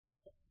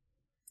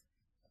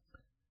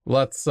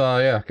Let's,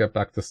 yeah, get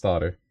back to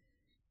Stardew.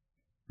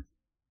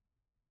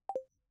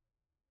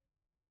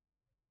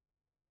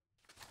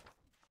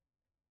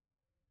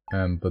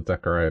 And the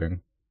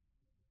decorating.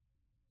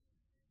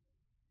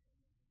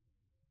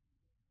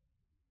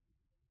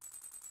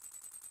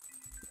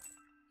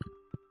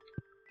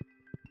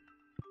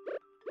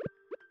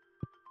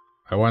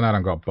 I went out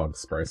and got bug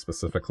spray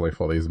specifically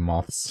for these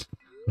moths.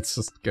 It's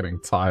just getting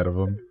tired of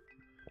them.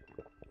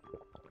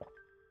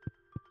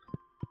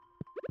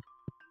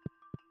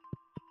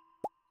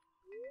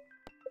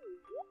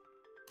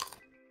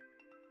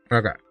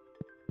 Okay.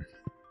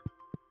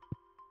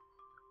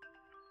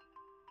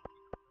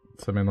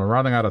 So, I mean, we're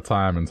running out of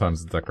time in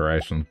terms of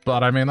decoration,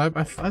 but I mean,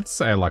 I'd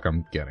say, like,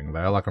 I'm getting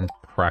there, like, I'm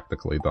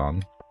practically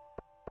done.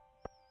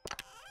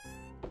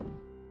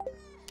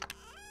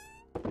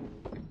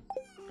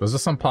 There's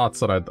just some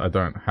parts that I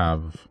don't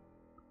have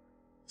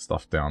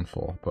stuff down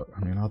for, but,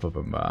 I mean, other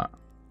than that...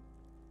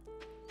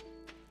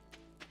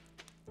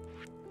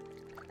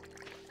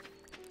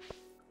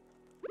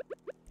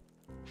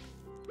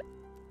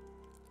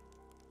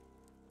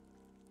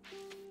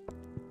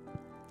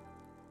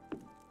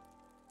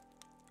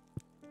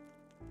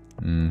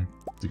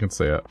 You can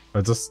see it.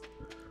 This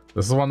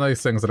is one of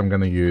these things that I'm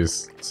gonna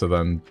use, so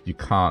then you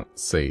can't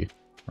see,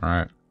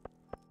 right?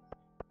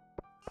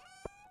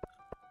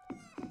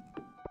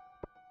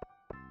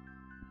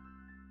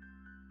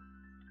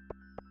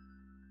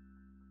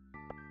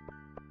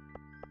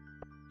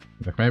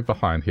 Like, maybe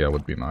behind here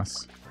would be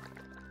nice.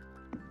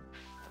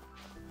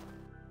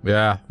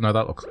 Yeah, no,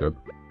 that looks good.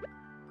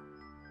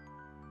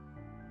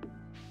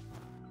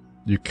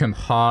 You can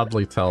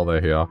hardly tell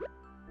they're here.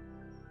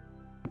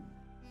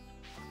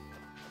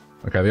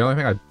 Okay, the only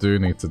thing I do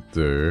need to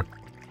do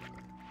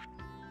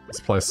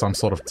is place some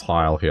sort of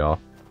tile here.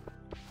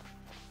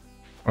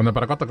 Oh no,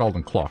 but I got the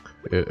golden clock.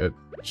 It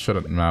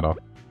shouldn't matter.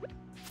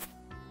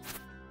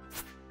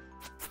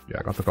 Yeah,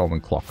 I got the golden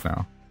clock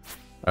now.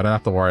 I don't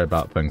have to worry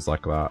about things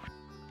like that.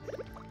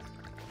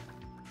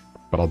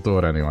 But I'll do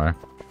it anyway.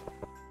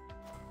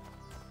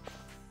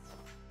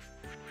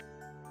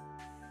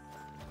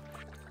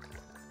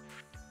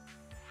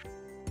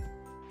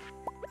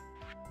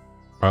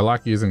 I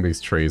like using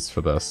these trees for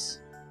this.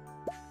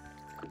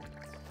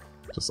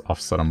 Just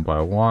offset them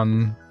by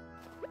 1.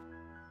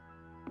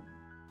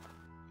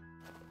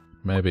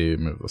 Maybe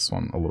move this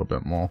one a little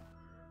bit more.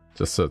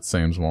 Just so it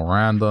seems more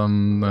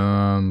random,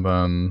 and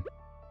then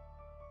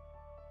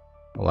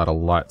I'll add a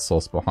light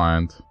source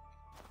behind.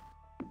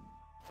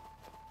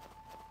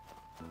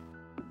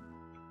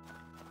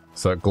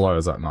 So it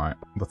glows at night.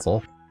 That's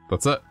all.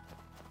 That's it.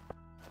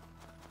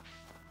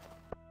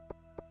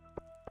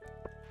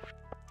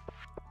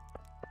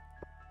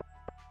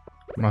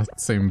 Might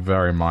seem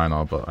very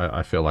minor, but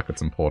I feel like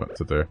it's important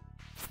to do.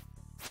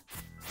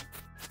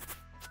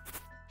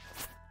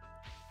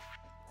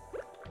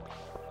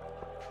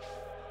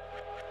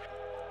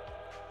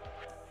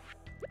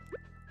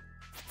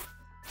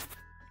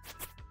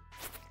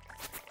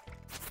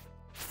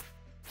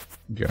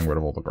 Getting rid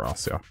of all the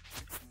grass, yeah.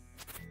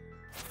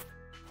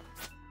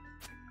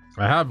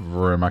 I have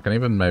room. I can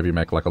even maybe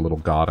make like a little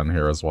garden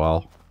here as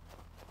well.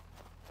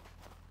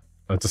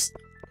 Just...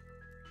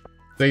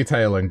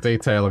 detailing,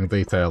 detailing,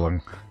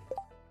 detailing.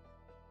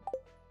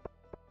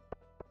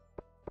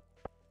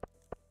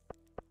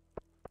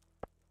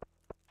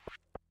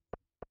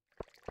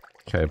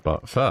 Okay,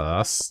 but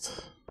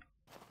first...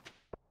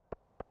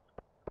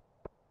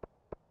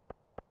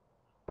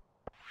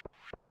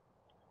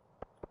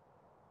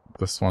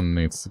 this one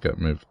needs to get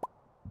moved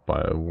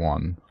by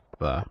 1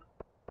 there.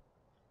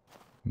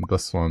 And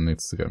this one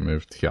needs to get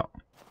moved here.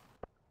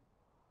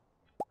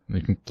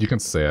 You can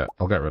see it.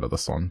 I'll get rid of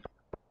this one.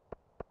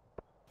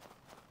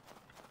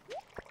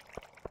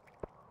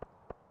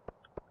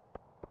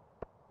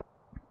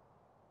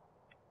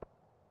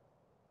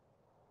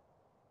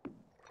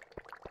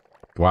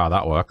 Wow,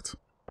 that worked.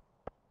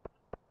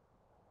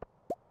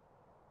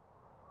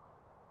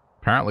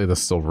 Apparently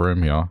there's still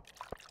room here.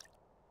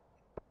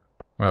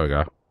 There we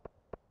go.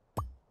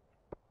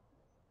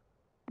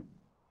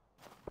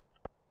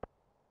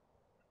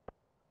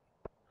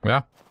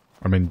 Yeah.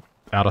 I mean,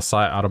 out of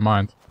sight, out of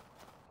mind.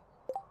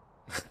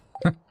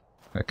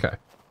 Okay.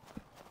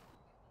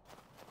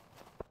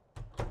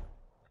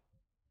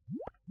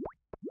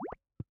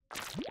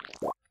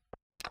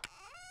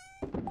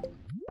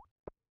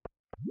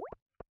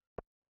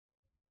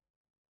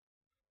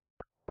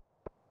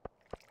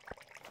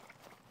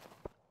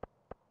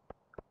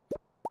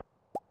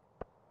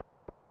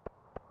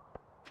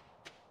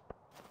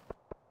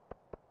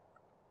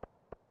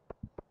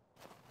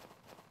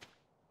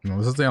 No,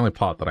 this is the only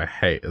part that I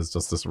hate, is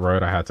just this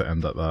road I had to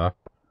end it there.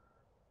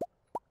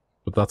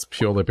 But that's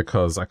purely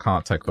because I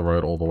can't take the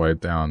road all the way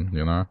down,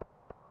 you know?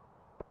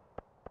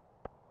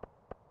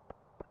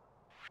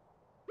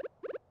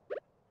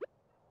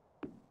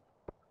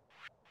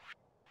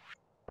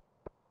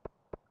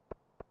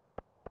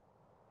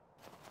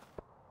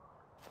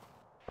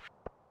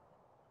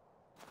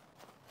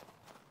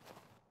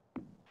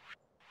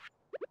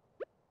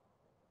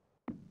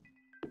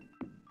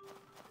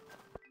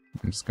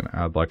 I'm just gonna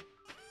add, like,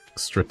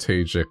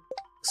 strategic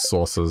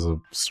sources of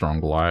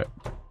strong light.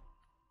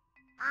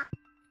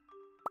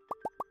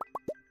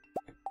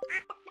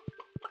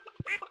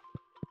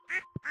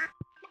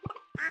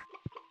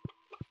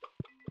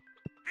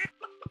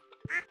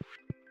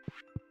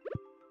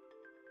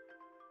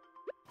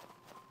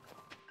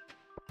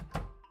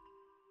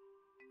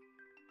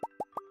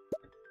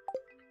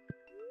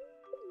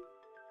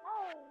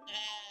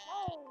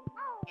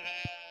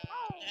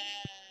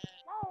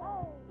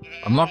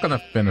 I'm not gonna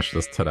finish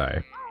this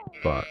today,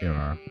 but, you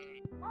know,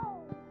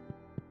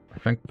 I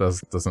think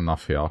there's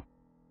enough here.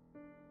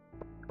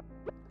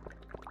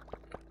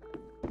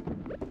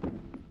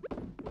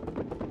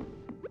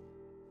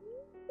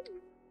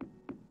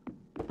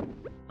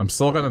 I'm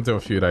still gonna do a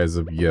few days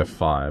of year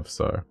 5,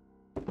 so...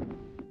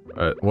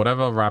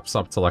 whatever wraps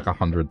up to like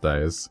 100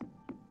 days.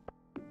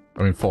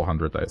 I mean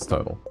 400 days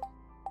total.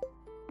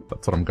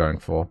 That's what I'm going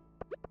for.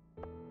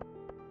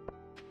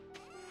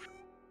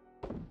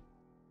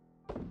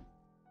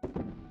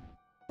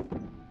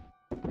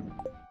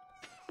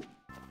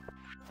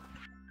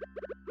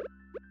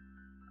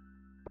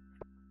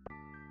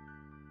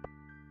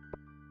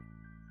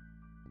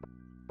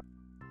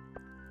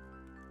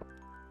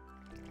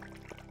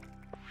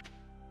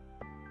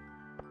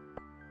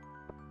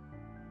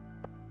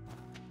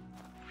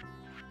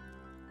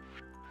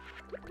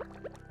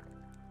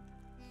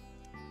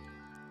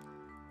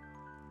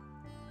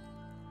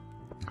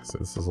 So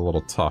this is a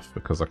little tough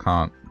because I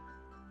can't...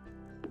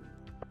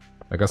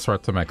 I guess for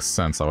it to make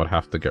sense, I would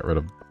have to get rid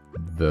of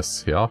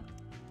this here.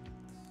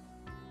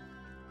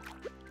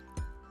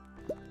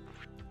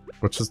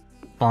 Which is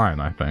fine,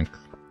 I think.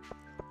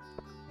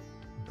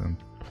 Then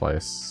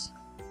place...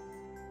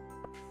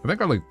 I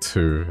think only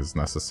 2 is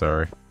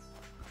necessary.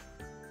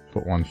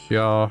 Put one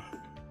here. Okay,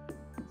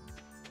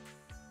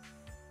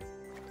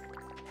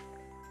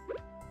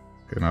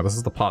 now this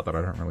is the part that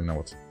I don't really know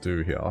what to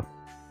do here.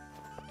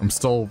 I'm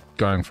still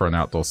going for an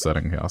outdoor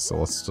setting here, so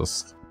let's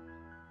just...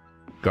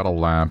 Got a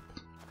lamp.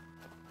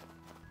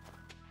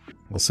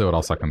 We'll see what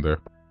else I can do.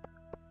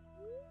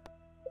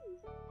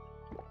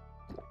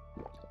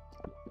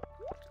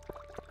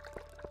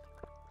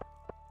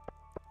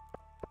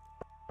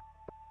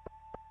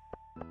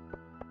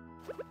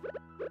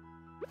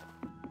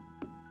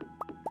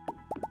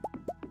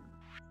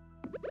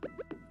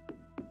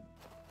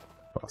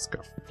 Basket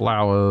of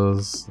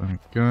flowers. There we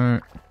go.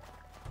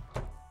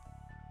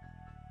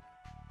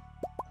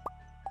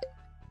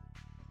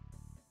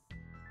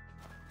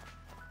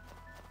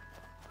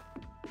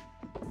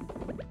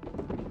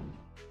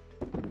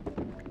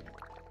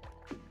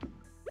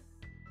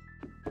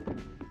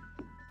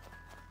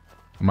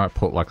 I might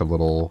put like a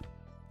little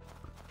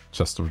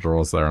chest of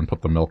drawers there and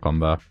put the milk on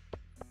there.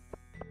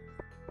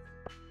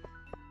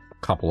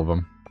 Couple of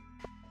them.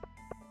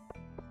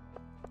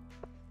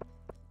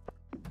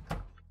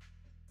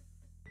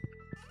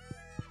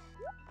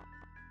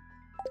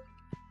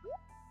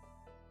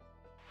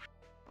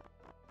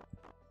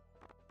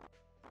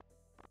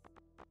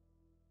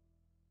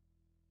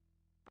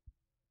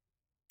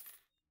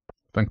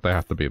 I think they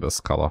have to be this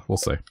color. We'll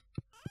see.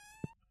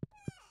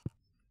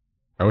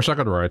 I wish I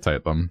could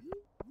rotate them.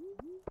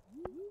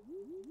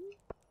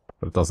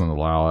 But it doesn't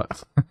allow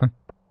it.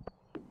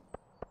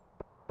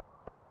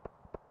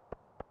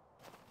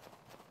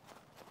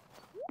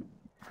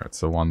 Alright,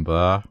 so one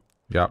there.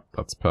 Yep,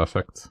 that's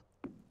perfect.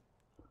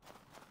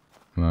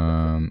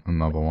 Then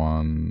another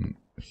one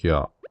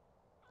here.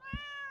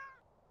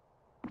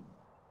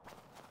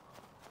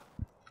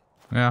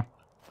 Yeah.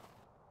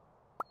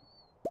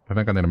 I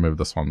think I need to move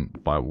this one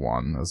by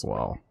 1 as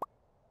well.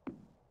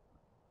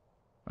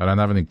 I don't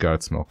have any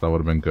goat's milk. That would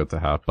have been good to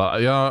have.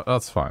 But, yeah,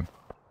 that's fine.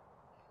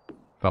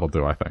 That'll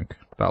do, I think.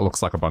 That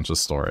looks like a bunch of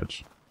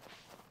storage.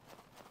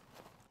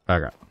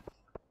 Okay.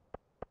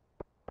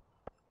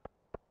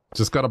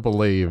 Just gotta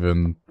believe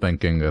in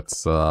thinking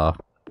it's,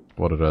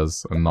 what it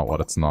is and not what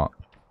it's not.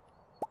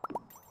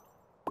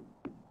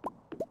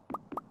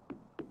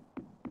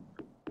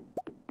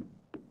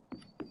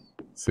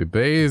 See,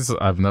 these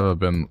I've never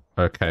been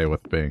okay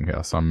with being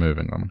here, so I'm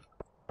moving them.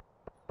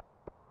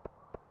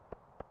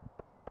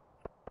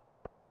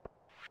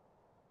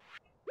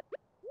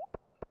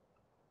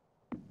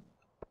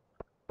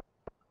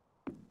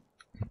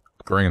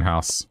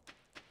 Greenhouse.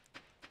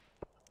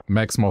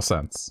 Makes more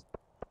sense.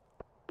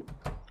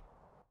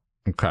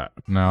 Okay,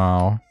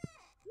 now...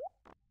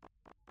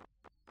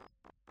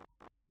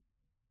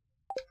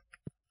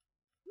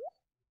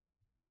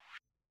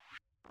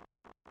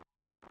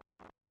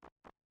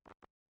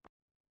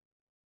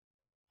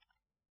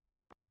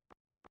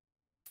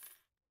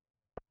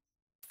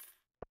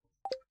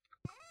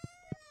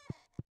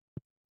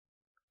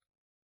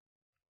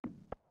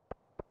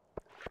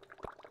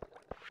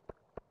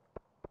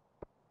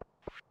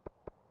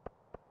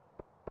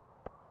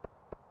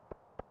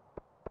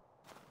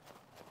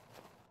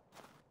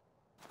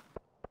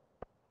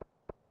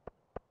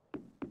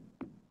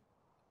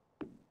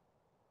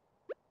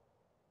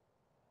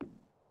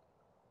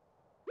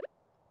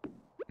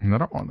 I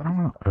don't want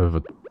to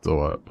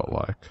overdo it, but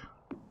like...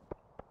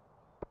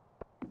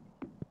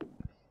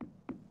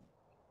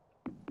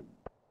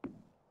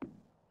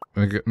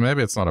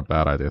 Maybe it's not a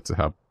bad idea to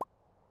have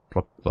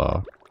put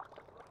the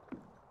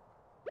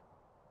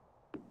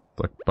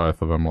like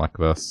both of them like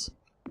this.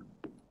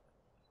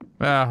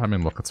 Yeah, I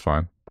mean, look, it's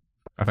fine.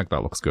 I think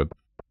that looks good.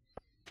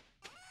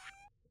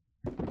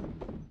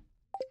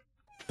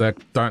 They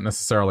don't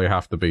necessarily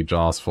have to be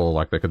jars full,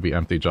 like they could be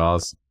empty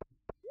jars.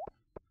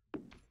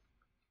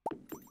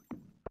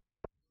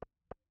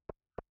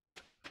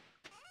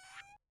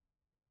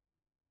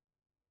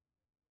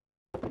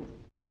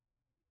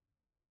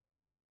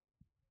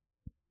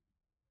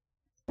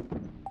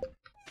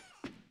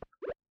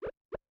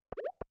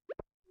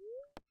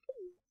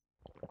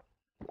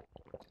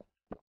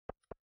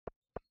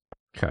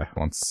 Okay,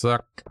 one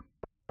sec.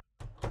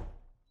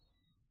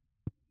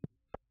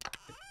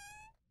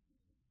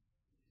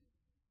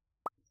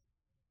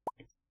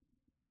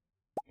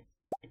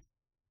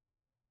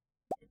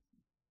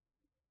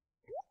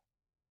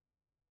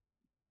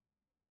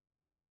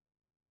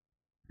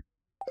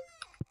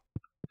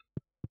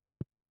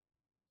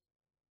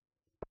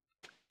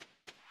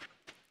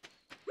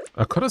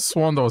 I could have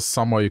sworn there was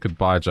somewhere you could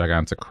buy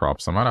gigantic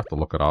crops. I might have to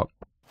look it up.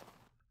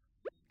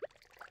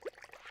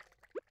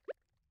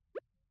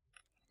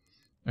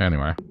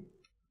 Anyway.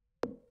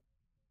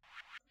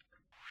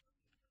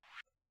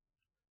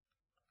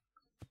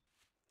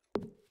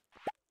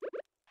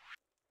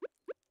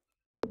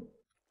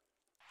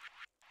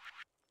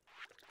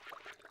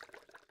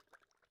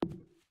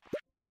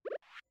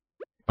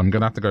 I'm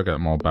gonna have to go get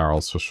more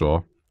barrels for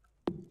sure.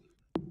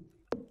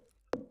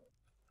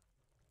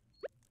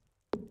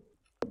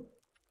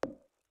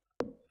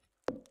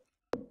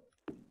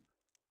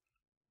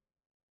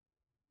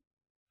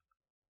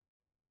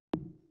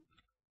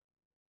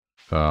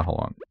 Hold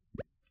on.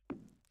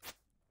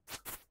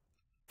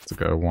 To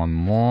go one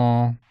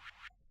more.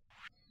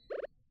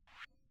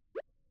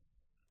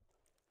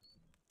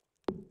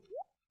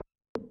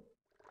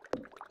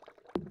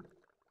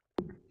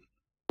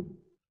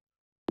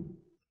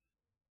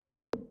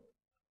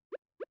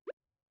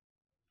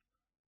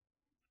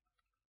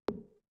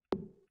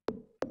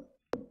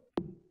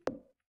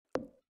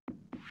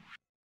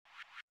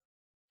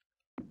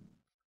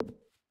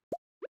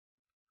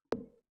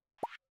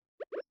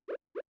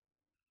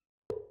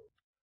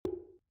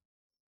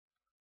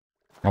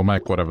 I'll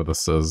make whatever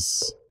this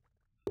is.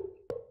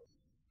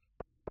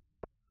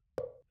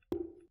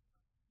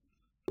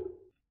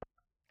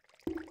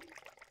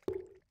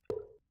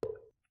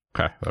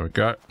 Okay, there we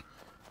go.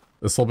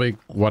 This will be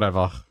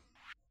whatever.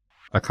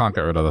 I can't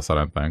get rid of this, I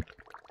don't think.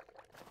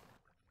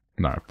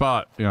 No,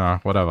 but, you know,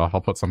 whatever. I'll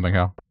put something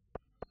here.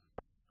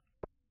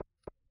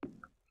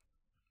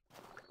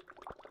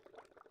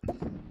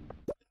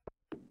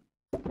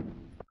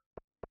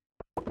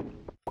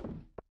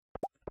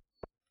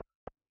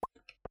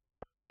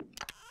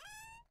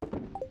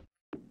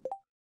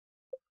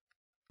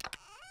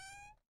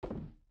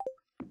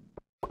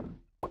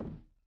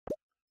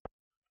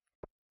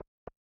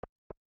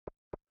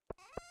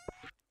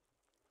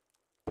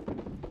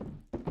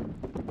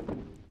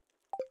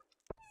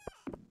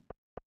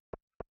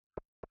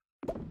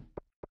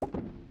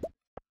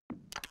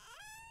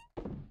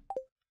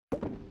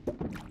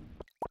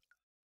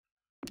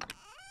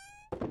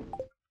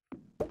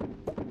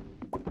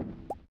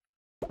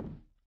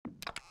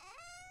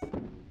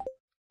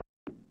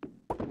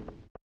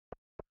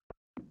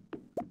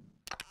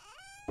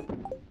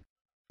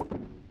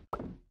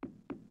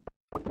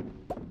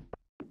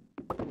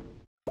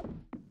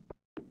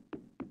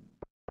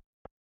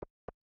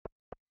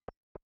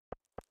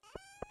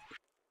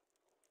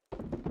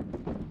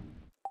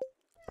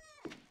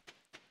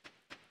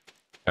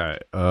 Okay,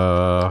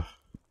 alright,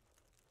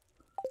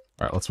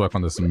 let's work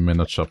on this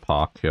miniature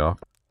park here.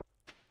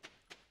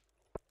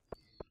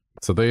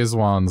 So these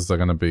ones are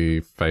gonna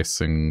be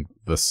facing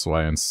this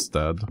way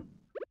instead.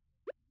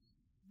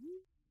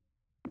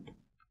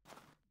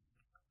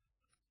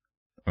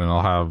 And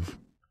I'll have...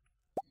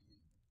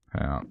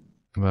 hang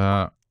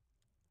on.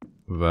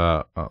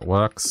 That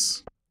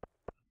works.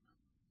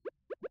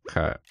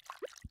 Okay.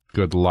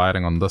 Good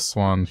lighting on this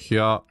one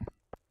here.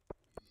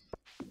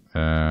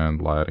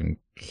 And lighting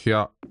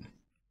here.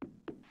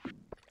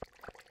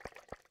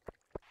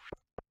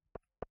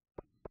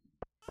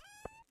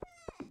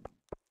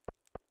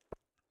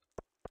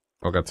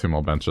 I'll get 2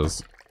 more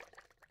benches.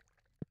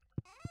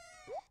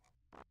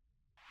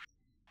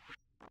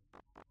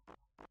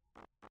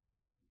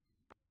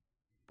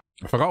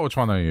 I forgot which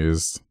one I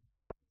used.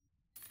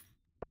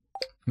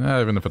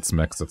 Yeah, even if it's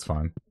mixed, it's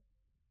fine.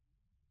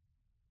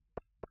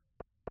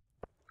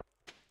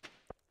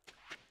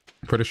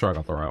 Pretty sure I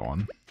got the right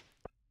one.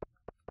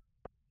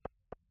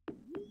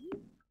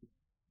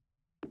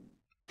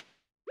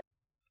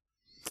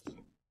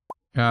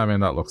 Yeah, I mean,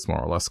 that looks more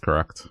or less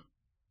correct.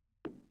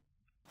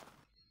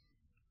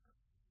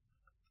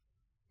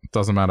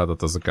 Doesn't matter that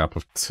there's a gap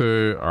of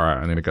 2.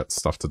 Alright, I need to get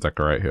stuff to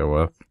decorate here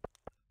with.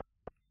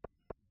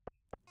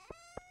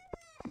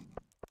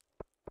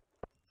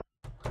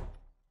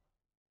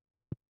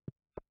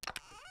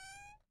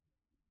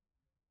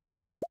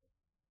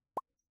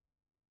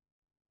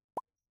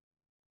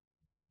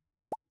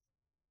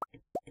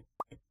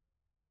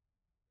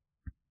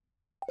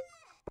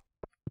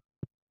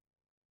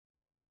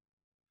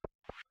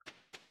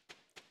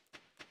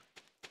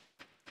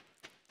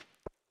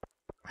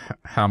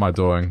 How am I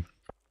doing?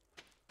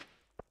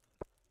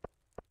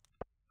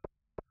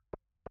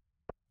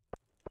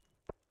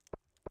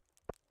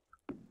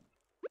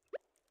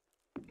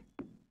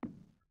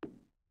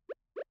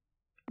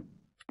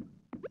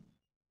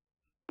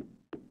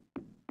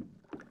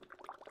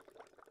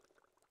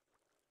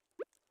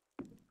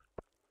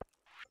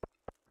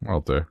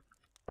 I'll do.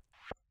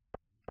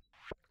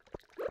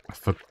 I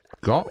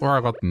forgot where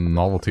I got the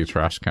novelty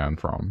trash can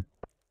from.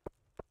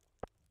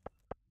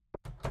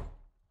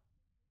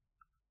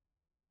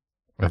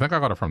 I think I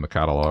got it from the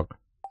catalog.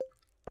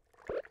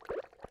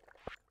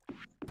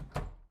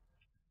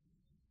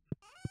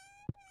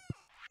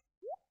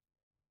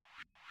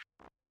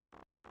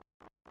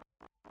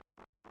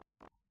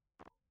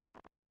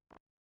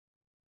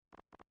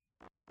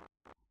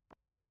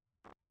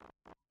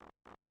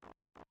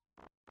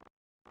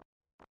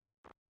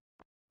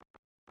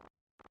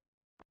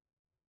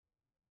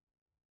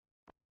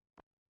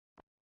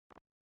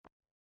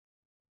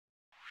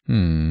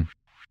 Hmm.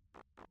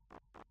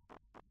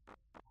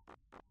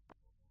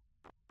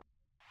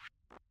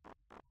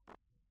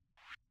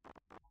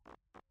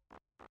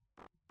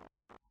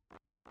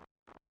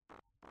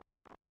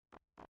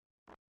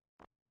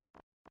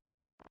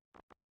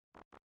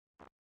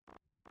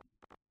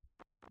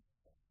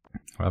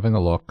 Having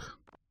a look.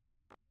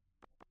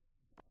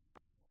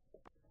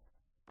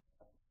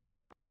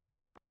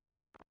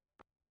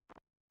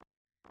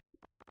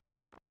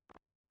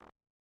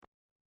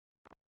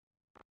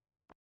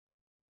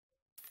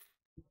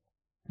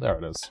 There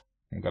it is.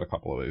 I've got a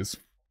couple of these.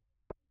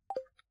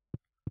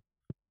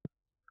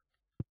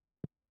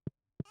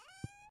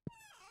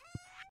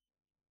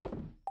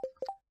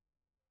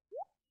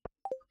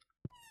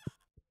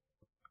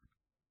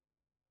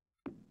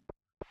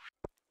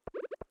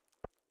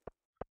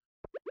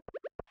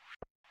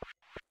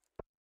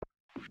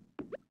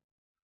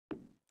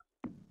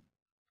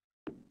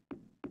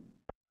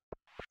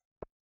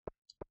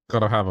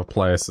 Gotta have a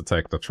place to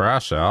take the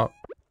trash out.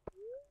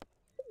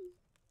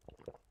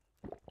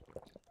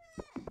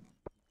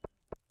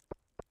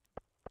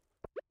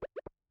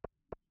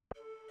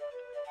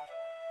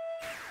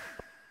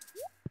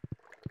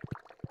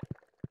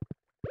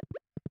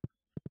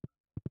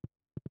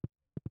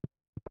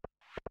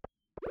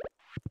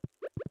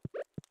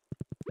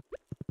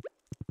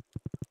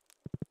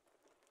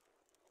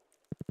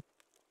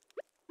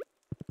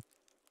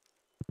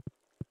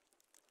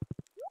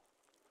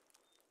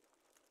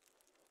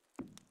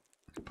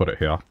 Put it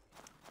here.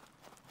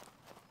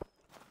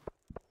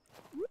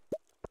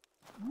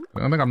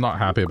 The only thing I'm not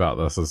happy about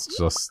this is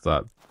just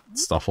that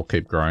stuff will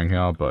keep growing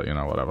here, but you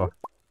know, whatever.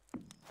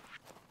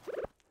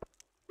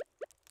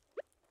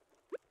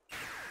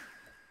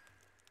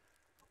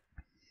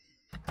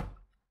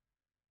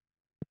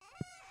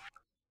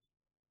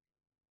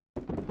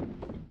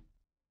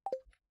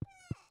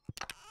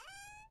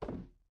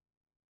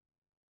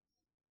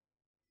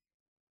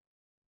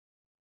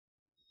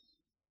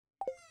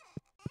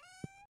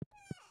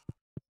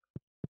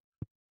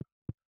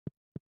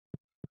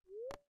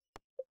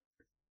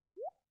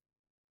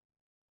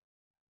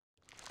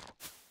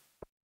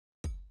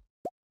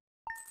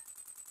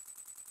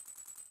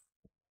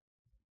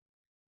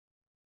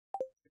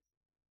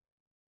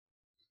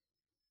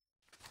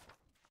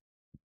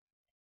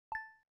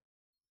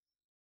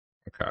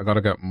 Okay, I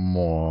gotta get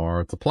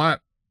more to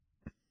plant.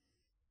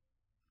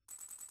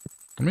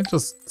 Let me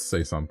just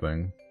say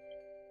something.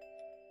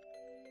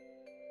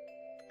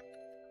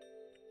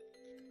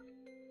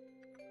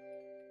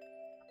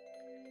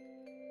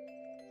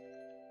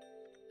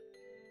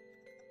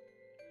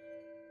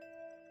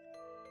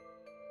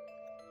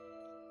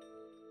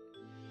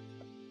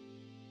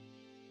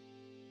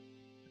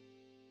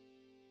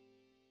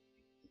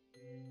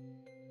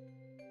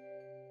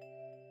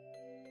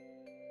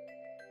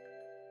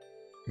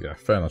 Yeah,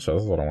 furniture,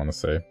 this is what I want to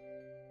see.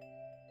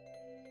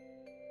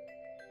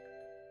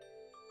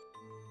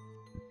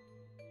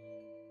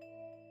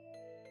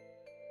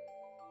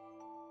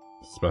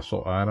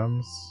 Special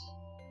items.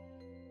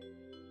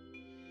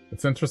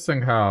 It's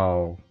interesting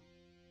how...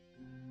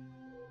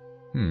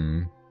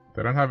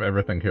 They don't have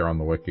everything here on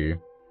the wiki.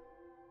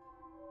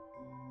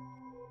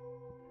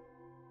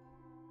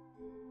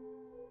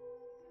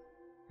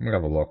 Let me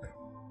have a look.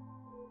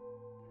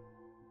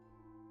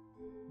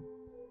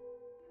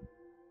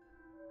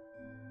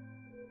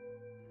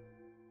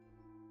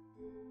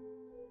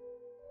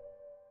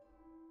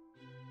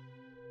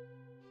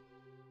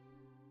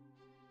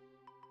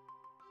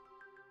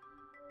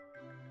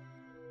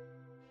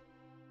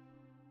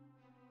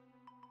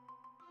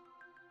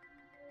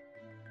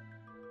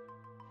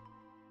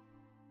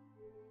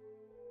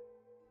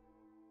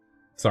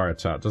 Sorry,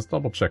 chat. Just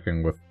double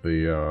checking with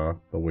the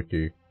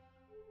wiki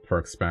for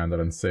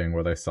Expanded and seeing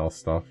where they sell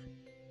stuff.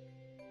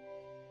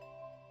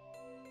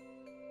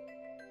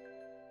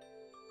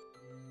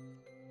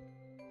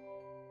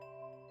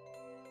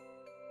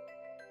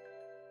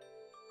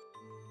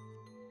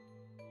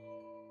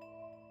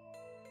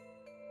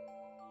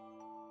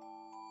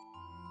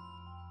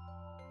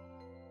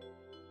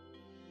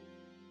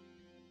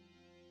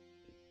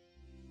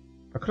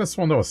 I could have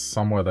sworn there was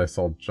somewhere they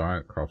sold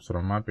giant crops, but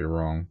I might be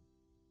wrong.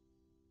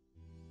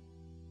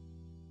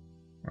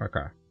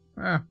 Okay.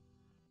 Eh.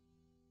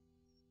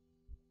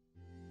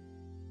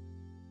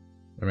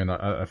 I mean,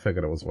 I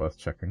figured it was worth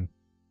checking.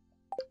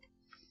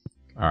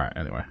 Alright,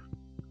 anyway.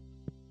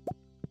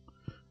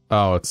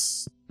 Oh,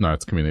 it's... No,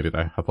 it's Community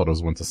Day. I thought it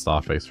was Winter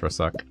Starface for a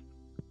sec.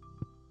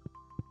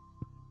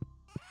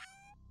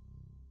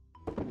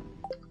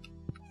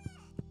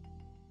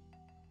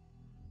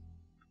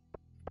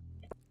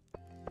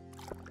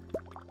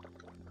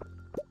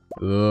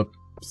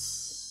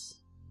 Oops.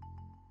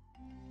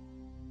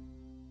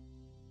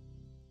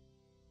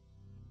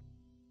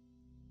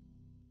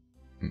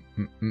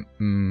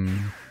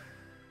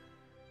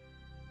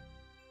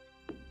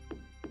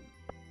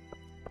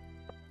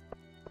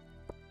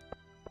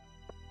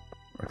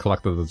 I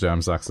collected the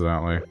gems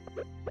accidentally.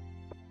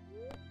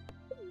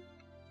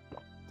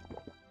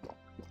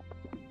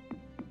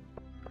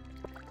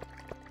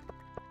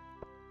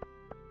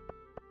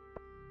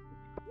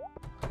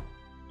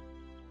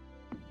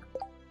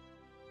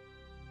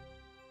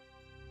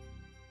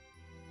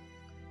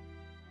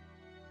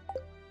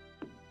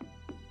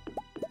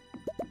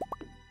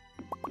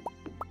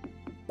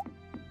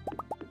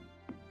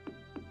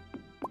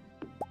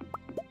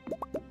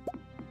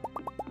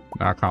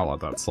 I can't let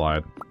that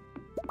slide.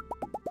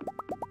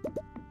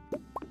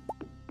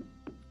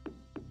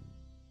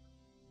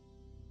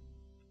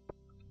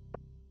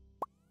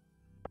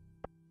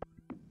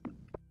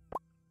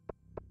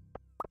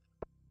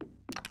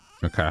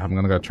 Okay, I'm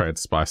gonna go trade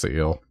Spicy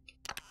Eel.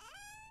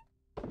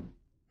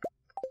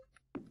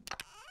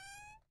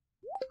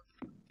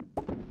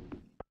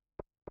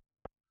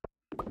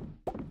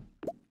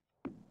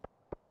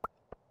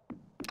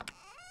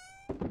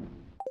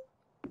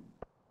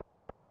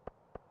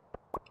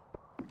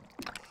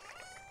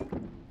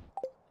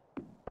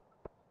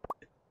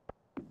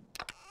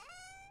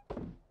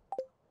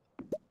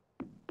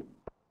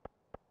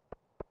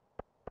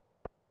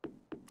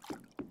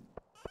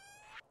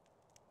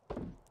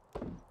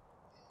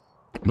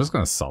 I'm just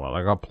gonna sell it.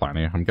 I got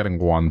plenty. I'm getting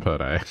one per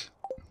day.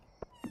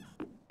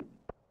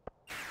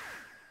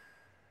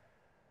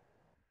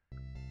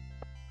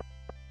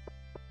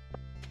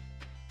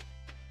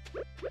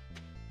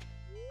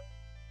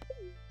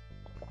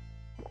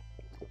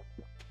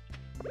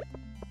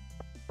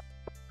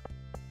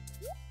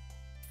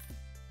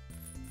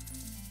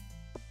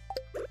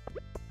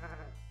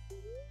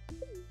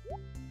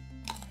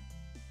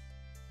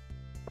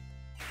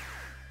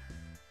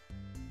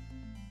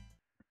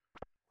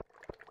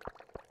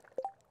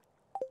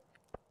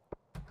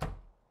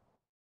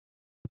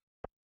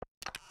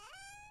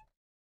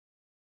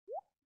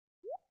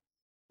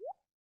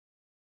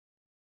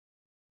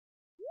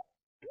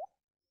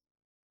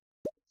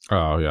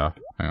 Oh, yeah.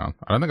 Hang on.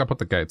 I don't think I put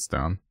the gates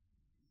down.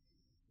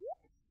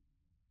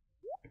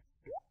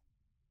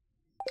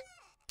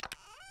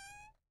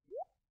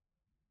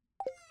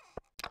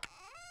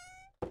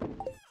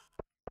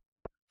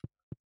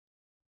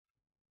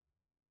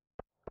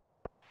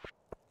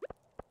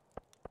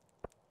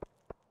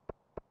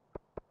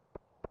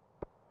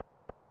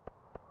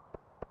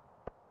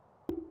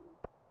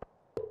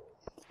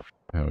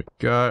 There we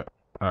go.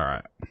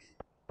 Alright.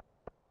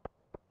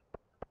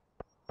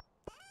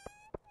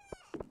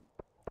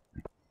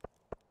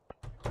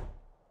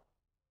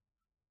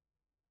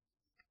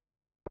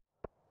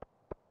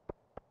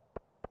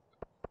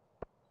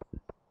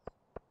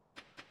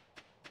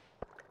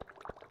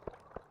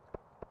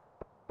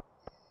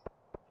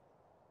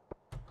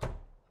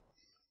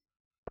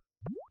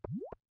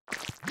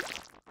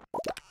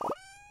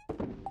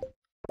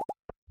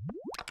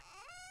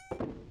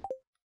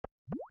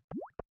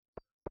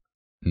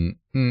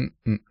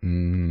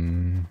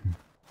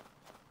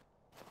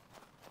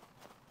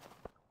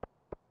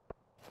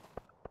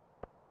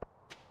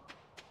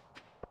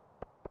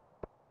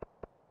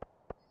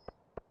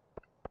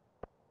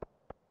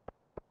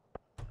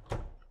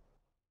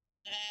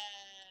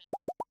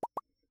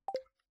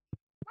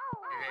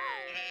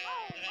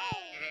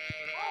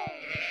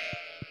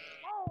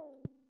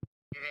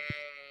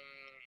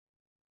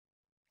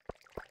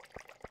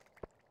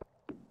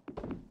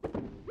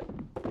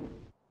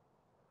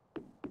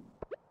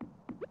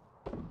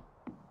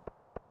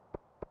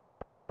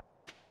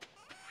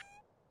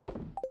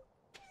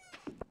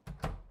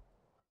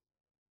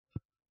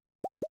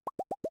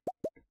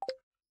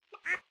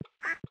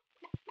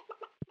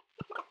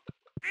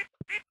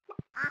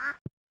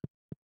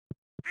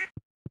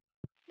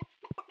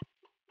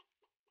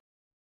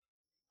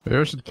 Maybe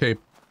I should keep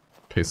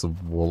a piece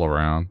of wool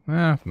around.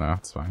 No,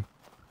 it's fine.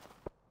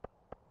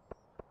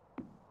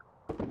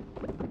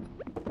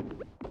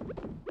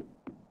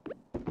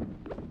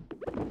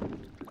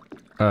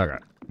 Okay.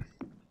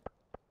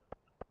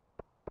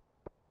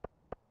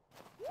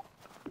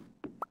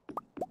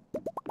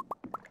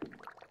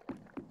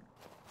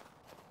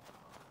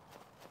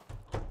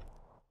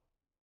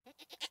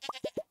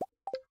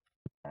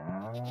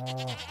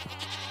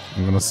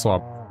 I'm gonna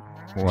swap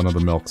one of the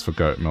milks for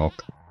goat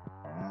milk.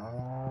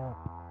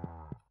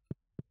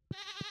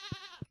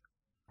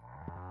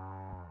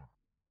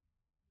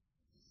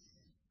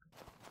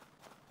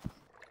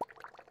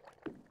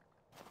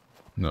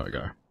 There we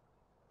go.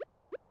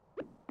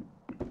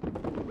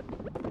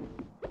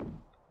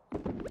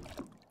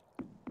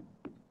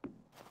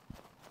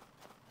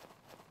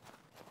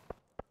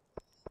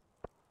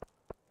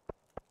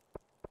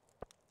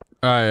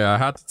 Oh yeah, I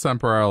had to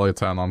temporarily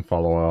turn on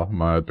follower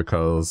mode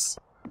because,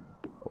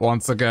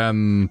 once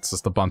again, it's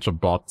just a bunch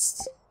of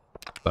bots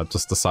that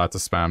just decide to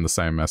spam the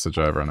same message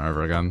over and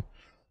over again.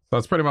 So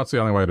that's pretty much the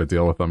only way to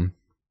deal with them.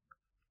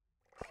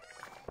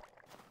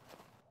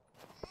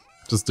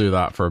 Just do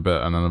that for a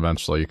bit and then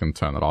eventually you can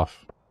turn it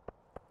off.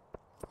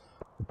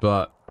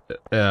 But,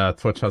 yeah,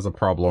 Twitch has a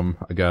problem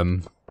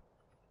again.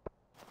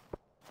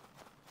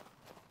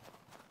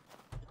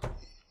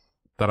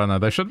 I don't know,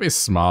 they should be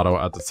smarter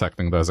at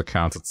detecting those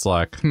accounts. It's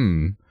like,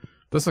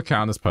 this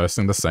account is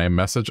posting the same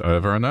message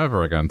over and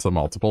over again to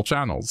multiple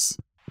channels.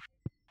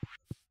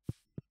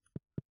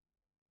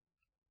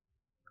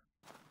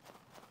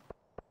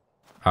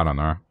 I don't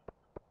know.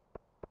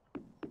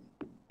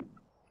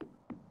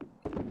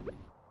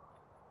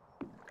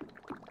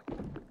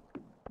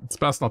 It's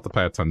best not to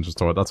pay attention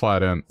to it. That's why I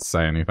didn't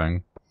say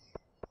anything.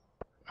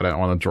 I didn't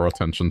want to draw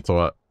attention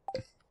to it.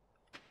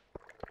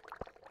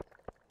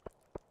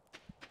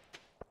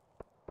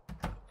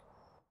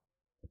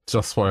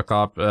 Just woke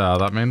up. Yeah,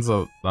 that means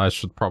that I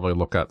should probably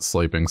look at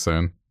sleeping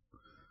soon.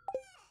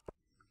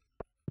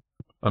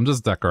 I'm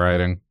just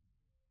decorating.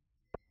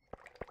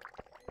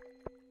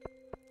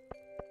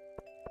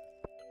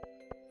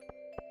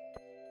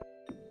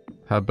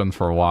 Have been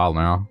for a while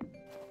now.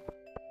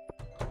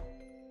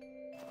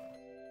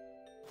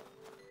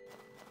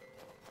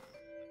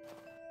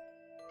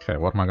 Okay,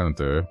 what am I gonna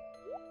do?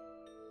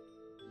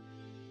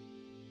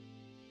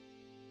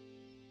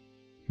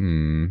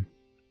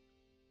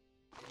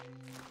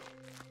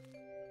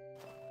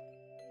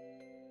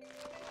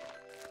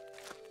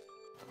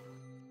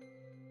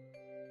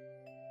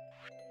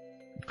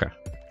 Okay.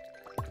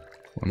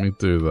 Let me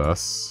do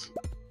this.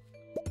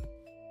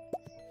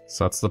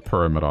 So that's the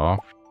perimeter.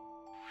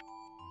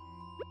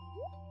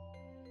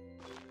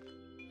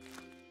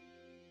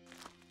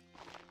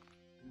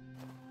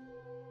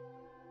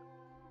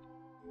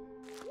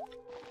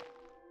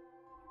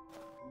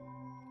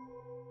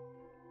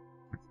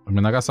 I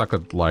mean, I guess I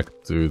could,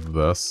 like, do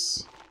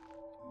this.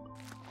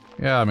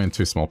 Yeah, I mean,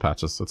 2 small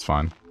patches, it's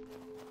fine.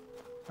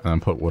 And then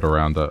put wood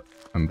around it,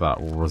 and that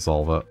will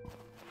resolve it.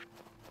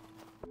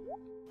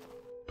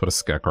 Put a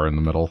scarecrow in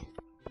the middle.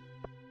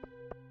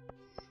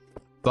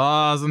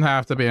 Doesn't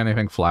have to be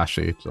anything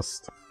flashy,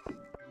 just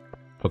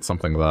put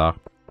something there.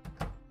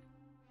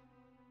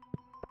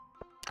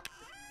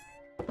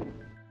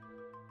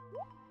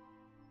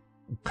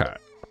 Okay,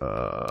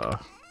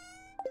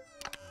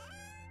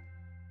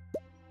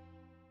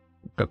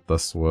 get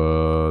this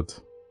wood.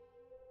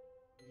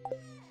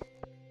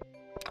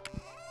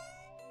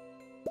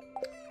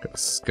 Get a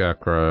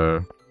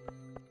scarecrow.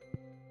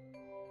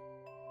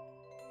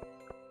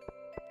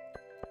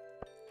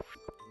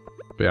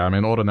 But yeah, I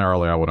mean,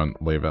 ordinarily I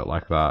wouldn't leave it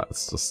like that.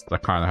 It's just, I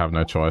kind of have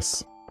no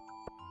choice.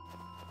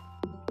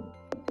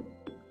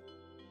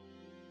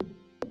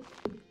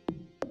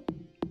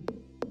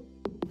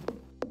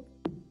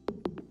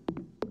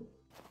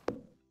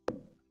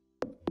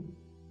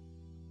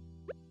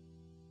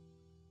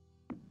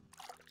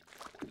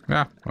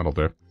 Yeah, that'll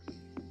do.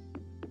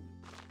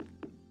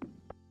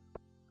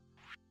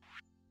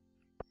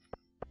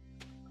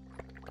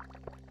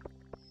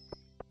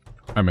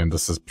 I mean,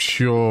 this is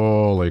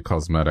purely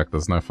cosmetic.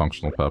 There's no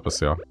functional purpose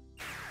here.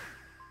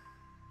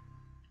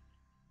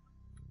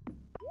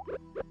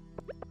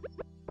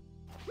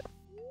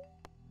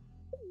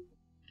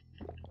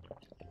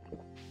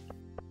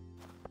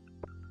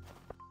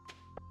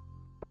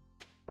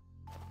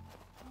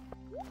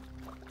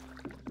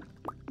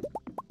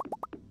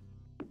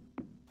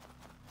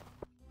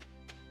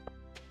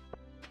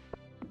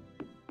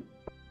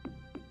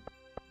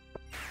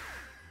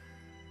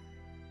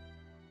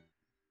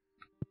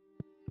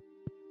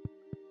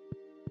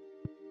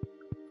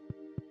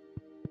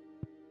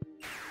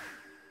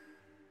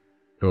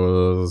 It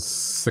was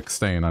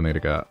 16 I need to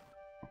get.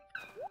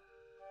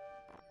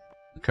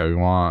 Okay, we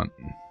want...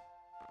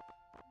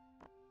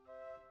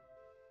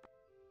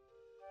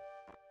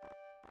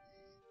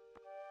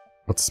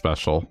 What's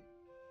special?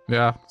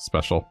 Yeah,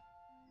 special.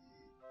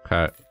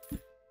 Okay.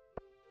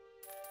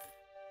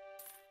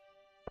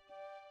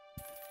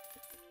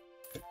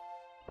 How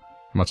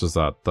much is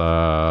that?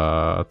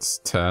 That's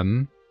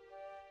 10.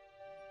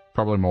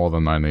 Probably more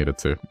than I needed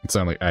to. It's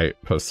only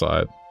 8 per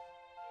side.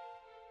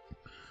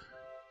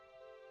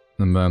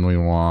 And then we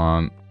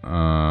want,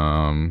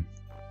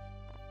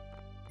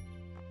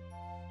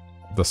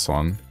 this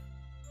one.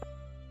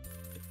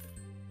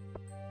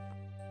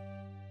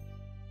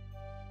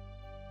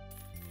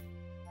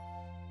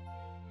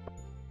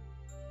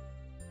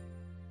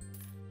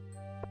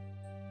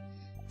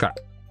 Okay.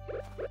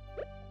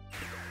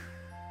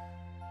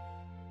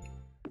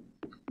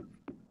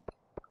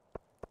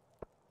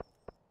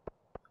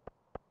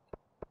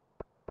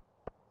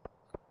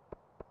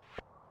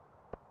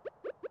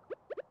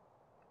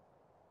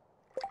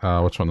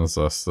 Which one is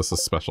this? This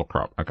is special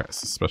crop. Okay,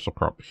 so special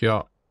crop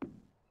here.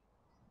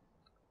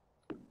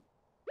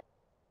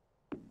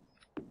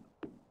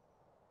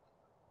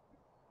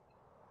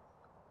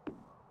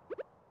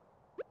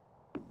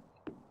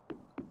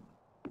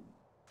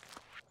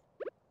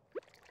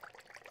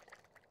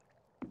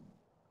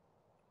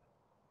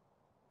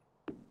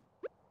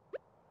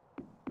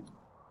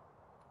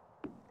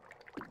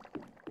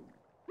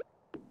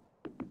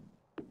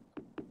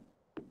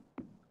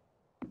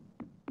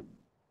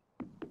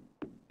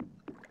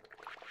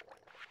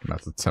 I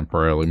have to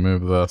temporarily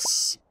move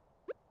this.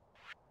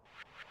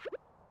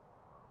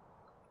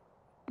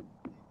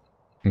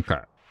 Okay.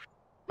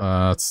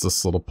 It's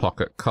this little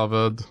pocket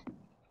covered.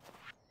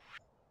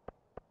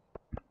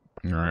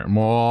 Alright,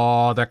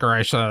 more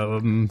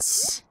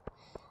decorations!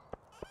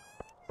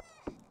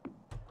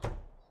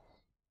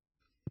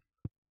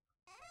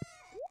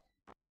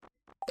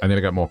 I need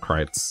to get more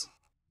crates.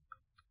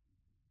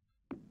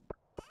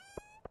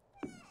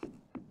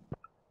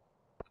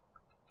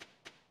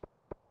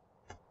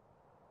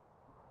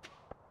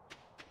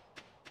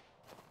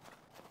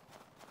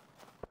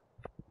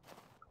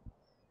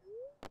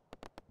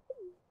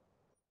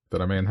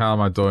 But I mean, how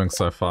am I doing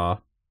so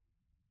far?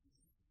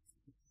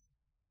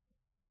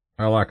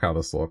 I like how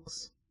this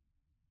looks.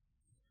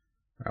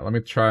 Alright, let me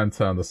try and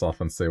turn this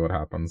off and see what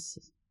happens.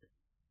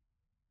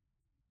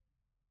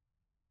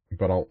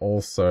 But I'll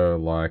also,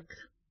 like,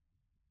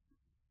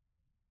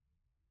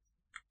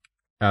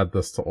 add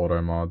this to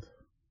auto mod.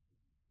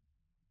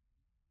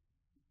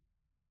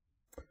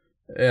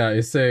 Yeah,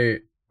 you see,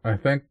 I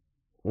think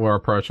we're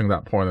approaching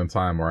that point in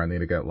time where I need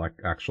to get, like,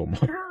 actual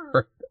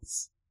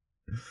moderators.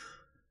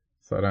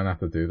 So I don't have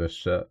to do this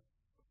shit.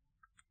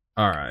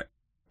 Alright.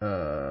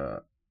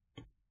 There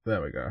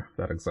we go.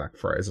 That exact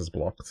phrase is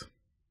blocked.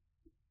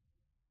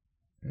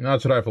 I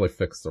should hopefully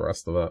fix the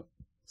rest of it.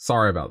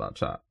 Sorry about that,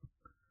 chat.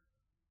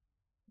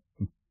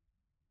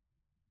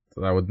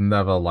 I would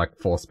never, like,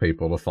 force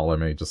people to follow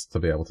me just to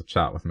be able to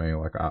chat with me.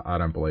 Like, I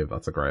don't believe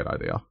that's a great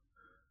idea.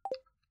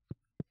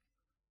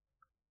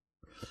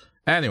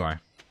 Anyway.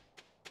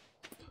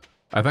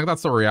 I think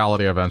that's the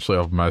reality eventually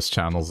of most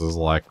channels is,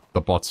 like, the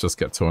bots just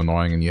get too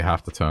annoying and you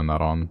have to turn that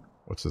on.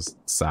 Which is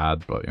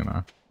sad, but, you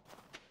know.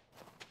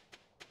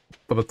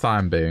 For the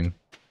time being.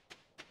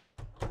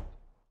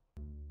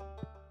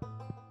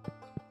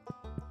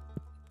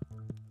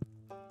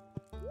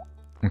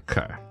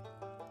 Okay.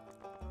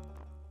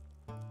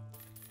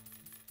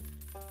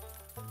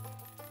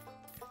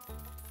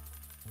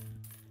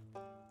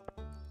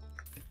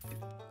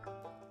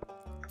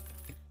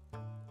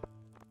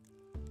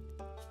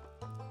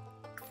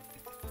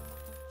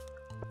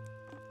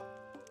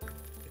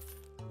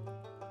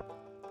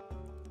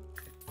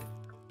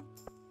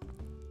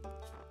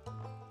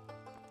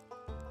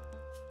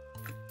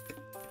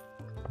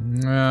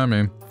 Yeah, I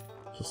mean,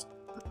 just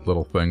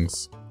little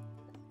things.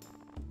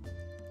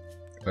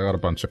 I got a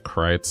bunch of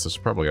crates. I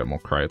should probably get more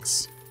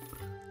crates.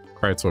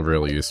 Crates were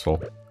really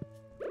useful.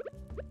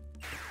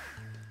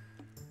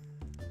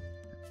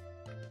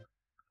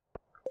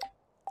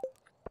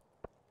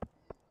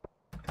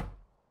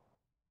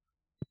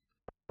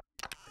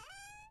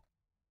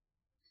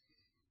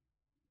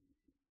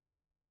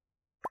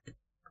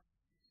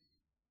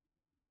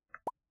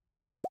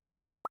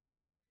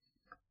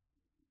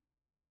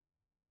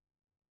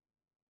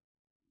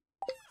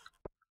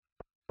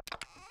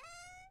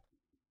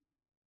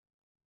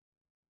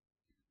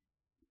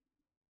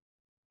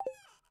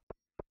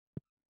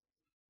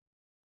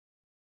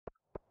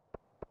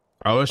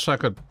 I wish I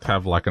could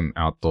have, like, an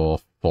outdoor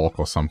fork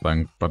or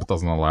something, but it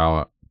doesn't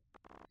allow it.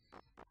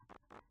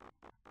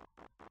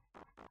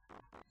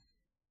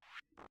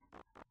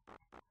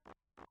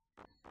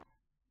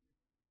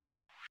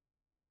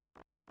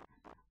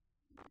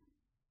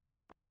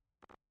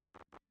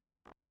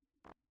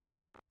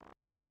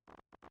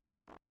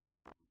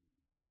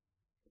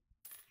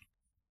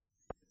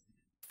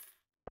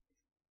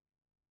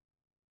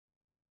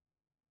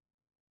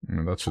 I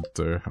mean, that should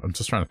do. I'm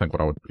just trying to think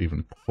what I would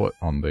even put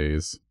on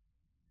these.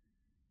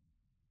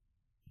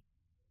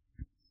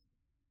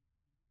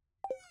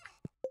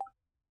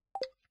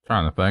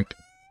 Trying to think.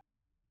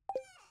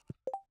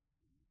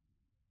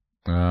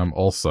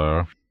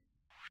 Also,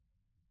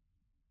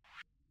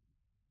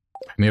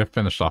 I need to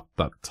finish up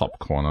that top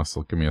corner,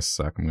 so give me a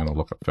sec. I'm gonna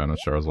look at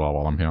furniture as well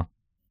while I'm here.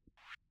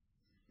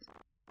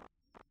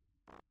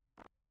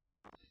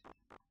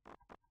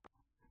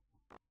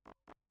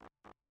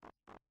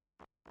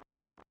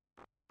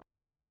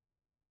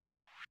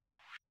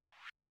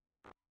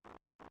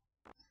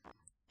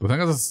 The thing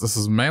is, this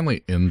is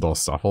mainly indoor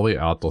stuff. All the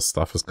outdoor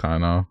stuff is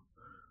kind of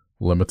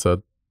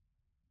limited.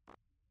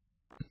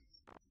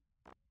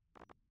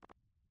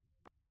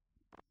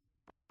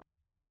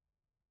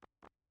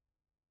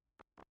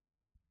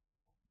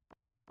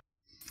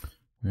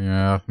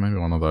 Yeah, maybe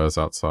one of those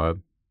outside.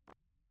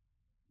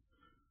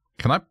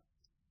 Can I?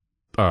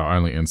 Oh,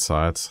 only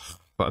inside.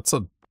 That's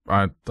a...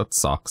 that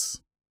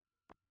sucks.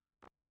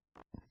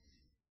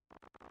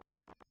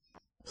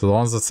 So the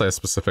ones that say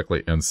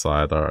specifically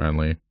inside are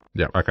only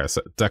Yeah, okay,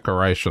 so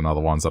decoration are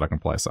the ones that I can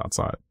place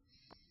outside.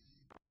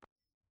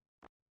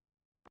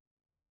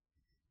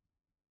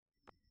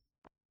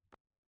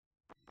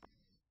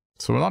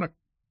 So we're not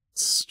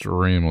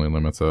extremely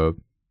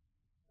limited.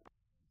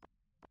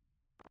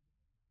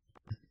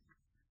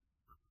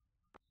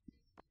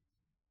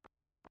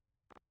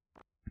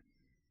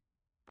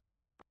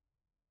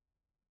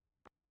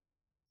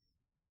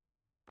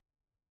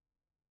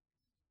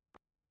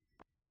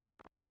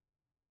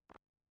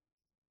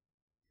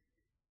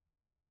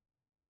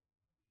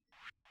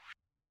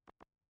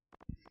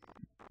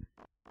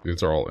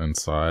 These are all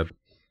inside.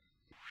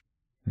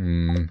 I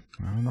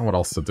don't know what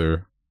else to do.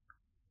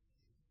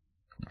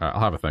 I'll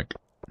have a think.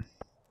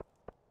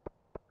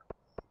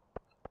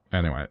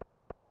 Anyway,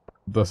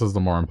 this is the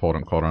more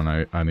important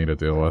cauldron I need to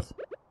deal with.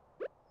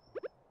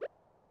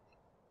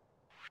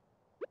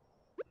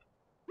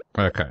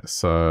 Okay,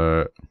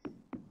 so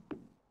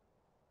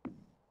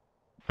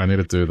I need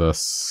to do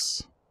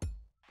this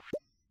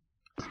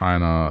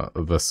kinda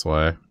this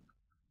way.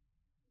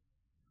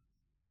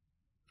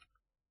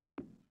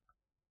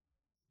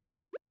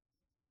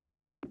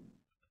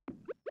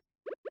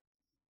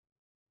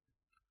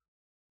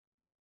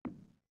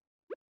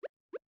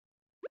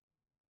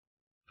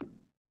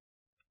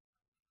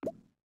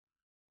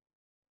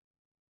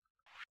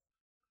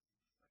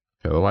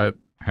 Okay, the way,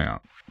 hang on.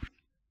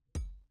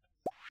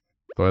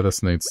 The way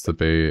this needs to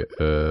be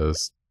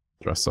is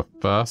dresser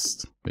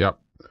first. Yep.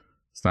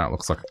 So now it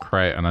looks like a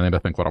crate, and I need to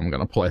think what I'm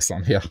going to place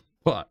on here.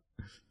 But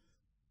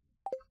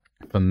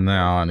for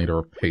now, I need to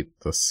repeat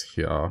this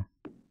here.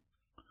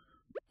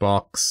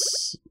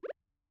 Box.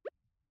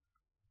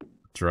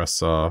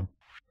 Dresser.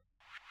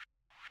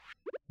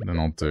 And then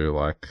I'll do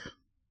like...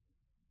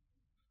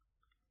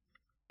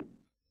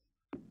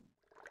 It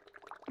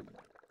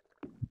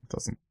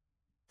doesn't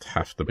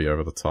have to be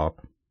over the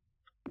top.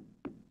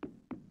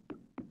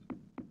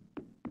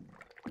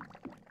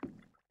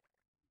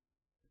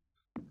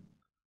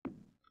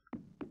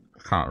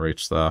 Can't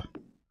reach there.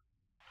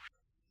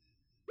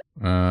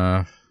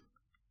 Yeah,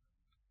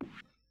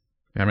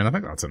 I mean, I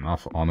think that's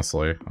enough,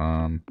 honestly.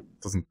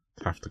 Doesn't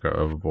have to go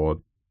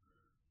overboard.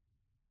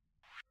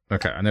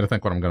 Okay, I need to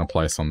think what I'm going to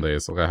place on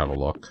these. I'll go have a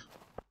look.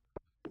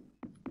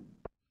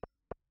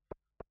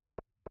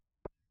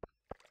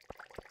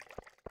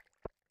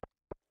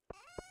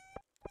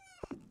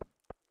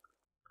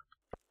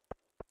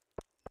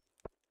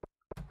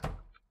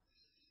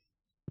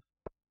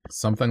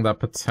 Something that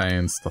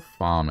pertains to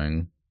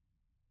farming.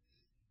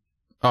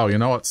 Oh, you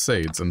know what?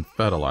 Seeds and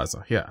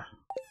fertilizer. Yeah.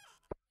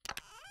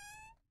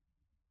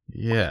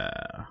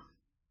 Yeah.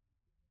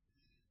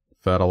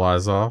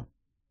 Fertilizer.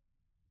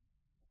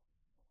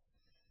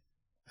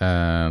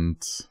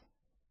 And...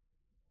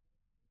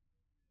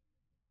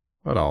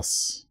 what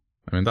else?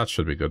 I mean, that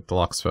should be good.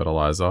 Deluxe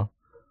fertilizer.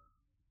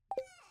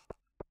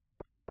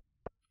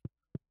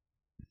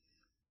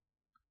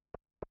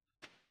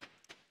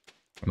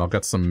 And I'll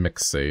get some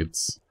mixed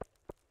seeds.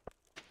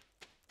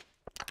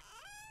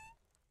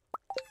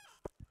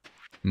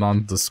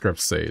 Nondescript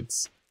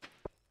seeds.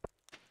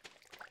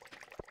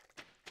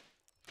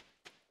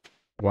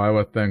 Why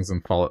were things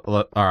in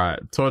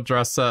alright, to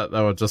address that,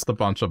 there were just a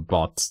bunch of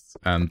bots,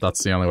 and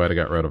that's the only way to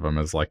get rid of them,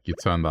 is like you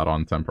turn that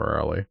on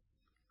temporarily.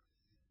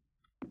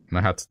 And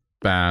I had to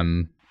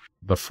ban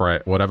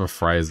the whatever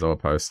phrase they were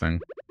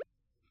posting.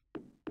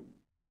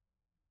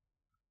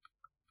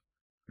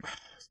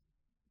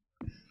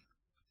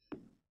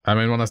 I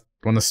mean,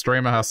 when a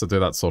streamer has to do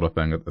that sort of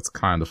thing, it's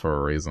kind of for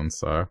a reason,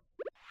 so...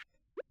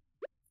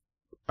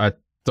 I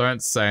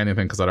don't say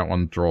anything because I don't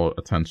want to draw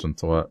attention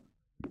to it.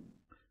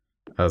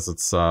 As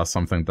it's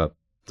something that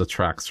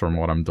detracts from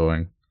what I'm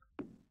doing.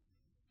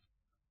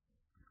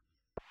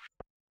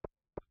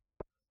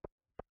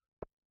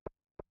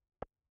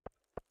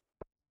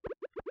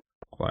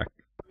 Like,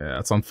 yeah,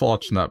 it's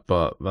unfortunate,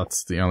 but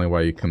that's the only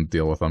way you can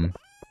deal with them.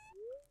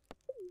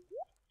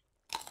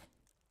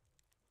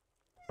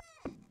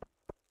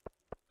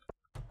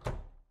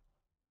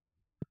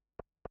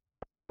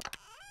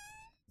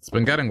 It's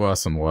been getting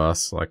worse and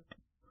worse, like,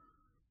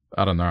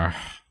 I don't know.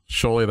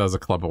 Surely there's a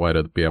clever way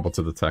to be able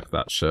to detect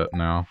that shit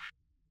now.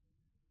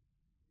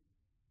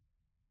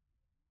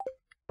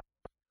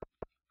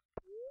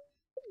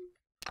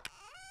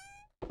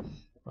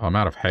 Oh, I'm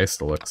out of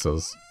haste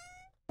elixirs.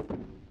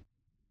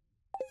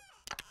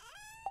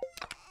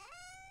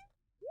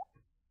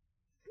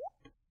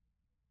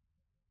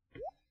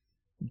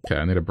 Okay,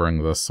 I need to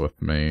bring this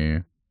with me.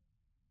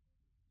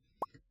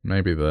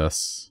 Maybe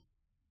this.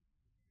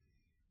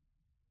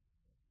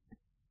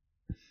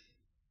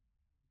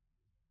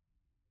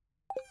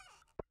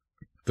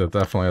 There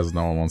definitely is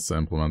no one wants to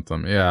implement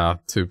them. Yeah,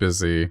 too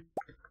busy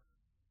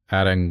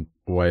adding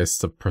ways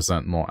to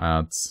present more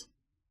ads.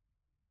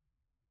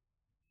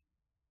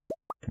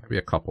 Maybe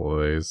a couple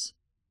of these.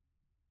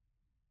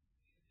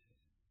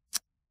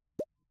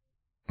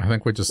 I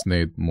think we just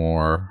need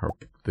more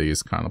of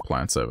these kind of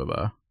plants over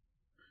there.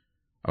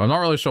 I'm not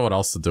really sure what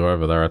else to do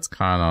over there. It's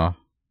kind of...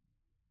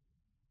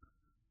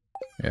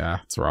 yeah,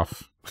 it's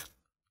rough.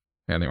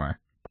 Anyway.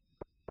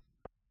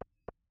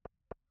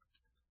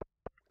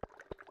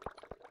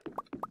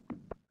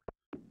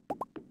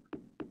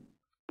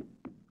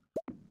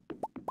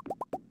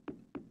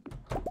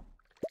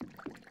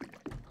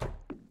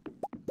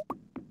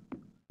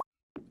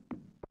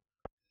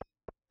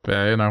 But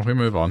yeah, you know, we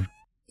move on.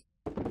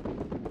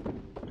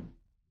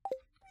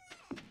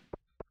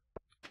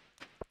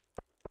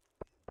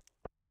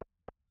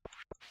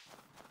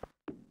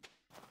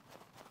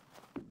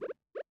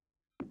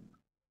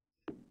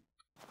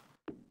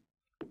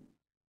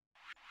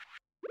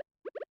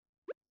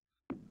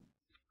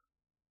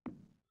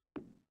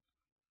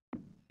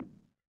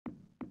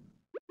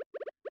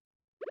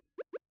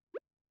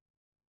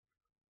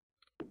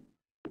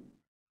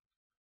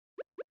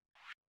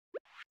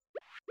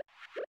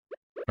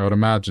 I would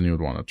imagine you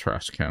would want a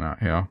trash can out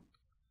here.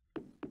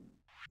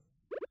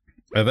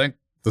 I think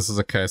this is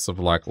a case of,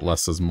 like,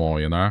 less is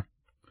more, you know?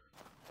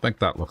 I think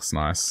that looks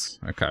nice.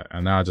 Okay,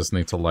 and now I just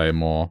need to lay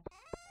more.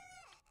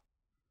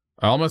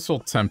 I almost feel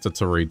tempted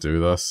to redo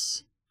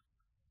this.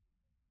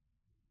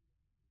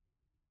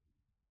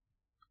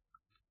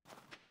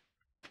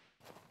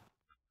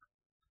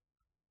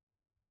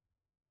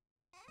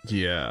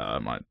 Yeah, I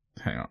might.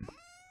 Hang on.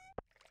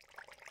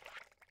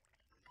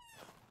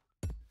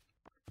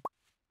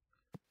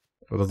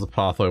 Where does the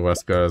pathway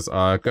west goes?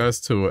 It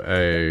goes to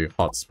a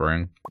hot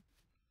spring.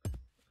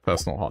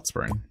 Personal hot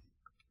spring.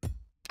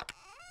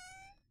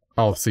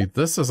 Oh, see,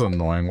 this is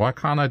annoying. Why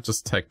can't I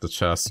just take the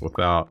chest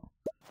without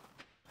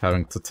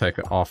having to take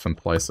it off and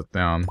place it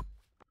down?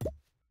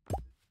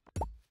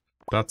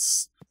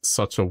 That's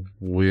such a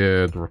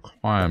weird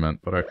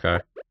requirement, but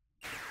okay.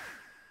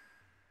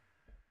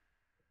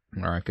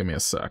 Alright, give me a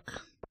sec.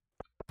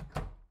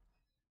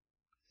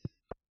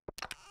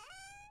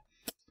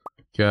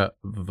 Get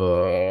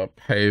the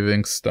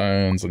paving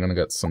stones. I'm gonna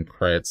get some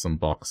crates and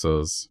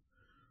boxes.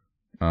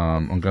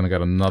 I'm gonna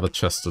get another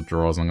chest of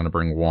drawers. I'm gonna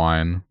bring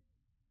wine.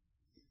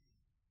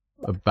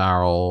 A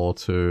barrel or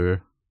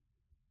two.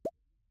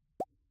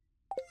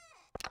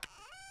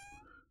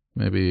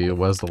 Maybe,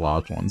 where's the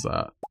large ones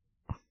at?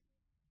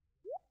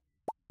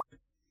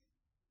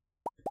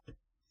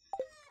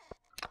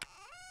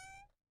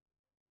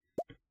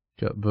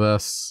 Get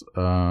this.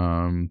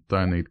 Don't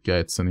need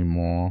gates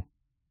anymore.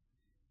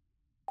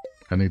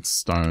 I need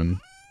stone.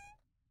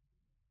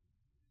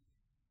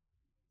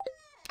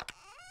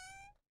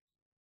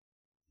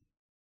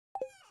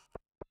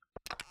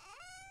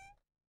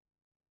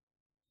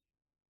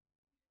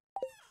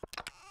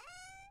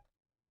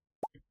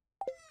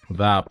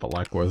 That, but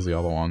like, where's the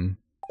other one?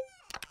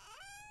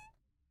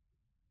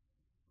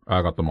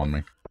 I got them on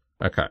me.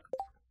 Okay.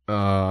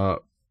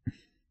 Let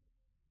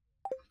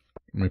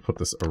me put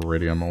this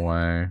iridium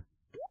away.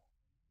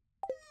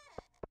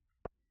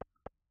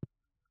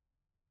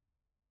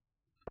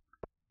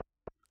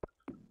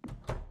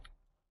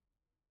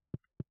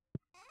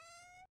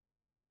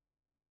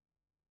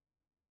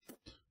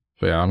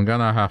 But yeah, I'm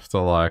gonna have to,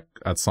 like,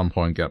 at some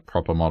point get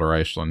proper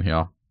moderation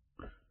here.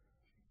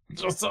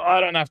 Just so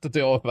I don't have to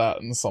deal with that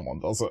and someone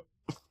does it.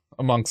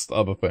 Amongst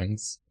other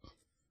things.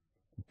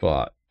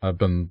 But I've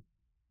been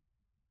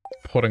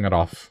putting it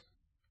off.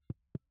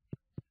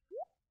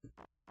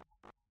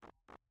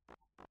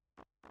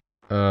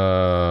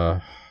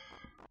 I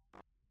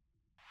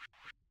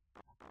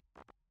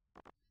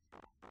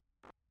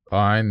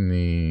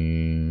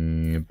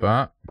need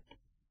that.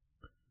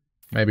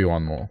 Maybe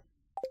one more.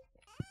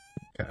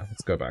 Okay,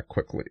 let's go back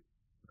quickly.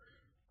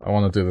 I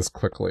want to do this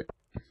quickly.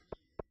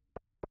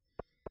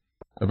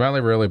 I've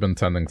only really been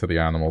tending to the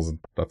animals,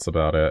 that's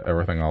about it.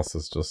 Everything else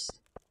is just...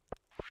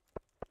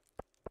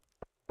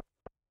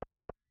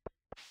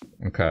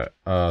 Okay,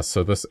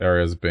 so this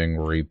area is being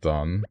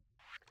redone.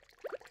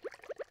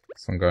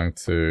 So I'm going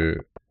to...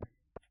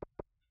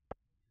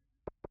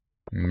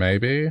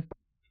 Maybe?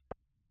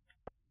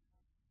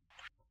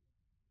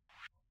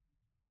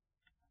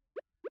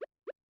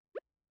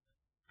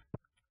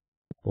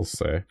 We'll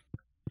see.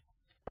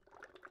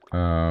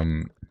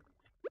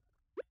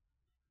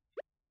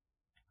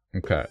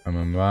 Okay, and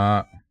then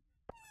that.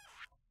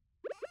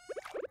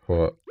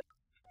 Put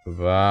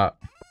that.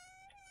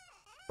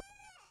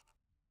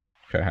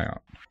 Okay, hang on.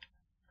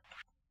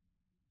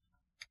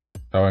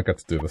 I won't get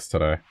to do this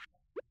today.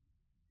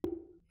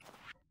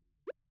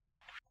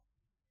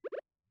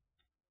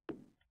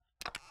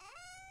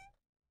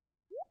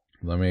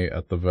 Let me,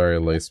 at the very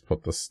least,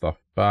 put this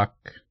stuff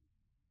back.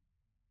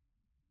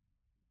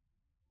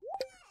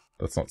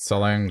 That's not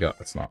selling? Yeah,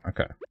 it's not.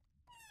 Okay.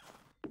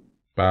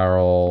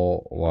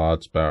 Barrel,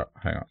 large barrel.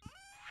 Hang on.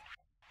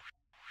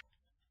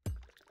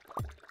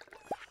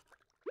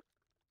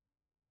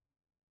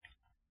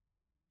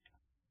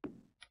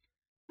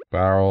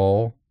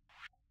 Barrel.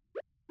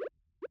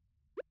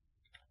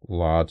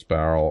 Large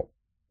barrel.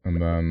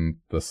 And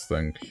then this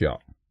thing here.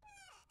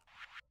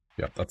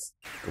 Yep, that's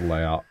the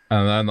layout.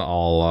 And then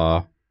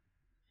I'll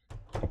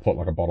put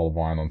like a bottle of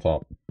wine on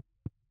top.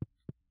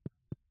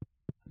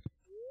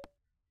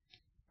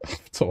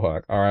 To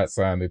work. Alright,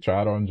 Sandy,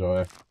 try to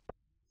enjoy.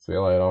 See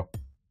you later.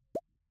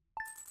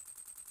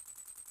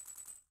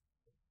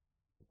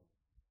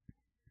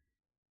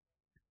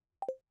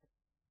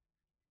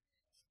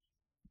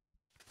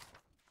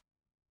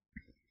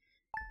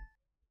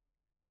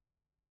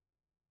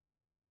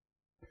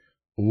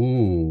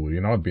 Ooh,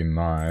 you know what'd be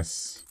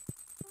nice?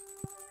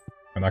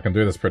 And I can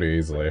do this pretty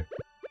easily.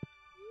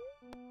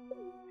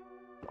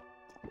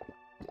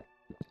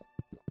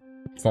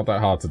 It's not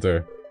that hard to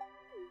do.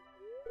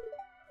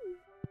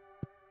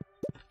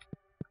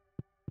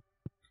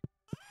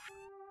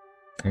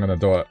 I'm gonna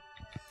do it.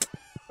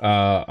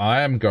 I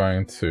am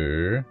going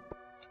to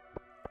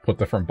put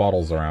different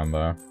bottles around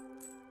there.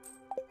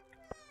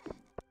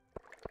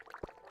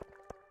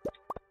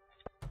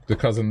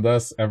 Because in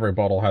this, every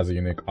bottle has a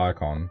unique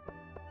icon.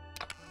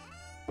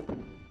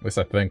 At least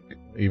I think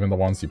even the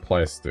ones you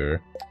place do.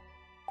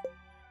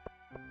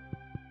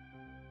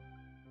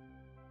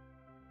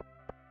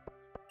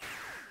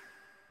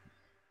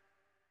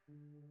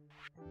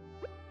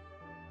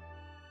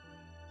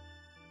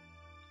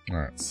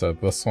 Alright, so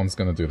this one's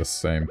gonna do the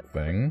same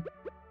thing.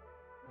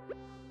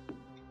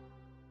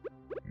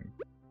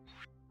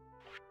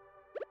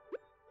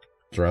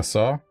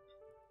 Dresser.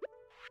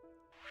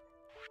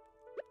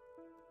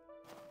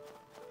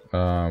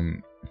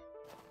 I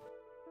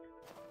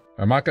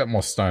might get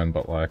more stone,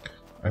 but like,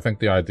 I think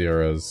the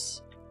idea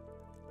is...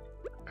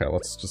 Okay,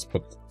 let's just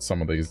put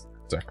some of these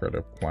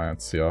decorative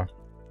plants here.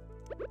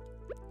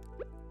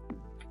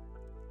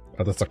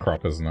 Oh, that's a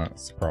crop, isn't it?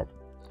 It's a crop.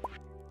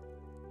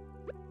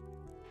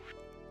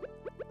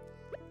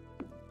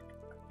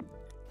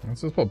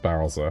 Let's just put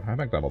barrels there. I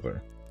think that'll do.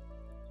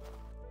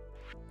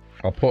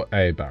 I'll put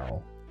a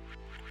barrel.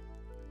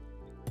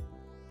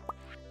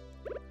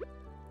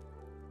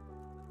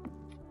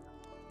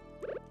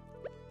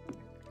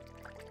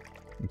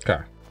 Okay.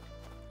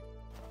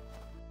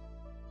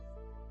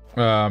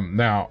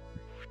 Now,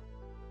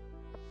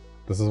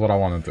 this is what I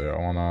want to do. I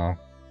want to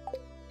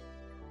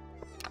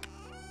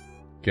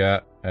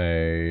get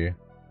a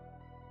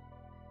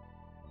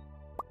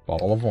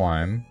bottle of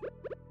wine,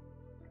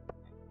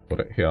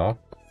 put it here.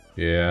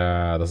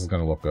 Yeah, this is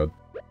gonna look good.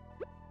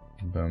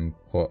 Then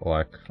put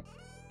like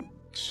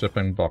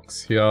shipping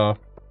box here.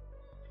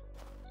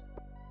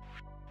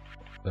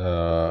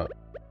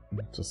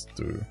 Just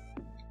do.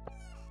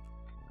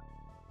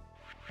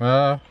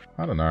 I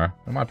don't know.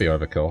 It might be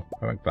overkill.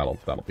 I think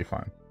that'll be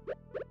fine.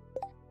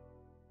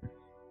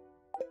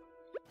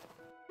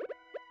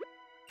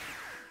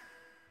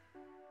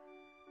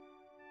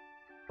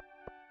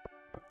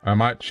 I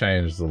might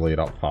change the lead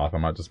up path. I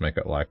might just make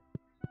it like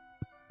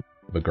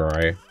the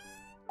grey.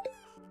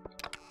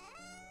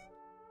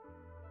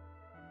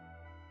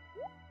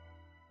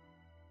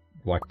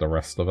 Like the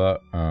rest of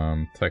it.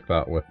 Take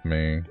that with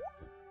me.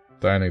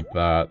 Don't need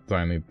that.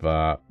 Don't need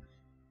that.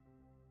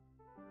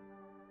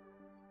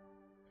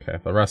 Okay,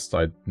 the rest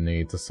I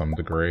need to some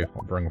degree.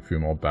 I'll bring a few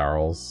more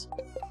barrels.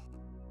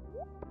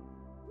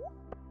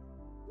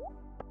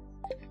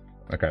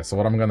 Okay, so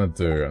what I'm gonna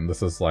do, and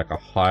this is like a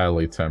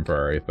highly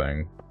temporary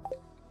thing,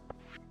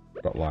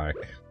 but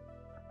like,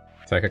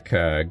 take a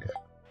keg,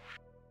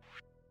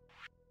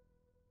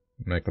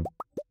 make a, I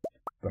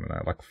don't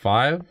know, like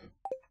 5?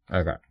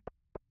 Okay.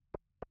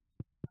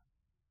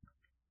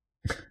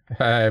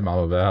 Hey,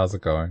 Mama Bear, how's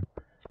it going?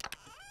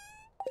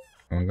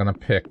 I'm gonna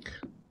pick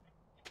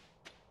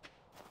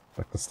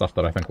like the stuff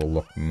that I think will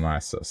look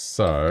nicest.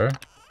 So,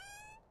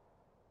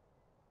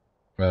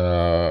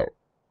 hold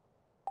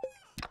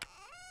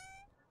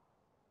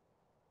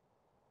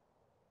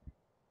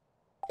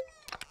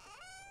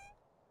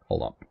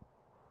up.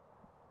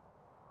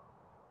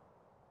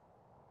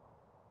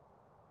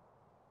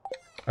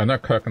 I know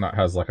coconut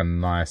has like a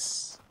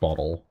nice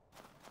bottle.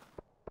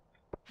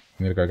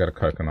 I need to go get a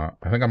coconut.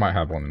 I think I might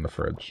have one in the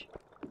fridge.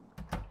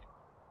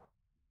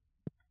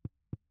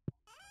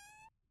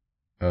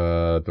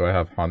 Do I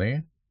have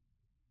honey?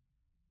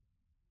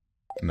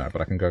 No,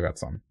 but I can go get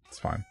some. It's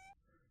fine.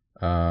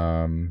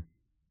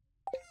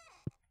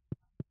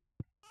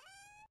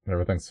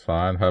 Everything's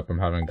fine. Hope I'm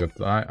having a good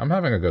night. I'm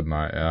having a good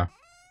night, yeah.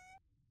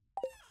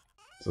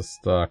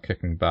 Just,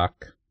 kicking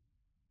back.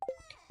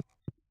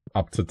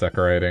 Up to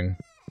decorating.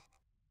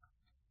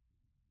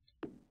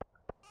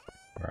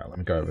 Alright, let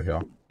me go over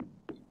here.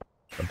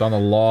 I've done a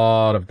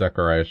lot of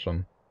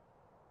decoration.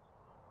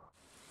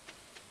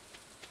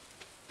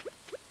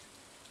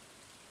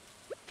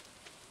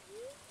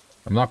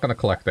 I'm not gonna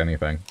collect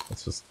anything.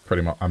 It's just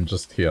pretty much... I'm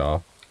just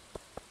here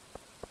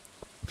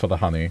for the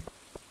honey.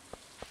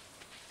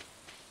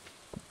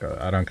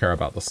 I don't care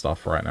about the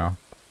stuff right now.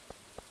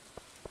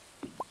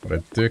 What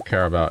I do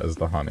care about is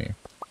the honey.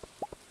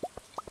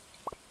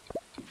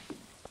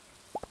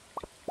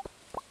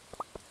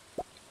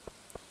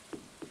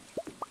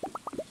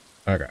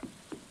 Okay.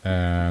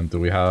 And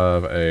do we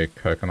have a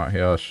coconut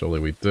here?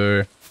 Surely we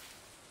do.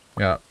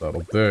 Yeah,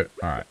 that'll do.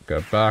 Alright,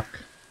 go back.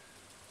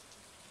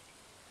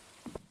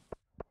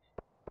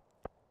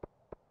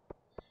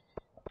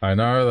 I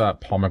know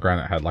that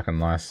pomegranate had like a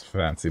nice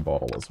fancy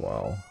bottle as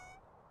well.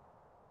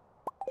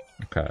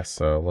 Okay,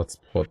 so let's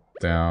put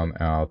down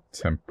our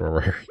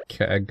temporary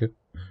keg.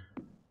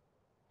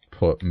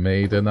 Put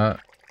mead in it.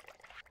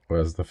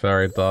 Where's the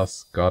fairy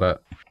dust? Got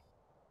it.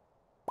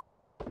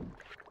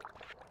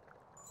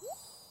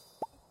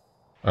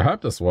 I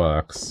hope this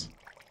works.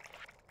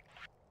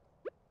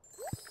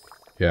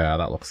 Yeah,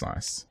 that looks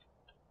nice.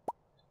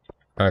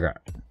 Okay.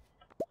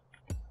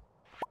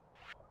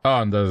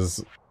 Oh, and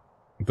there's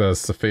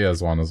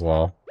Sophia's one as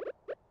well.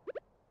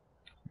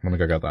 Let me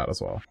go get that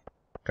as well.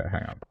 Okay,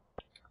 hang on.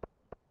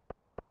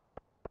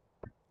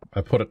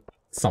 I put it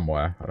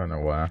somewhere. I don't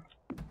know where.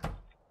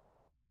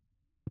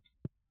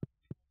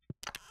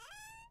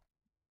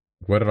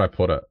 Where did I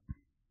put it?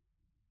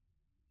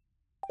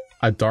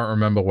 I don't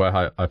remember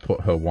where I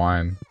put her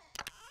wine.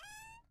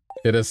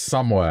 It is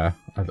somewhere.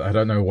 I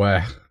don't know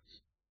where.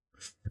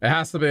 It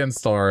has to be in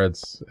storage.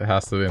 It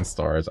has to be in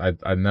storage.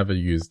 I never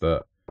used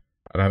it.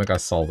 I don't think I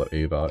sold it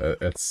either.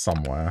 It's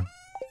somewhere.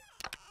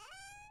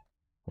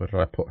 Where did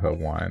I put her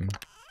wine?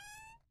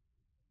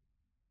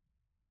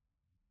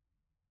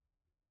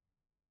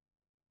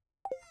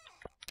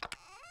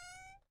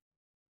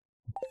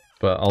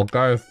 But I'll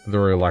go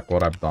through like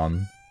what I've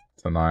done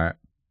tonight.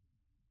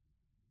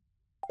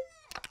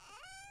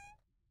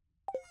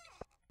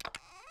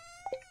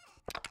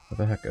 Where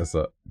the heck is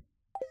it?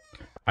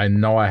 I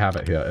know I have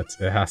it here.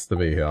 It has to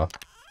be here.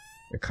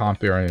 It can't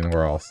be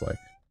anywhere else, like.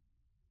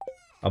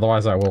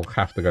 Otherwise I will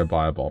have to go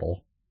buy a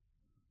bottle.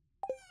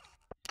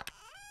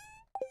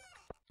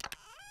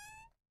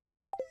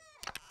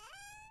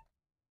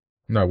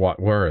 No, what?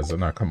 Where is it?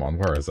 No, come on,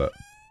 where is it?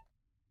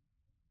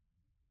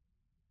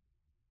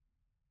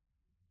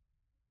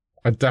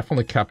 I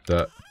definitely kept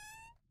it.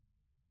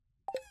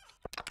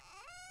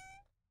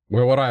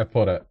 Where would I have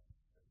put it?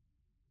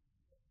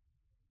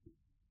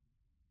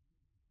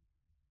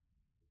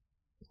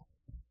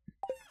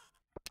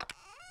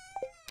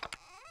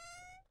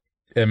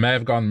 It may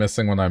have gone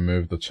missing when I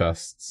moved the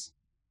chests.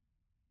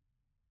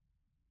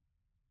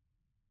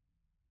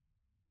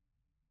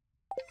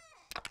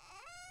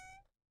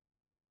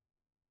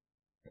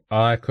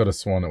 I could have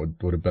sworn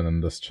it would have been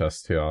in this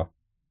chest here.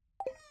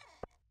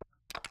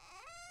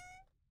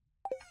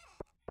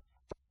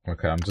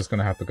 Okay, I'm just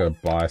gonna have to go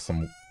buy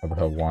some of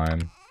her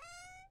wine.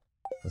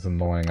 As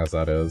annoying as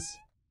that is.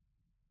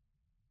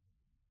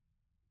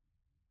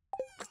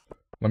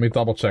 Let me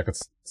double check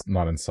it's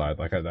not inside.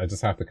 Like, I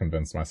just have to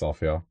convince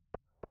myself here.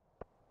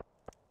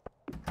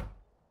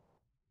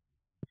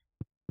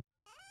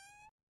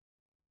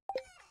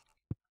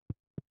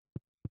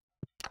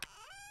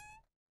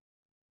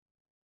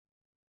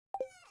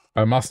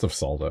 I must have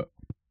sold it.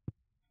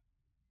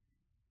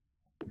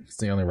 It's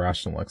the only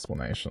rational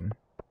explanation.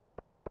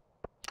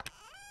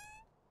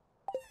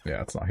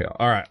 Yeah, it's not here.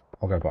 Alright,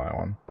 I'll go buy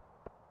one.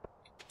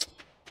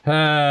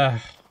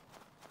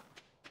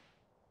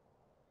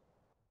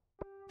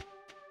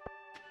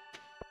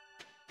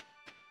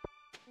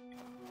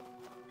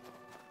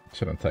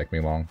 Shouldn't take me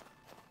long.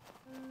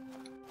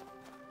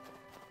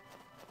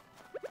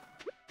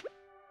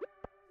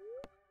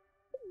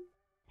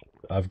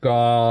 I've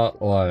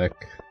got,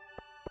 like,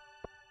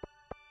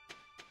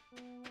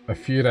 a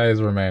few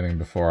days remaining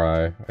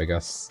before I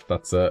guess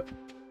that's it.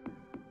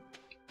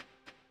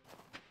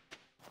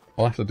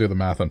 I'll have to do the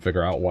math and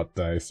figure out what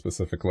day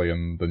specifically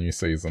in the new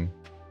season.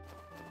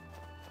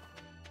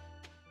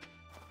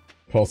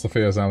 Paul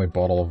Sophia's only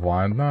bottle of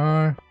wine?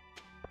 No.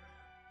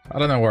 I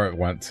don't know where it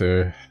went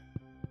to.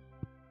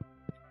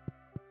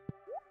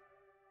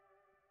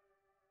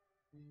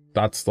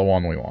 That's the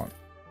one we want.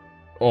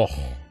 Oh.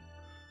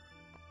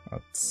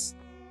 That's...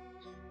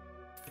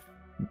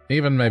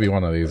 Even maybe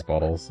one of these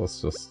bottles.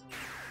 Let's just...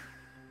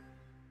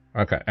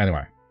 Okay,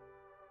 anyway.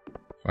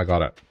 I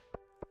got it.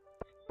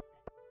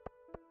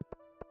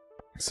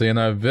 So, you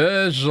know,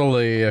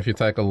 visually, if you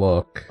take a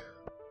look...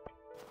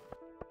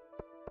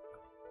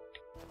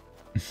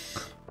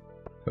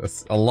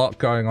 There's a lot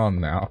going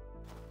on now.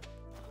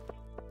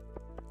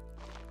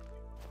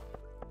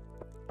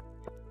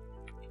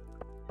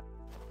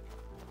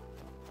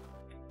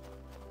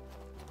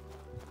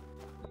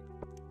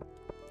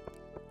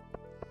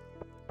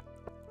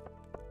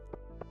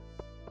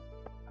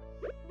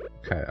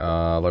 Okay,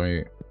 let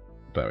me...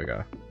 There we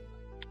go.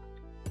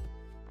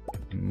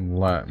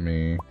 Let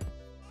me...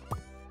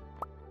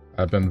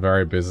 I've been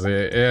very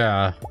busy.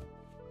 Yeah.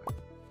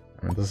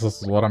 I mean, this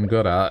is what I'm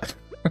good at.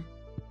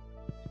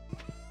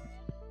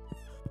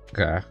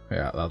 Okay,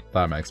 yeah,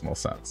 that makes more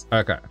sense.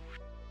 Okay.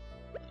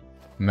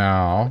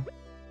 Now...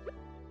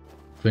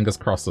 Fingers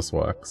crossed this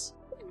works.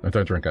 No,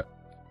 don't drink it.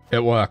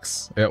 It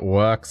works. It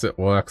works, it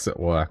works, it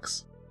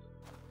works.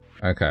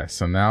 Okay,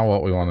 so now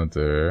what we want to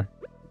do...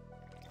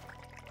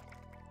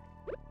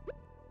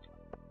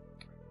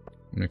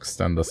 Let me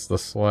extend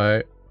this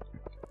way.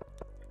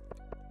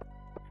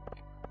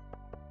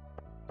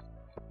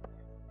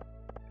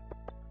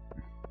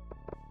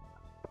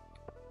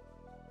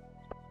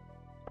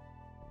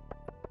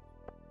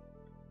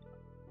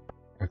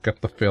 I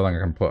get the feeling I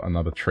can put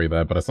another tree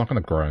there, but it's not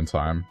going to grow in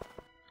time.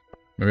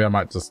 Maybe I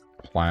might just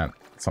plant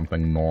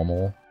something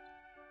normal.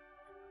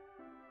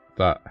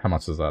 That, how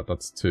much is that?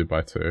 That's 2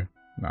 by 2.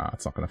 Nah,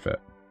 it's not going to fit.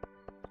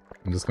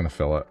 I'm just going to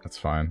fill it. It's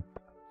fine.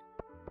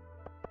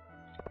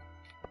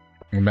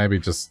 Maybe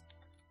just,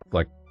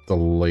 like,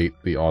 delete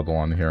the odd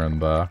one here and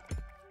there.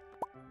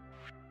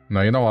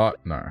 No, you know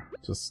what? No.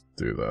 Just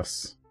do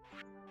this.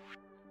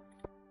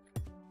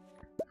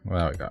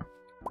 There we go.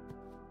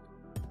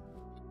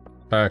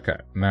 Okay,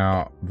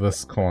 now,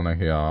 this corner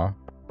here.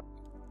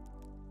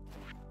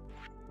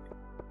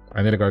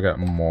 I need to go get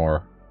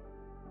more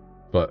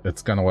but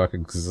it's gonna work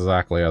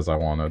exactly as I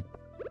wanted.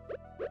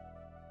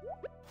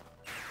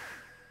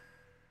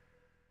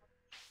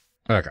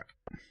 Okay.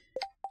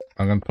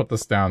 I'm gonna put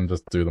this down and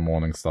just do the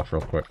morning stuff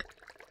real quick.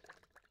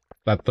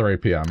 At 3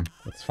 PM.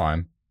 That's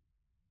fine.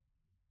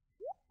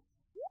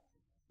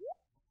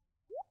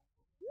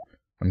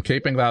 I'm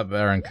keeping that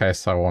there in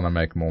case I want to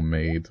make more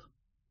mead.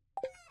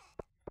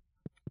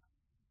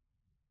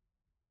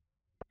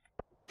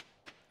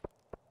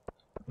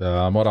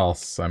 What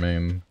else? I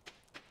mean...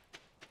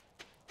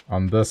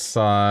 On this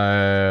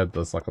side,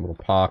 there's like a little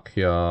park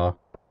here.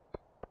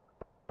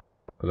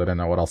 Because I didn't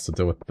know what else to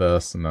do with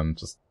this, and then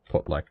just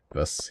put like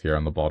this here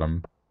on the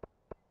bottom.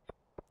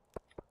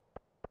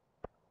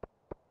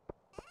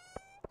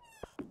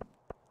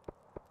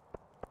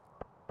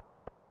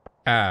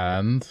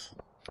 And...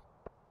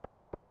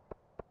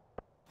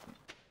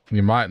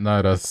 you might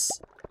notice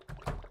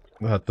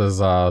that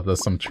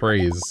there's some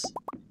trees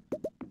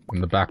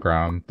in the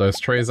background. Those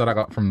trees that I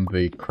got from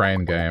the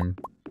crane game,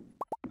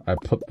 I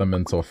put them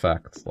into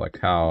effect, like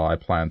how I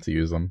plan to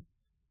use them.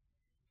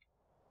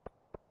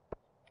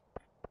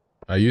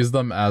 I use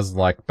them as,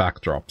 like,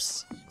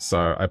 backdrops.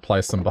 So I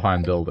place them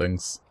behind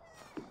buildings.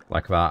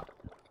 Like that.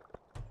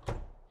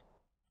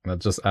 And it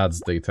just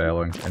adds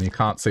detailing. And you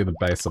can't see the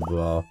base of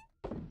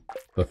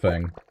the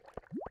thing.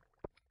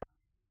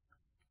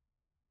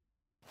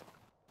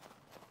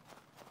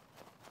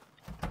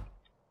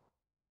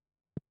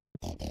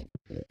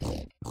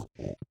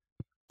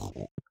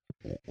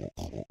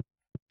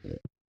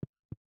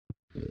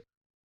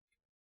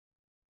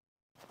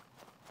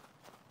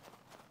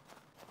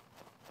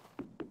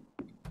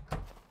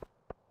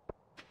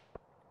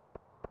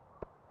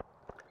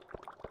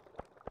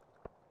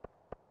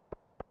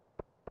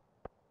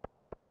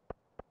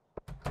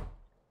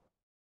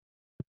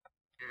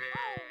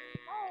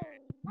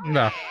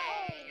 No.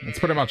 That's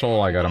pretty much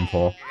all I get them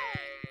for.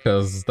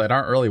 Because they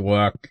don't really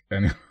work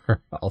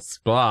anywhere else,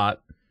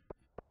 but...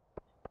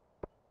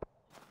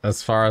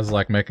 as far as,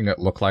 like, making it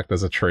look like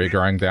there's a tree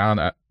growing there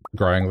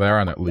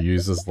and it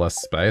uses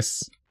less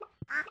space,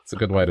 it's a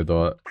good way to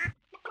do it.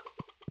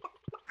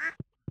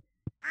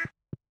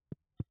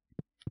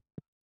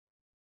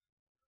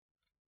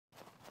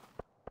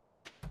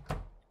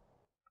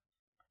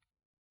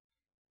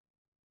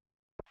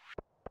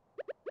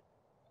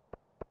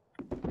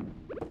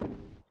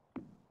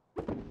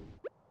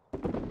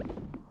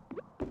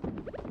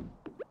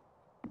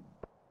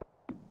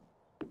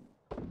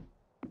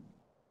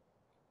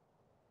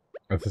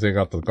 I think I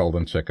got the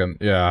golden chicken.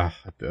 Yeah,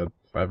 I did.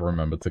 I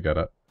remembered to get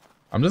it.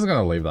 I'm just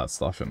gonna leave that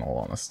stuff in all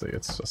honesty.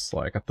 It's just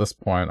like, at this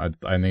point,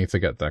 I need to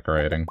get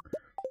decorating.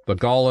 The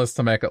goal is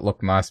to make it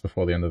look nice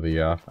before the end of the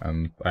year,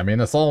 and I mean,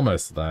 it's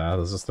almost there.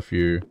 There's just a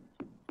few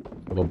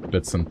little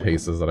bits and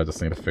pieces that I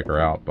just need to figure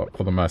out, but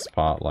for the most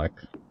part, like,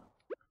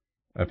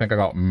 I think I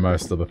got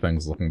most of the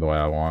things looking the way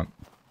I want.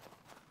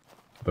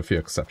 With a few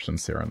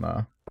exceptions here and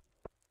there.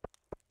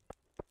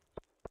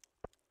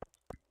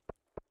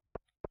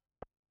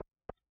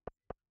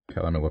 Okay,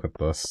 let me look at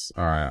this.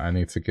 Alright, I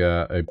need to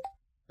get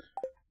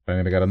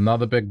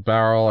another big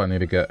barrel. I need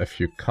to get a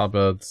few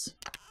cupboards.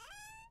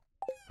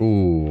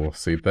 Ooh,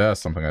 see, there's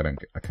something I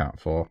didn't account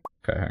for.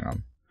 Okay, hang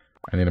on.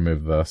 I need to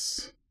move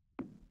this.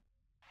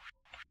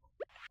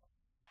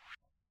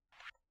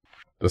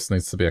 This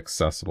needs to be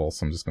accessible,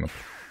 so I'm just gonna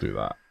do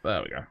that.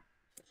 There we go.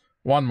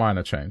 One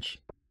minor change.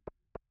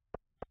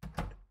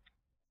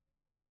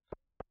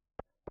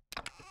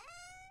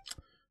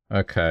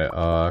 Okay,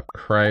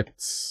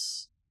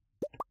 crates.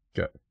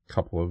 Get a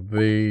couple of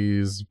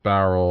these.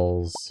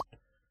 Barrels.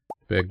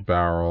 Big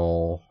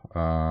barrel.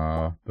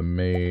 The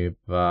meat.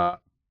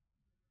 That.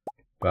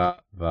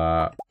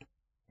 I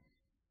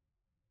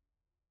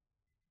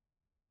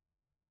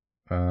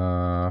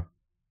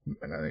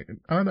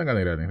don't think I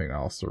need anything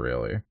else,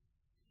 really.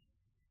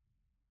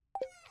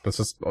 It's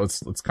just,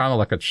 it's kind of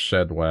like a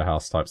shed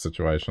warehouse type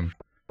situation.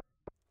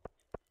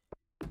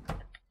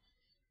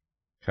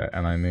 Okay,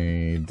 and I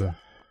need...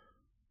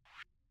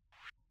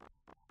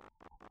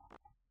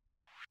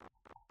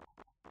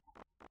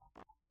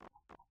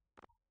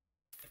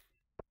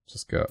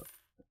 just get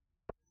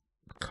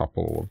a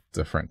couple of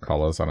different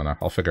colors. I don't know.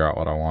 I'll figure out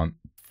what I want.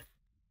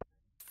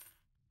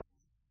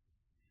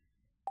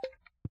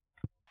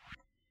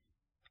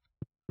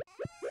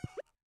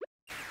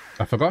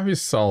 I forgot who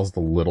sells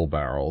the little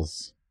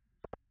barrels.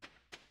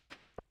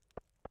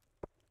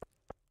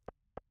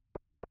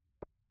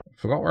 I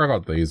forgot where I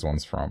got these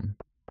ones from.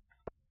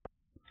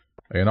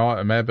 You know what?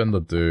 It may have been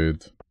the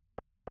dude.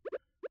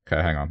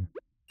 Okay, hang on.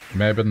 It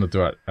may have been the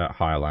dude at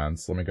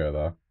Highlands. Let me go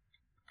there.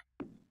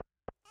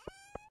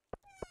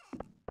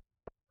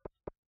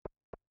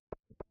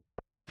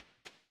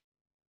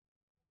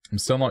 I'm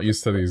still not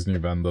used to these new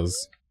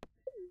vendors.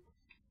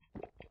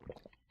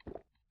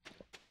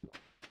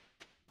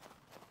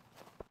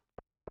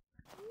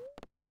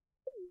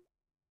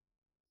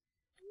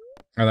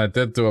 And I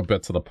did do a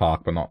bit to the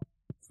park, but not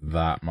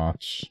that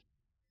much.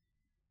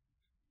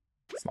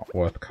 It's not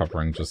worth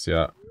covering just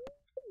yet.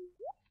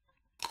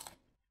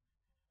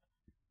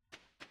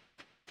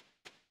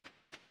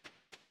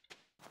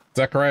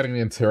 Decorating the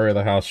interior of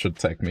the house should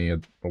take me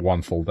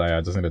one full day.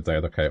 I just need to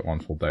dedicate one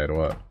full day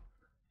to it.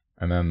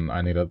 And then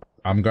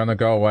I'm gonna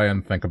go away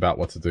and think about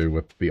what to do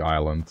with the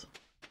island.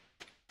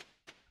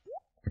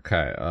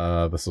 Okay,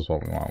 this is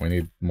what we want. We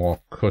need more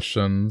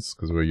cushions,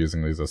 because we're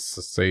using these as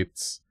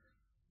seats.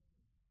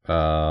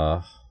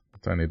 Don't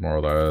need more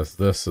of those.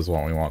 This is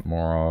what we want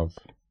more of.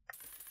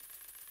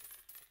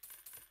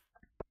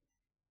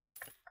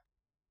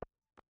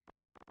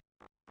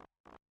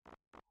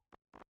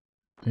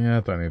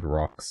 Yeah, don't need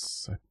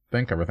rocks. I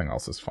think everything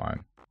else is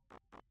fine.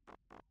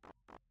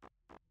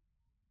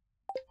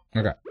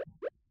 Okay.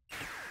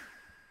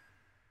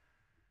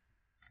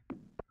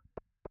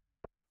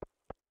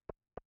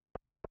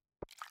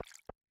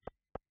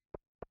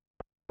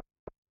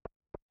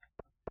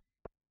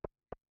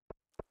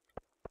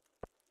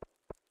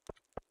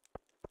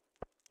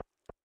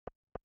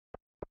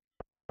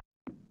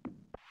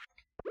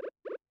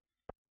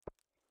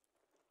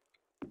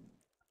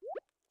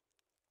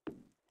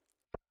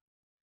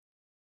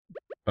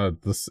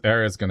 This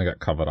area is gonna get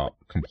covered up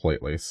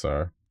completely,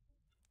 so...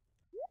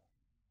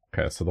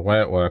 Okay, so the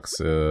way it works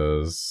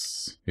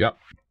is... Yep.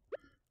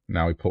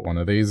 Now we put one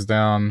of these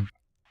down.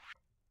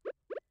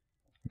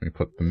 We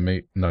put the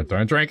meat... No,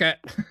 don't drink it!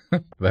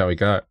 There we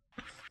go.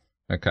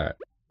 Okay.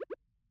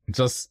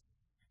 Just...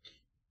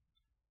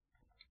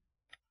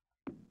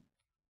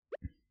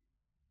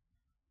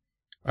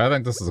 I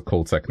think this is a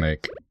cool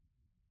technique.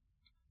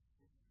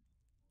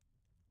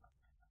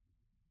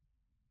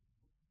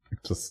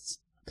 Just...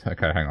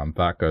 Okay, hang on.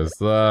 That goes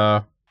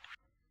there.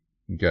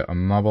 Get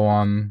another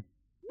one.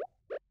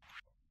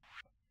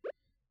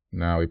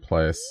 Now we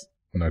place...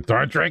 No,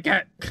 don't drink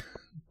it!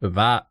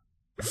 That.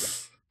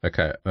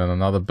 Okay, then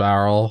another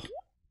barrel.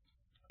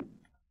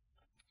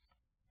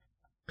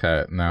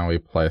 Okay, now we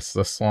place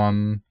this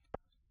one.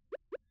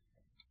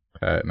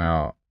 Okay,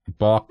 now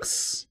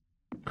box,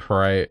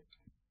 crate.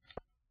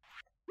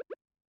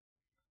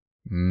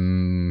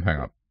 Hang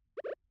on.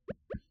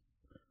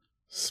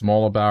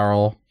 Smaller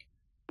barrel.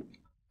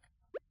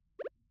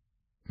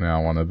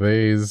 Now one of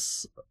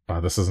these. Oh,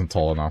 this isn't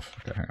tall enough.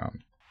 Okay, hang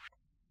on.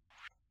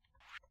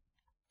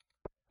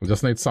 We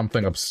just need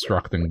something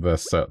obstructing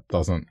this so it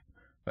doesn't...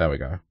 There we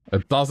go.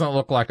 It doesn't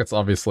look like it's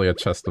obviously a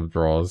chest of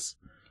drawers.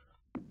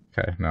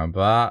 Okay, now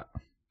that...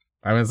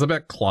 I mean, it's a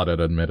bit cluttered,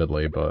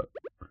 admittedly, but...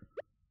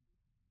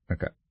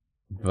 Okay.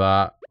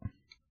 That.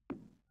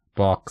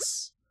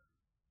 Box.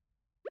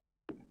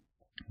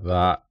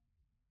 That.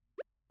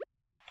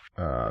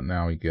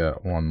 Now we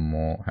get one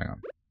more... Hang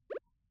on.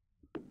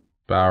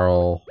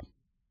 Barrel.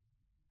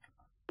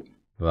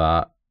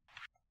 That.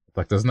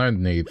 Like, there's no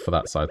need for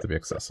that side to be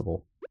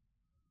accessible.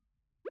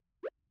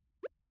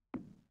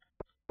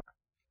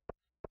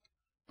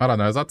 I don't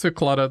know, is that too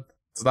cluttered?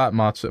 It's that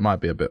much? It might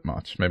be a bit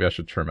much. Maybe I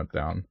should trim it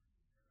down.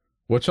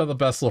 Which are the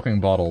best looking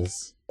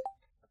bottles?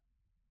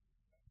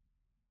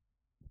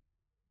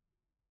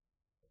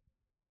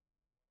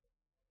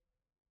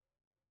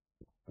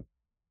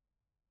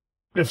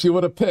 If you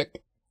were to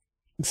pick,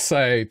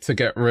 say, to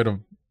get rid of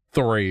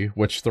 3,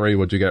 which 3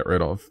 would you get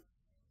rid of?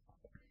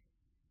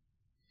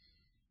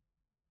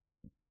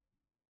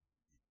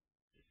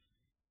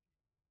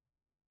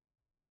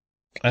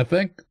 I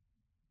think...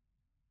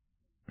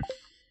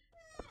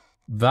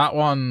 That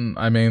one,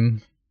 I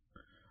mean...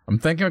 I'm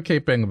thinking of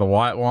keeping the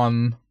white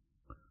one.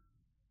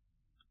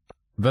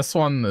 This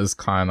one is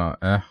kinda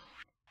eh.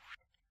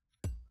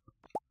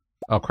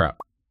 Oh crap.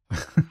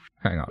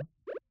 Hang on.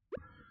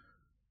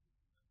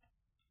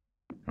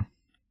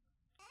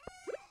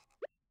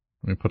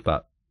 Let me put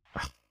that...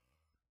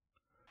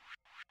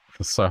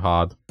 It's so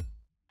hard.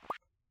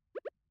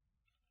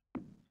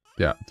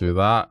 Yeah, do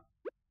that.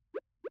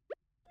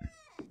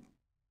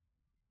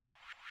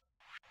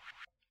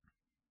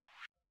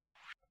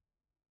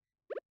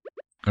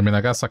 I mean,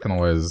 I guess I can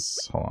always...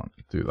 Hold on,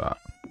 do that.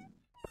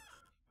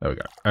 There we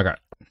go. Okay.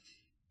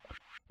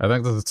 I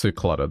think this is too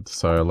cluttered,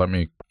 so let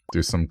me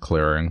do some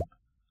clearing.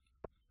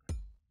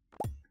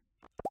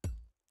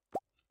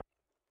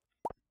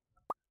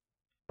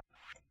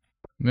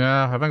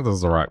 Yeah, I think this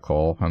is the right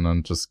call, and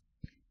then just...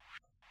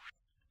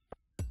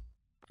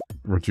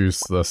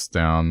 reduce this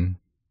down.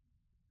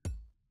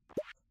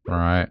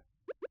 Right.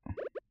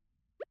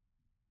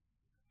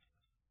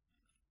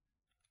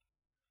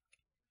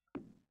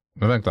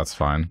 I think that's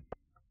fine.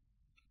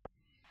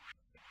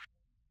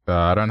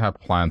 I don't have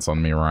plants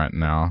on me right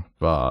now,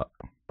 but...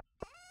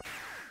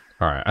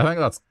 Alright, I think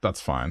that's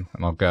fine,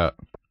 and I'll get...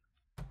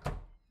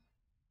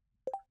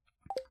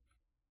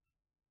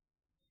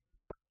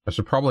 I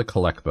should probably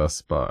collect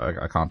this, but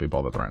I can't be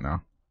bothered right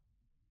now.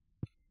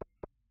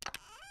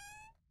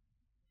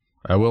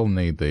 I will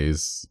need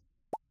these.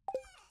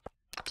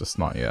 Just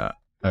not yet.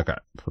 Okay,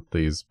 put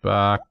these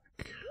back.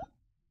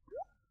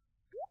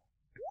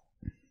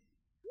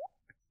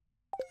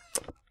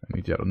 I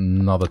need yet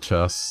another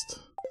chest.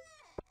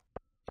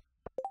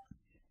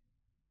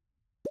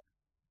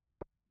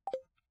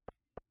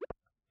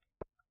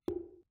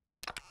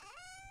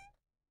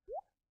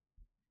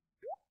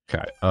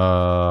 Okay,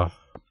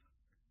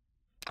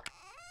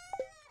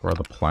 Grow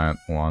the plant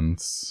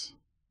ones.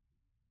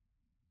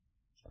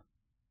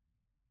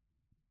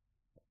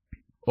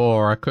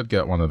 Or I could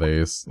get one of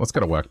these. Let's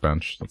get a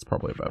workbench. That's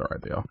probably a better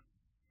idea.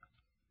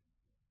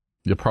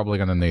 You're probably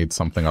going to need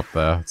something up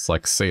there. It's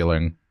like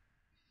ceiling.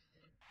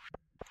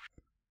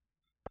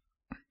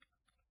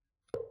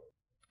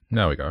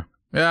 There we go.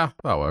 Yeah,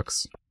 that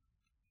works.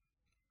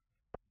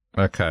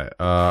 Okay,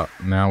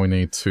 now we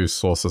need 2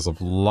 sources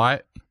of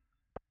light.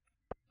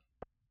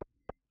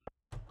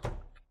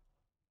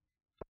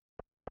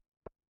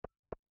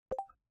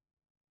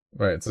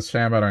 Wait, it's a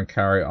shame I don't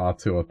carry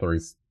R2 or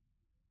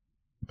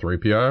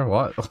 3PO?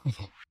 What?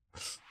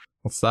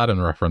 What's that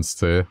in reference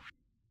to?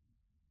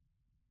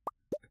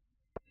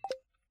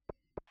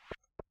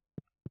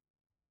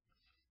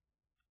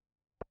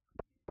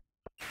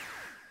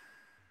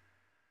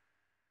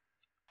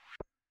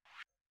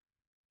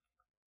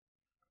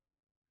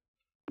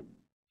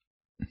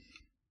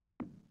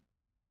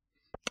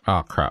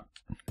 Oh, crap.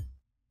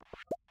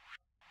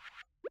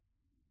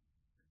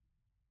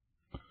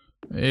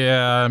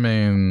 Yeah, I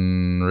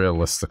mean,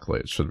 realistically,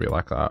 it should be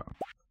like that.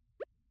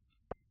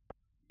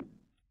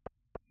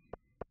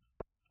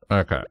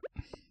 Okay.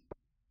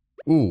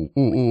 Ooh, ooh,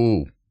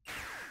 ooh, ooh.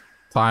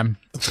 Time.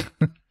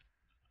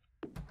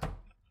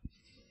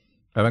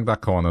 I think that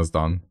corner's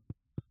done.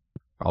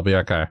 I'll be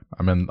okay.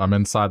 I'm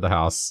inside the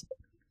house.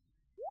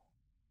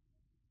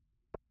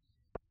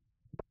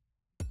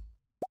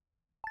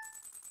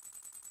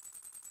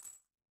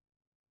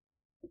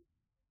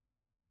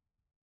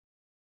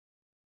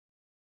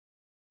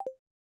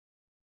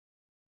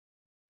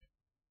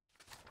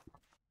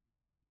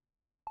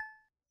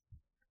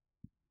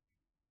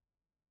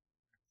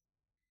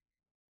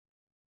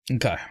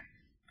 Okay.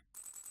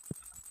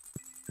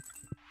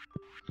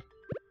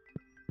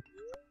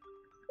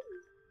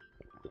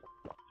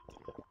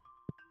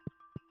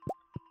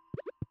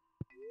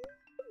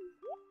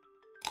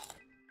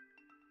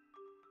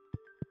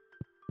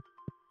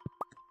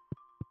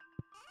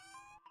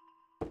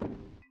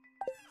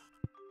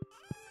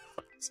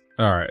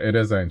 Alright, it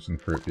is ancient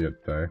fruit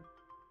day.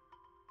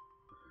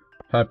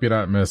 Hope you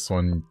don't miss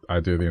when I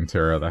do the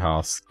interior of the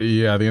house.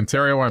 Yeah, the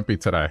interior won't be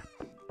today.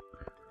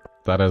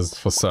 That is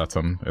for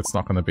certain. It's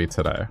not going to be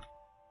today.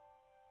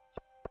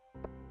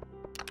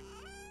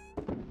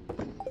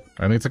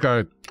 I need to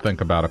go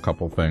think about a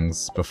couple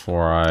things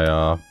before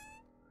I,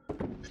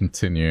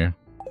 continue.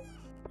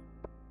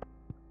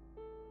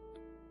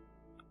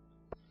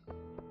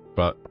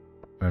 But,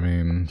 I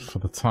mean, for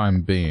the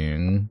time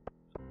being...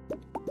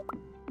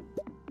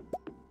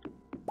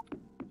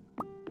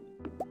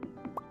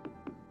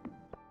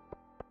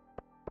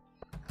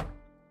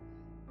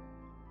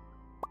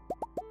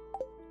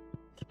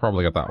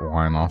 probably get that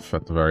wine off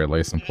at the very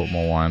least and put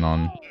more wine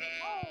on.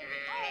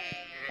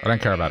 I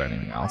don't care about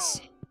anything else.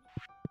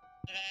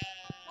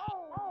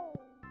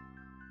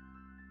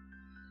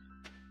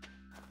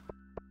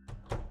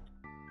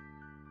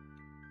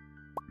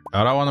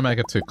 I don't want to make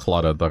it too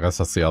cluttered. I guess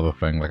that's the other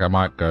thing. Like, I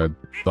might go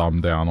dumb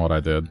down what I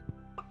did.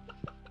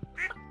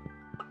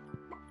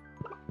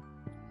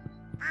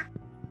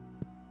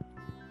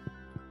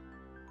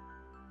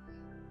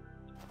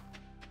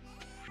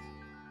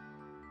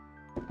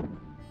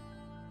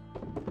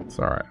 It's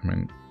alright. I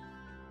mean,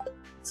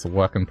 it's a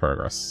work in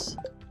progress.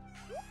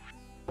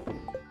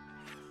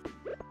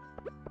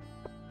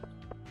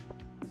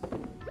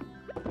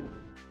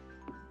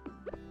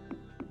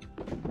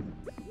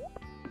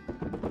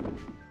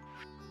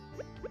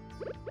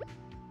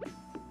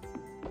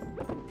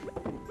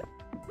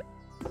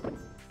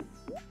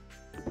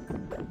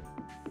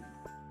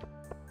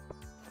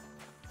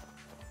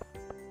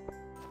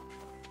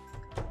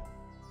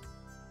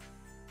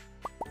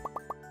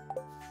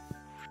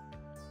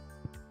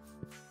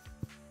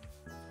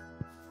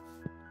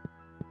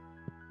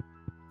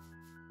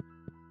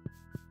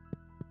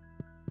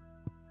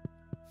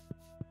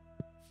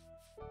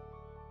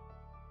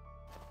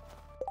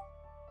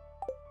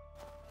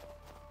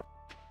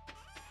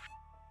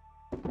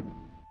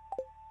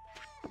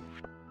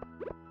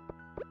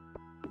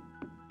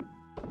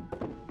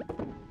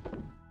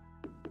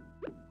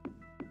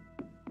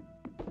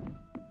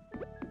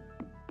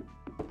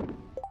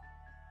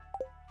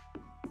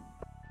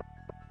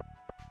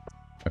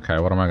 Okay,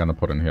 what am I gonna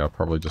put in here?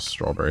 Probably just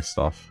strawberry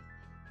stuff.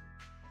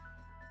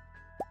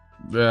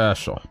 Yeah,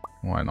 sure.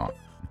 Why not?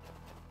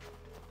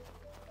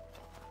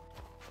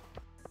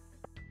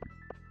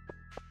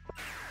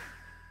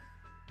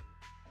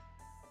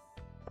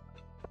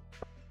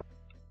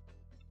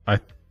 I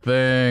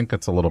think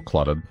it's a little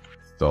cluttered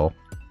still.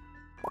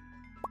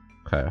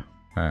 Okay,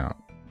 hang on.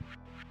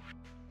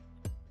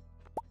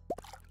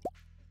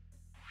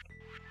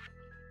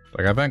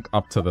 Like, I think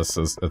up to this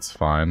it's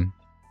fine.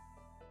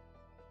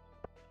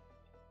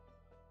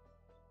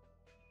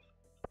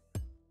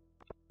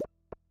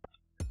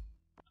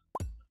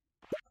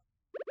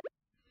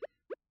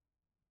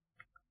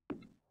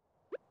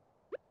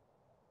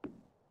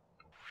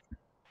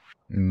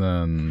 And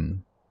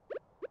then...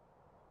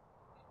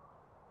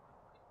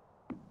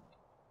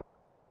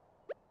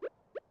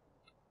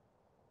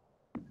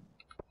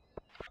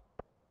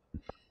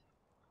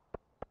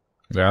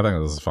 Yeah, I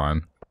think this is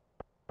fine.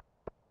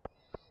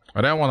 I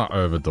don't want to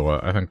overdo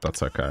it. I think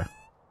that's okay.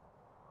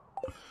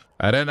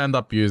 I didn't end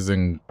up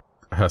using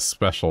her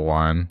special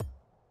wine.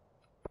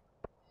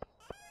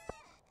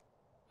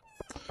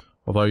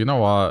 Although, you know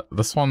what?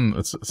 This one,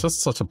 it's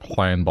just such a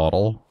plain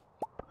bottle.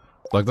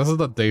 Like, this is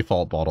the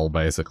default bottle,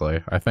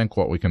 basically. I think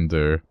what we can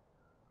do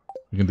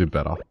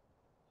better.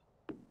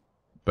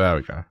 There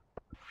we go.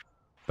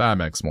 That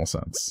makes more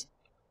sense.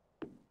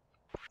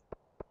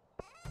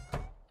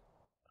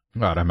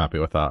 Alright, I'm happy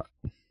with that.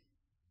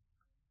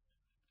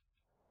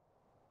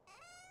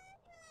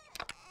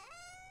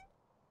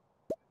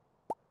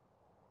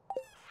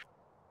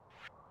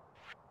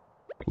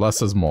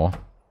 Less is more.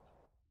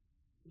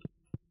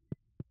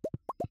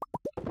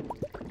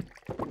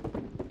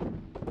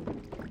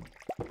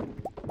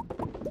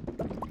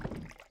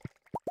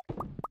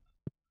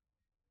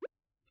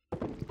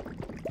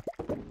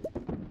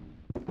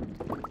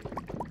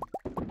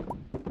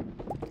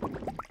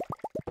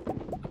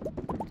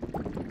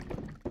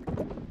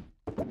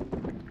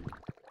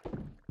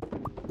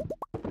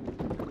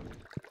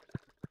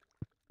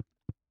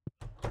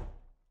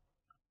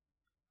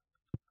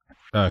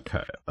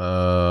 Okay,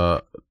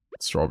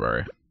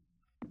 strawberry.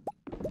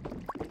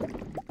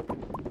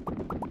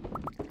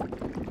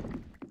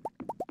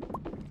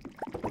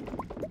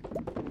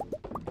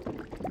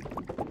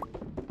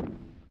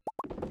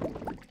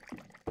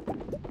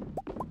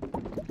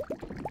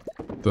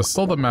 There's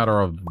still the matter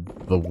of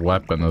the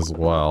weapon as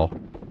well.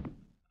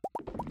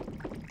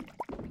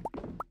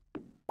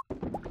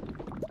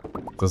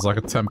 There's like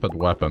a tempered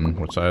weapon,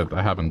 which I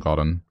haven't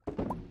gotten.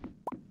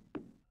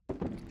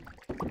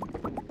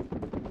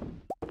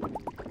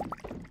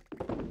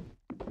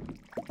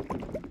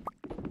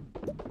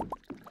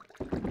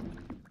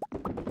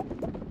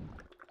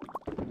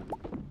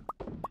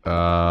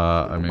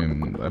 I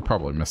mean, I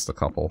probably missed a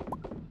couple.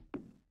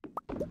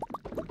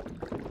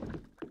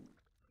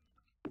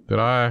 Did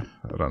I?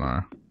 I don't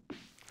know.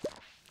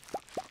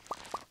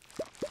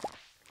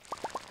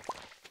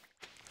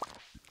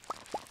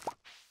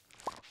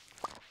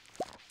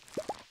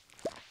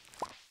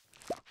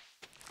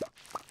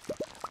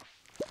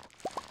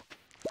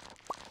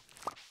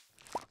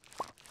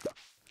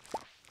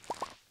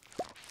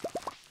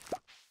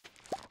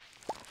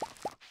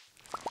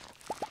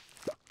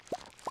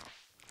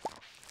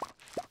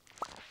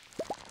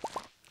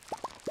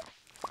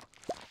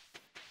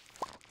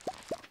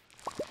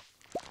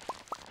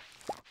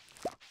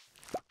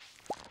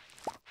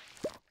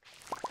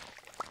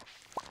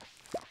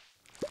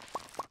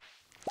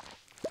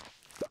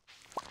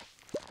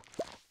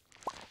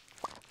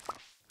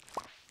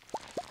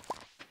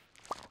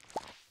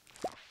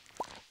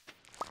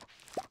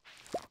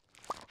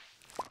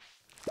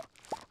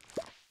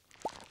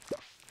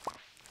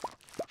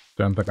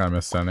 Don't think I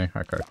missed any.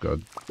 Okay,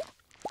 good.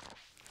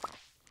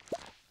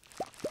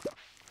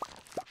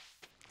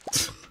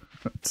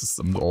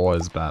 I'm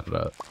always bad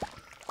at it.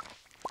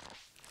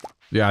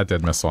 Yeah, I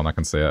did miss one. I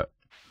can see it.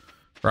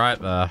 Right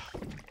there.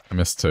 I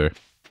missed two.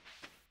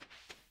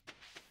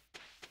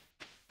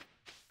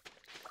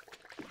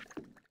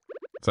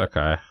 It's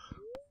okay.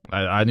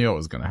 I knew it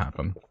was gonna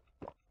happen.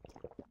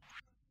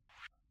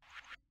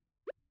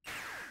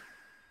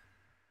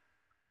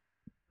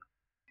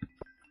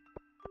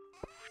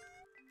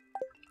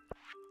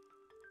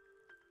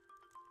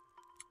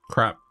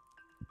 Crap.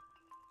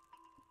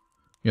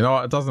 You know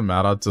what? It doesn't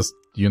matter. Just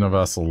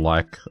universal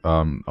like.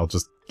 I'll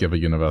just give a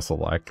universal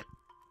like.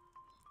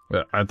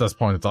 At this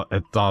point,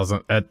 it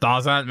doesn't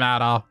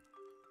matter.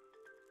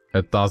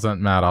 It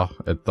doesn't matter.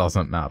 It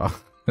doesn't matter.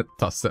 It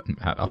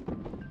doesn't matter.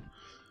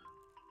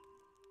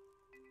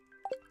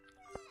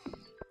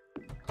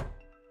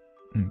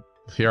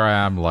 Here I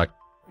am, like,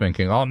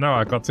 thinking, oh no,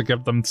 I got to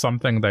give them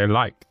something they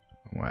like.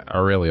 I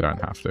really don't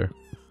have to.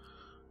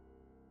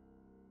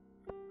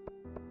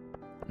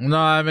 No,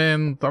 I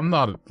mean, I'm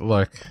not,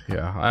 like,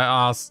 yeah,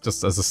 I asked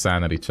just as a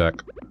sanity check.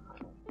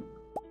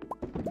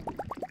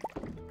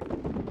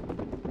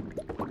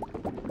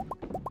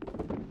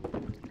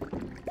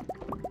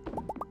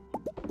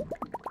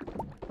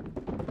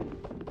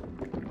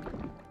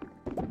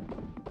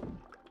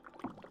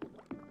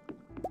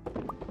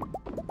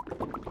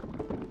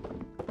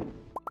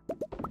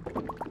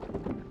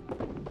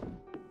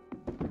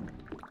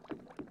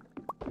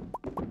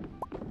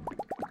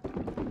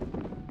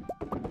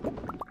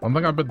 One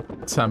thing I've been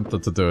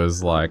tempted to do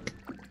is, like,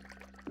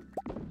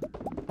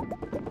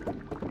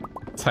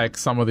 take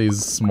some of these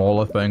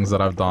smaller things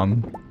that I've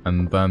done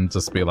and then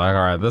just be like,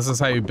 alright, this is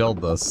how you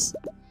build this.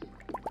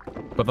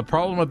 But the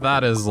problem with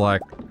that is,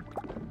 like,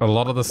 a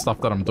lot of the stuff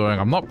that I'm doing,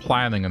 I'm not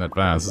planning in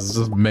advance. It's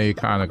just me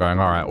kind of going,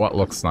 alright, what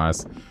looks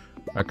nice?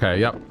 Okay,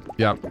 yep,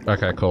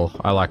 okay, cool.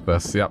 I like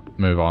this, yep,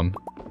 move on.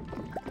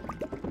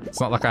 It's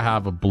not like I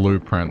have a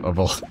blueprint of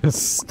all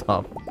this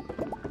stuff.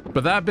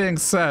 But that being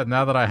said,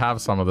 now that I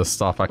have some of this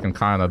stuff, I can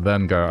kind of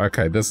then go,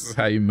 okay, this is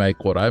how you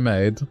make what I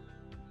made.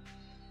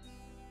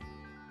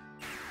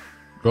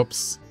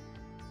 Oops.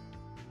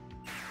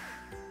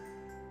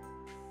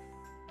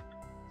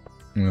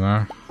 You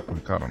know?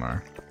 Like, I don't know.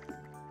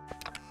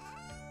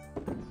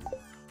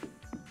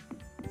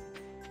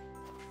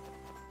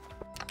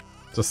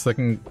 Just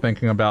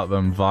thinking about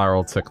them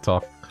viral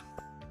TikTok.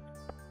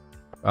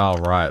 Oh,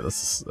 right,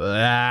 this is...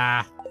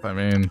 I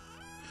mean,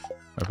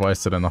 I've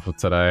wasted enough of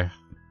today.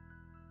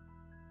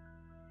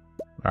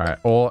 Alright,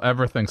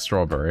 everything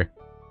strawberry.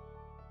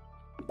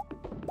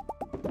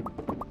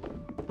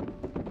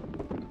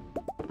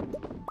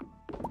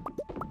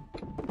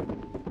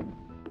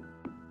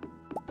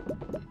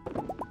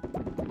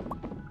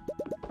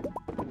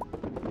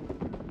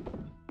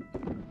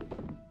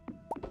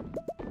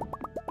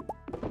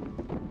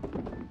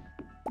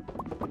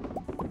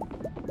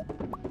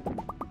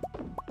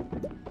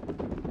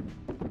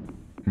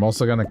 I'm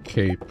also gonna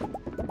keep...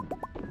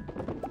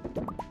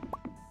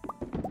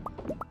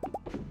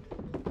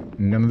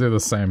 I'm gonna do the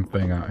same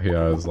thing out here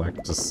as,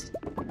 like, just...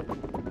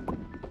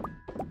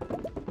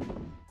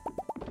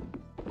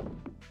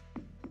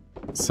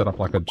 set up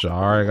like a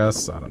jar, I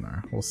guess? I don't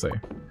know. We'll see.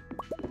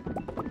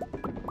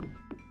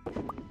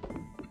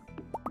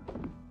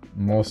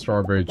 More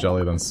strawberry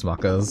jelly than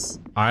Smuckers.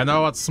 I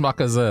know what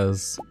Smuckers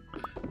is.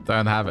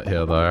 Don't have it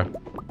here, though.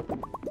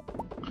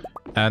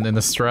 And in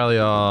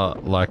Australia,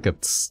 like,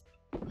 it's...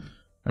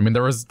 I mean,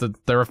 they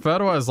refer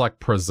to it as, like,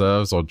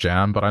 preserves or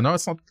jam, but I know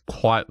it's not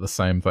quite the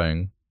same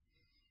thing.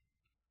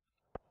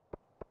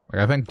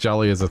 Like, I think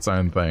jelly is its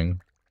own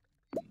thing.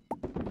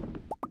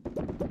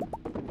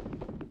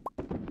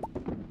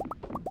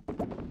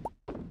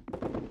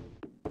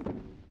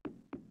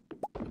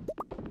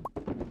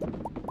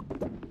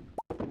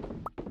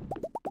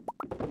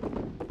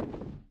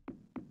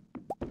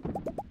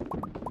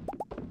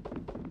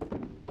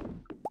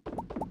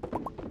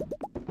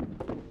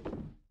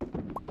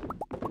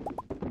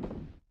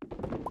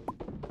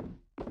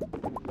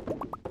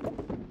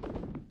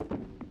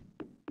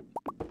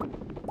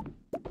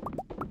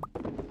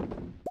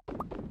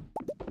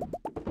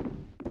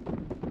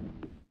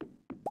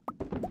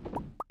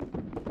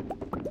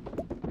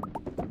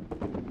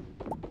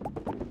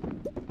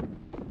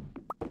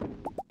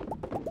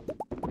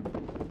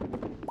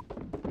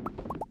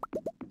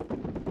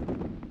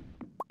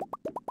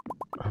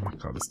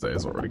 This day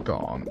is already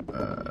gone,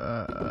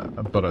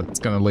 but it's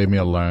gonna leave me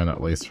alone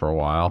at least for a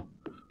while.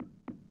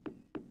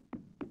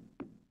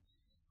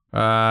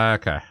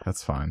 Okay,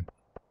 that's fine.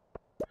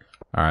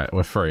 Alright,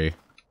 we're free.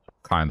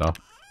 Kinda.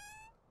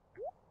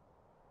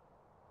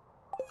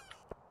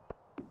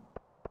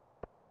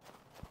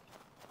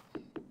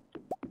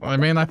 I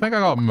mean, I think I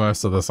got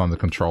most of this under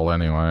control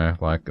anyway,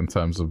 like, in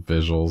terms of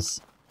visuals.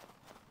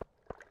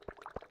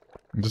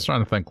 I'm just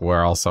trying to think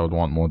where else I would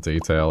want more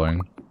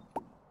detailing.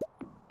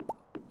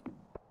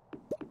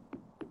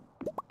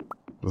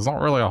 There's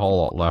not really a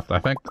whole lot left. I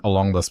think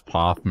along this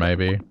path,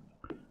 maybe,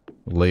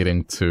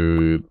 leading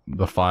to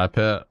the fire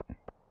pit.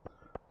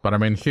 But I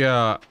mean,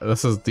 here,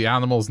 the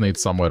animals need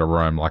somewhere to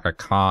roam. Like, I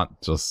can't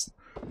just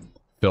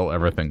fill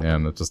everything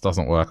in. It just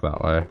doesn't work that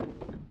way.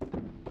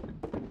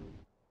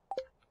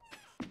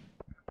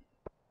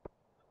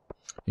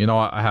 You know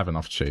what? I have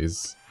enough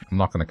cheese. I'm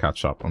not going to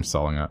catch up. I'm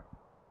selling it.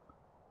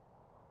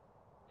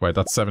 Wait,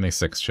 that's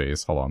 76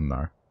 cheese. Hold on,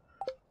 no.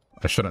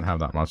 I shouldn't have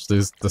that much.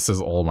 This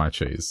is all my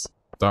cheese.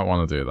 Don't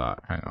want to do that.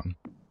 Hang on.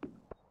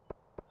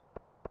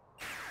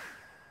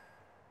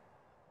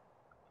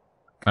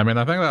 I mean,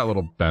 I think that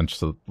little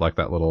bench, like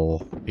that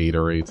little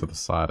eatery to the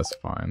side is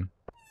fine.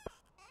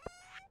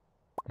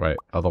 Wait,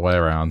 other way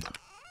around.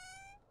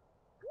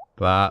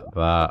 That,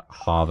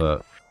 halve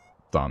it.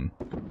 Done.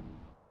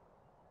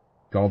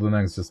 Golden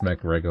eggs just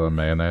make regular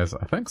mayonnaise?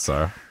 I think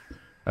so.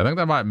 I think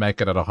they might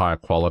make it at a higher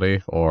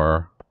quality,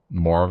 or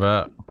more of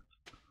it.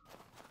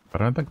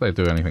 But I don't think they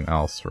do anything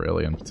else,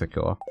 really, in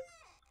particular.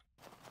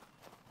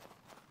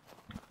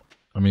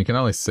 I mean, you can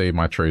only see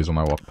my trees when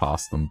I walk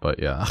past them, but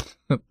yeah.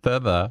 They're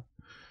there.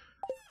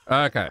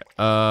 Okay,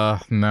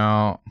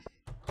 now...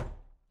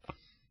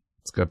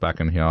 let's go back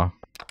in here.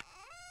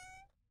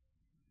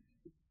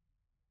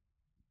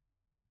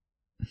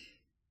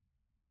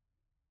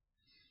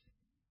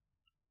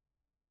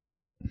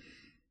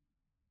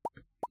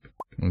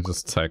 And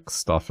just take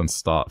stuff and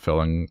start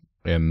filling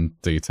in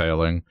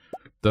detailing.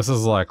 This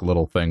is like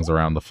little things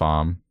around the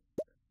farm.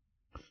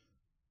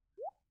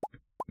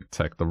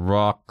 Take the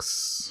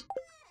rocks.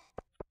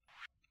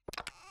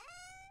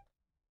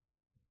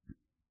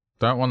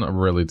 Don't want to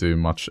really do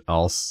much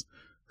else,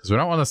 because we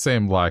don't want to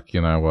seem like,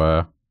 you know,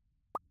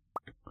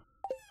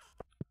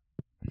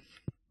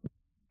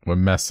 we're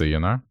messy, you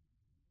know?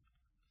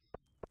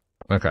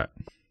 Okay.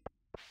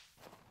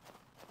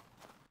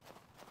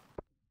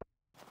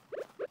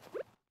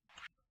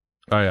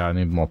 Oh yeah, I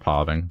need more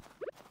pathing.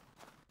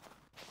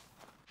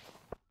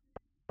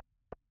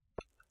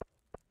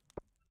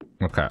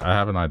 Okay, I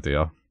have an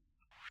idea.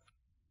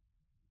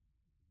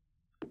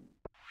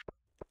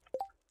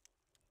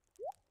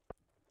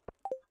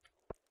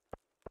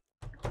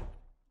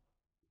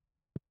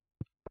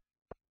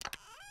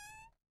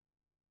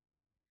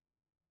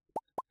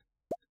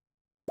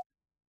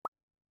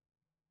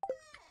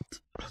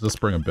 Just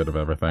bring a bit of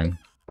everything.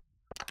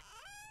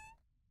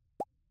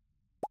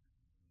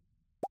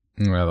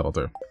 Yeah, that'll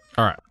do.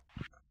 Alright.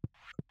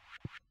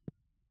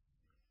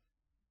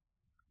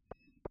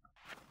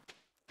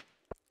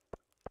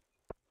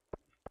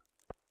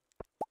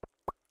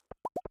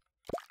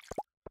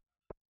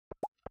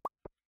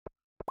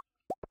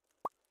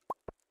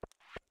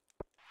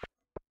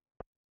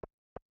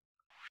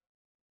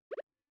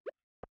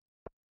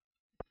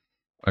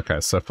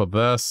 Okay, so for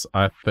this,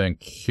 I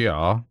think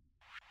here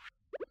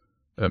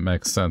it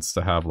makes sense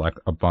to have like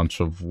a bunch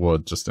of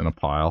wood just in a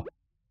pile.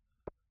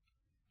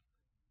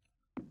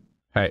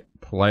 Hey,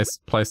 place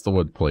the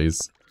wood,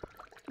 please.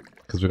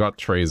 Because we got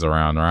trees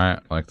around, right?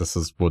 Like, this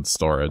is wood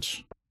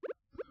storage.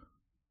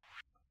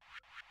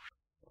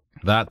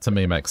 That, to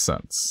me, makes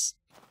sense.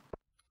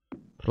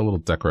 Put a little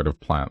decorative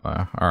plant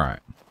there. Alright.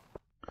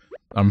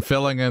 I'm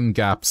filling in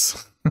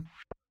gaps.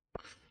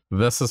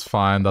 This is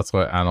fine. That's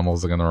where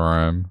animals are gonna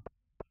roam.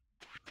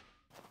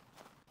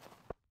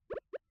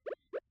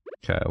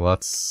 Okay,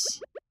 let's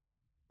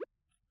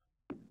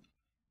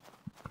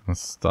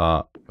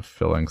start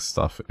filling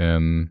stuff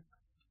in.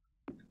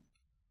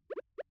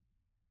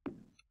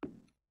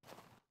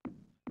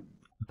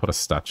 Put a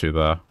statue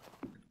there.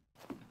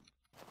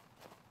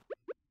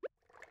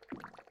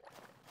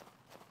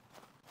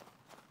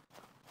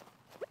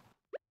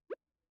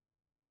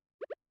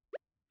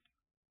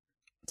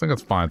 I think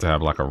it's fine to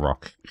have like a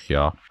rock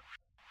here.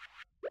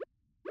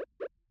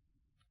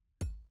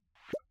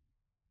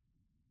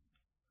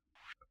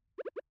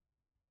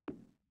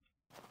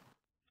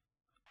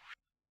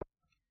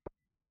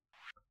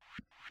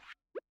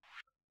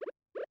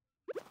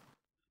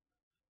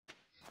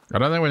 I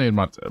don't think we need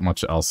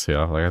much else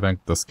here. Like, I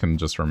think this can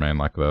just remain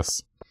like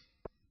this.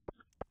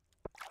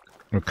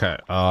 Okay,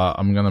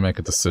 I'm gonna make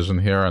a decision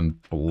here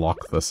and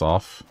block this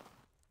off.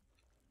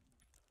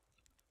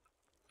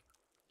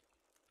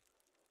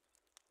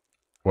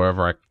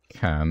 Wherever I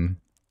can.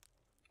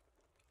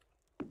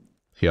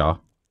 Here.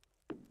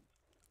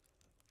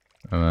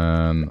 And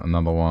then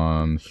another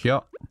one here.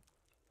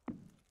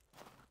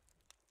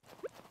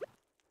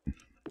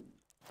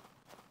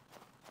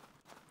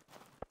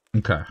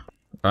 Okay.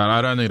 And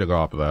I don't need to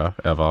go up there,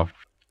 ever.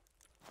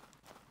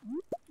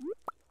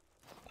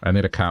 I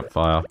need a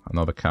campfire.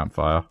 Another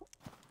campfire.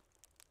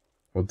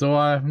 Or do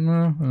I? I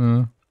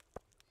don't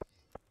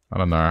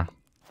know.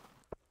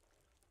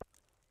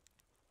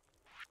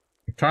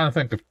 I'm trying to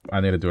think if I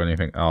need to do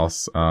anything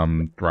else.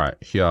 Right,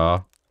 here.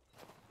 I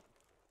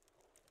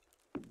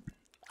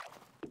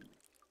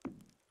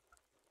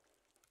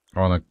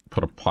want to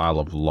put a pile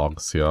of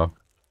logs here.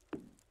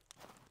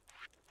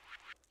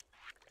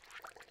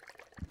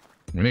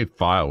 We need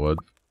firewood.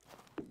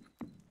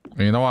 And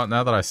you know what?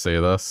 Now that I see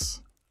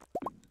this,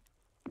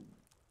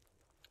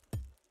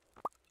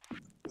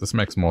 this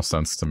makes more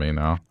sense to me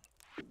now.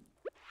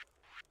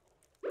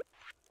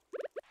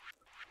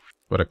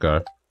 Where'd it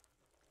go?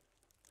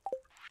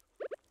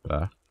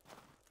 There.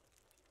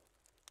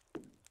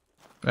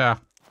 Yeah.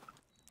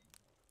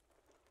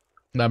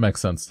 That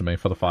makes sense to me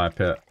for the fire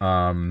pit.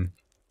 I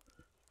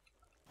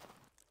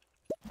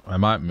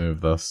might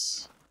move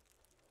this.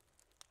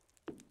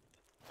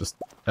 Just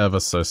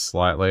ever so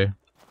slightly.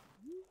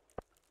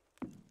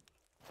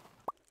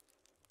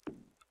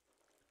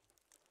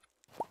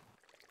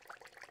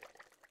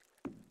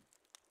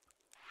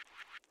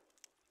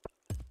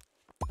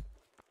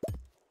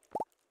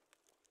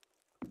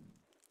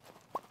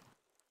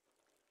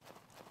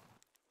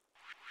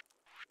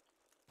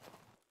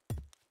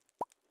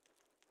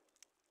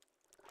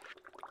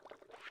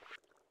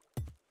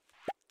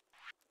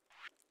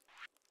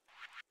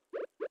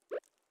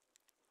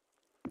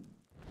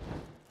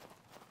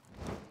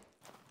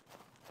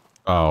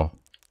 Oh.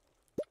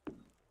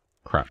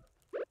 Crap.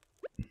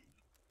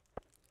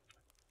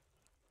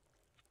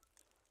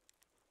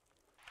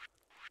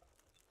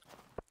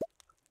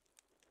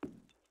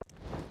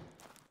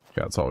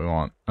 Yeah, that's all we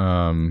want.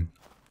 Yeah,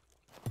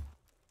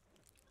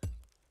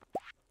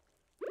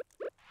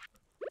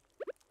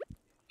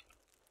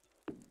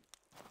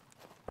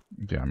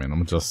 I mean,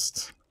 I'm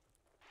just...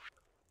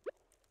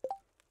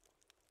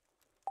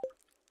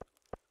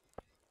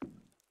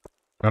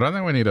 I don't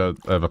think we need to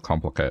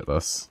overcomplicate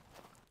this.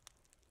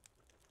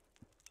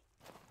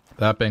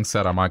 That being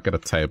said, I might get a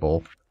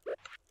table.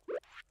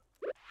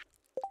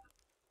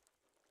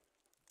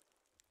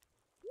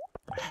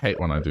 I hate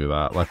when I do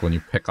that, like when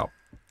you pick up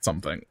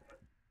something.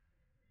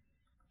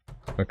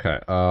 Okay,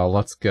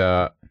 let's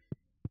get...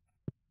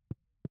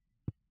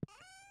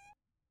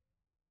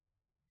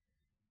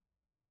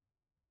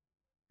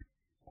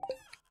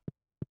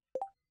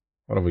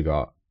 What have we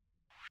got?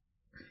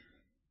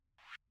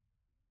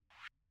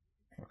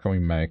 What can we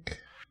make?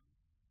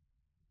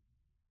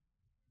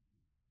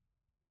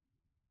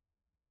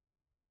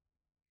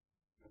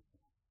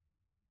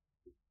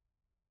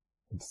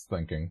 It's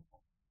thinking.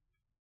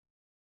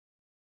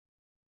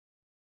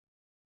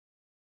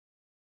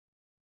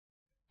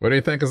 What do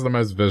you think is the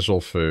most visual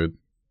food?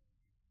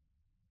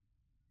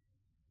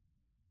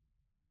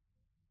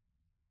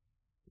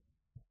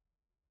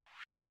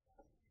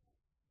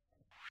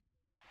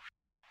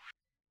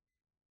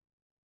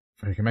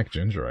 Oh, you can make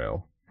ginger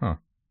ale. Huh.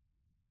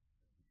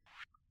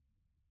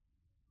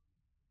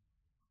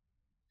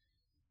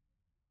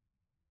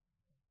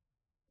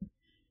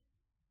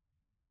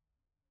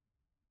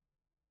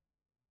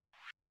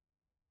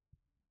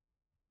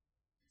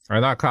 I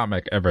know I can't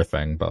make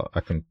everything, but I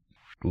can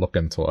look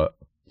into it.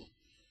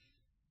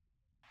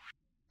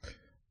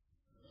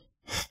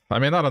 I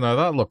mean, I don't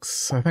know,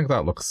 I think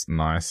that looks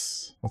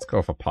nice. Let's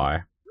go for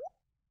pie.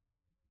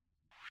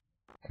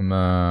 And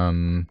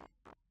then...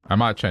 I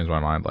might change my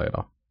mind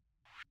later.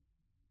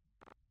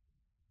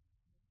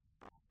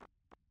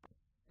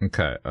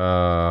 Okay,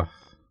 I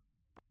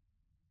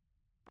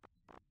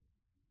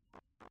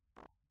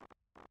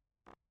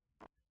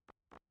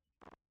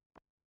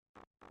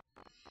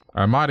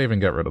might even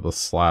get rid of the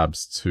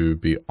slabs, to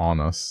be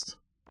honest.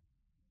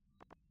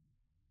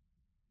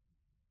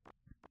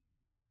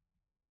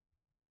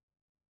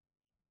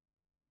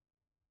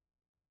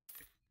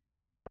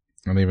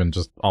 And even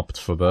just opt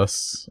for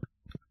this.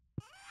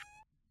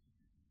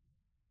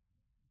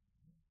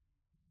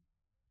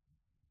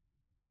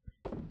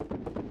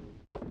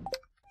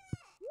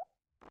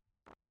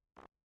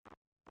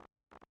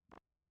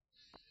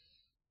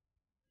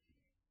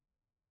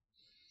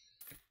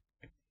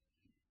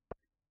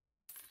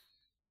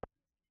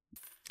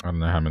 I don't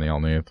know how many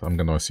I'll need. I'm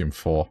gonna assume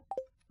 4.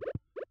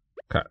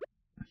 Okay.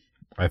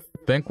 I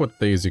think with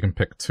these you can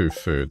pick 2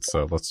 foods,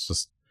 so let's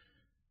just...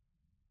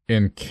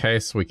 In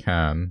case we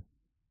can...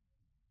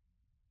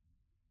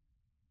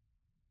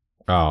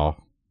 Oh.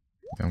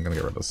 I'm gonna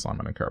get rid of the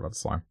slime, I don't care about the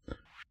slime.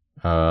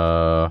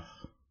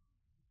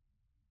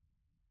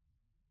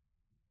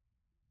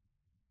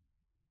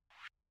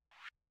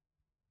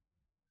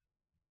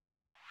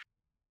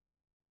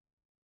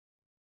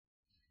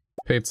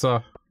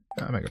 Pizza.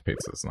 Yeah, I think a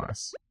pizza is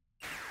nice.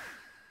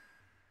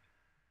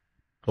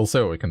 We'll see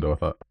what we can do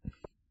with it.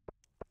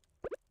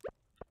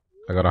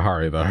 I gotta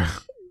hurry though.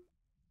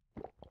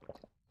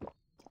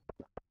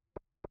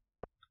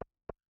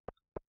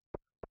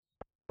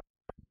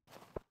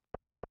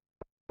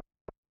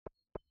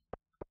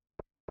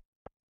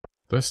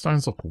 Those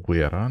stones look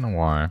weird, I don't know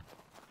why.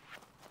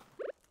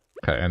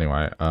 Okay,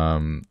 anyway,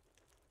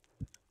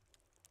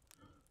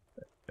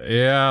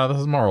 yeah, this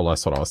is more or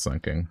less what I was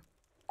thinking.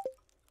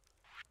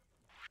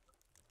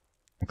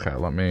 Okay,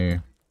 let me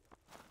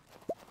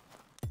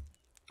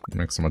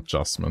make some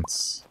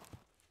adjustments.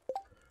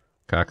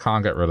 Okay, I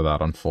can't get rid of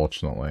that,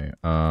 unfortunately.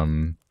 But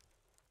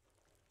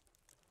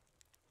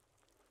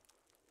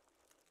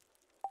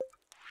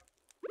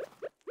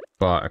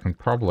I can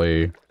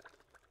probably...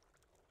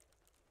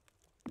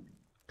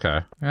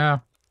 Okay, yeah.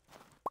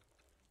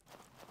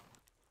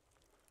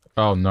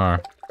 Oh, no.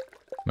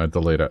 No,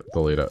 delete it,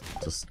 delete it.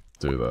 Just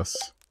do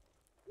this.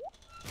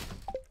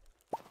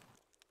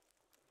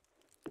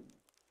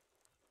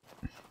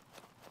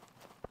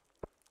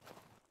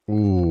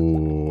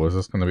 Ooh, is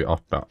this gonna be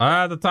off balance?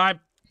 Ah, the time!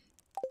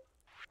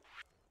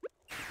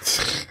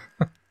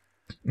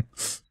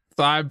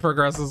 Time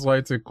progresses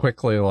way too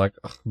quickly, like,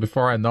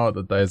 before I know it,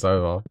 the day's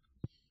over.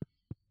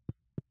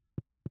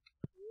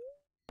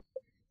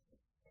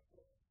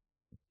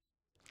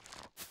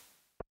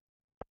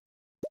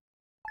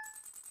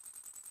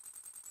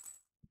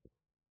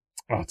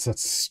 Oh, it's that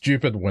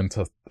stupid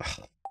winter.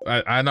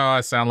 I know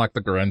I sound like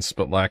the Grinch,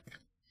 but like...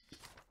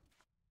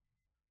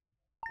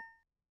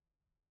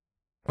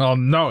 Oh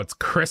no, it's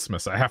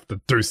Christmas. I have to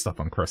do stuff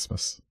on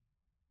Christmas.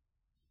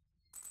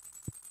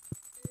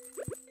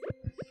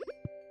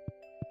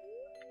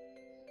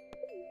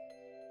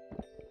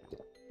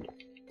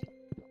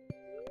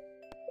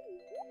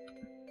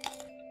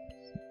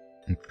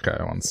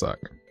 Okay, one sec.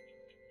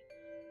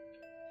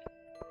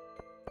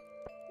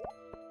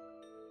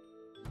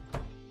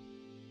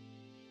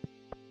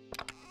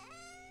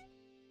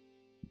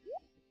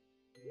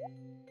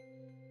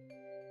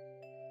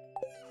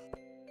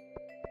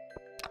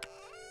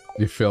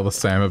 You feel the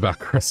same about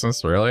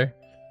Christmas, really?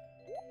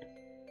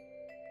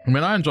 I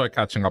mean, I enjoy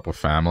catching up with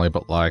family,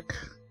 but like,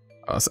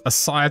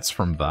 aside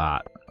from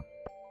that...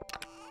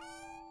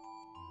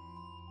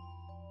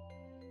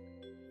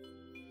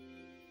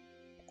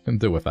 Can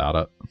do without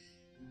it.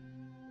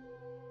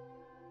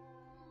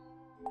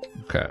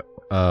 Okay.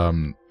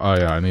 Oh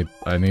yeah,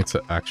 I need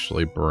to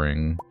actually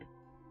bring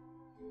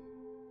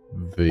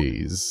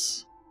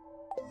these.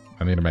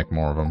 I need to make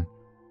more of them.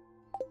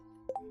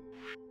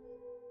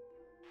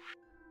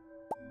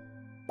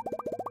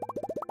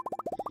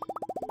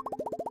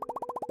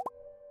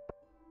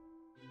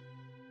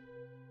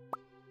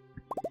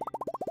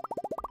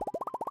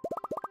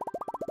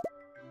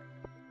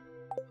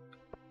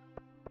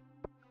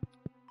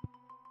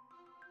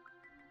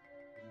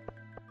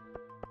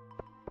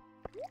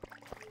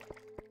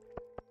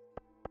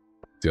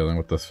 Dealing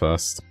with this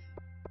first.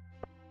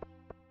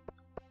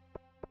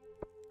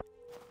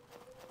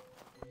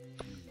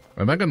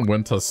 I think in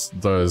winter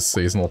those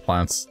seasonal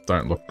plants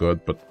don't look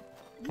good, but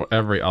for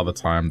every other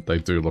time they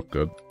do look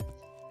good.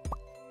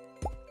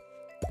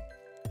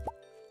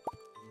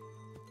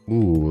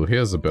 Ooh,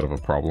 here's a bit of a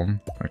problem.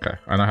 Okay,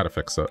 I know how to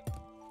fix it.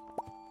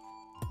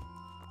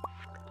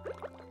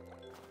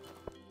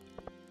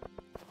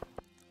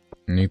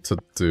 Need to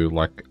do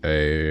like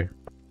a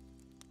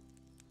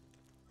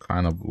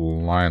kind of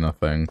liner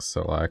thing,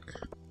 so like...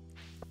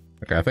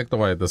 Okay, I think the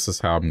way this is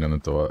how I'm gonna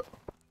do it.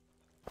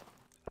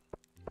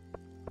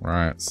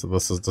 Right, so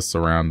this is the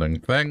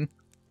surrounding thing.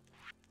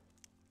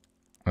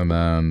 And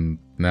then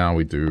now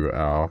we do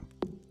our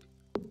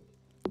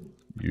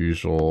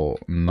Usual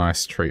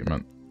nice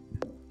treatment.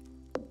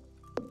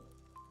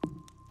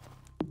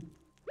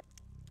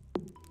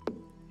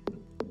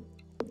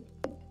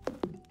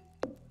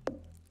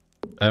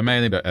 I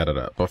may need to edit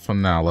it, but for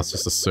now, let's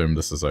just assume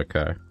this is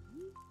okay.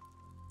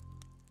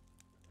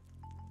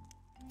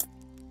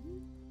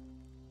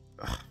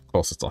 Of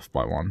course it's off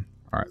by 1.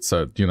 Alright,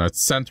 so, you know,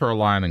 center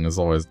aligning is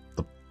always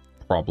the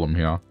problem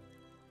here.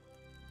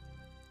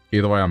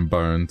 Either way, I'm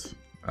boned.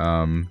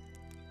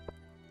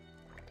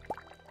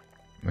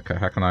 Okay,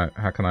 how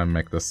can I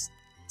make this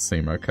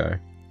seem okay?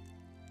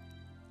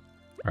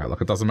 Alright,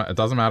 look, it doesn't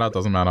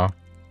matter.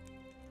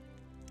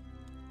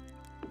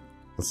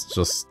 Let's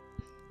just...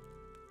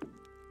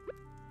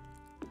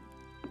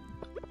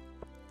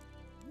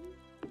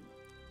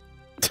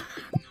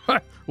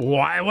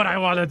 Why would I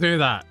want to do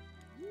that?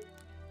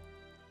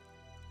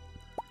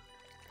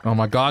 Oh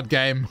my god,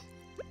 game.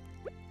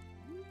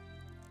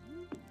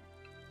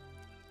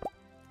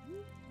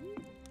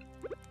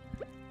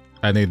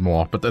 I need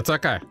more, but it's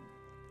okay.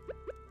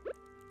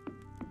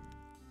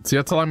 So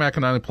you're telling me I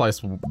can only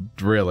place...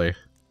 Really?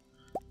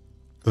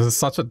 This is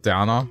such a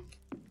downer.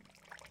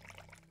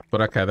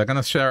 But okay, they're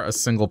gonna share a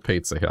single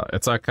pizza here.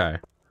 It's okay.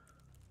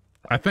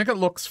 I think it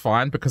looks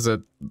fine because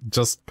it...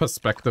 Just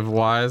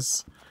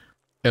perspective-wise,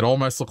 it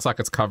almost looks like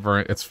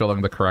it's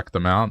filling the correct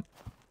amount.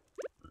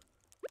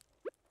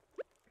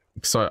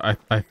 So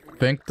I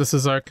think this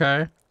is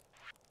okay.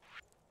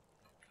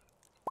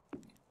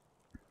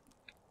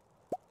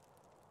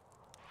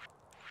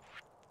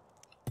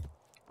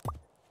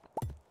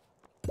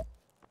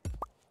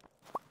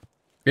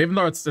 Even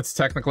though it's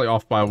technically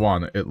off by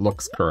 1, it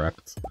looks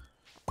correct.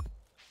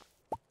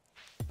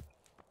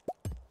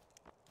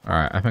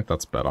 Alright, I think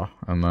that's better.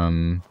 And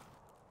then...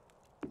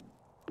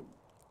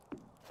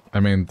 I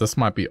mean, this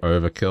might be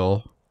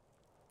overkill.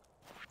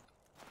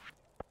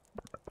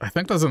 I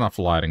think there's enough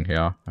lighting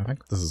here. I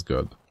think this is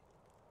good.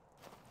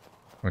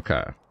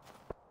 Okay.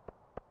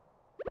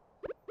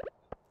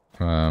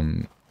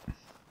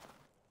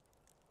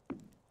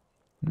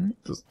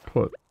 Just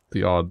put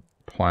the odd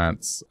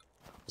plants...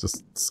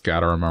 Just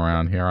scatter them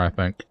around here, I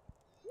think.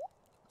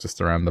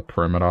 Just around the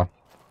perimeter.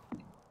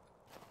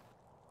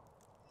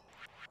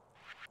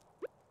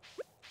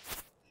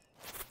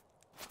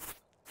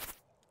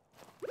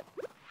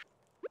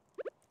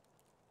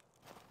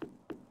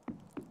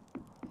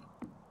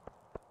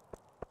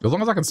 As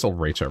long as I can still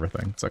reach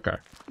everything, it's okay.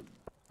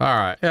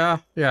 Alright,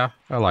 yeah,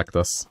 I like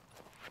this.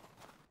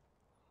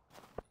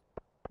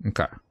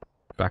 Okay,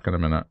 back in a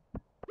minute.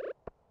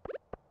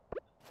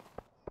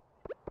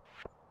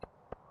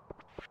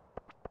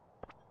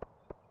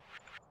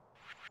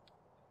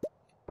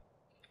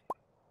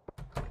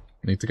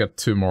 Need to get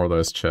 2 more of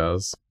those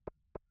chairs.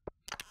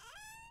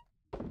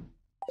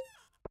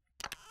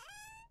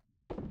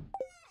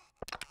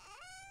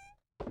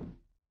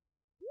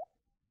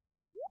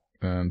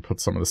 And put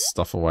some of this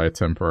stuff away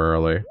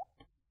temporarily.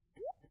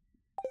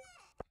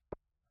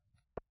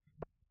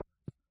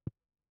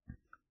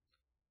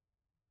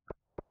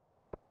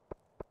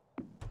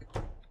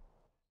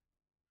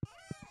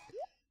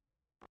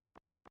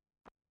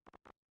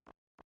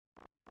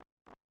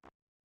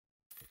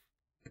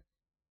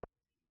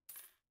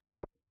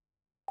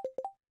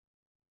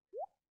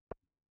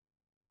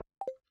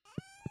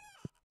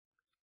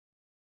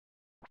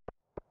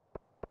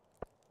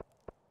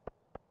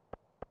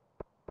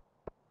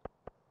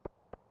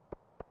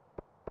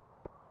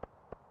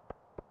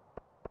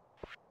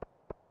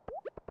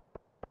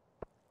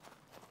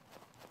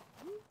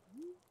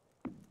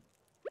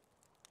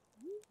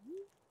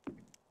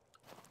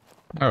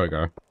 There we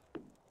go.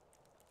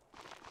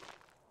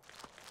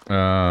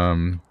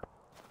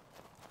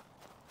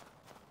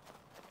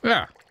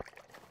 Yeah.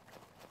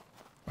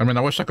 I mean,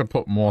 I wish I could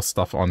put more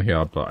stuff on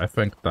here, but I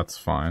think that's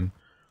fine.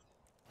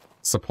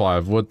 Supply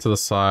of wood to the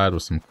side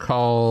with some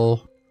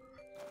coal.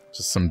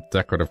 Just some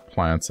decorative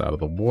plants out of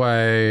the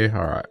way.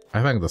 Alright,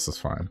 I think this is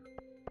fine.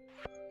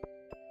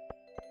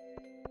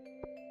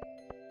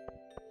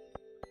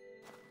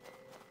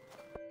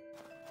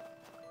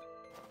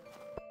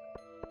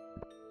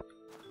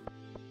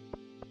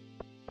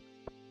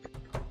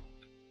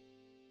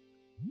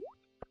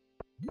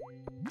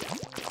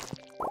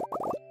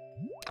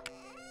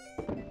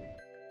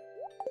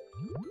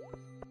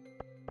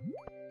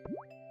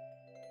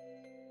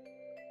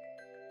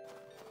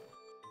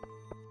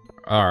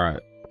 Alright.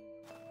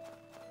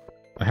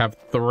 I have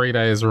 3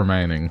 days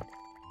remaining.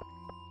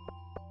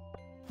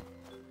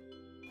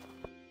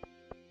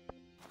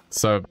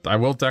 So, I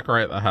will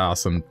decorate the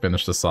house and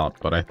finish this up,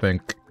 but I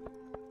think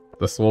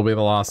this will be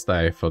the last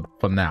day for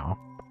now.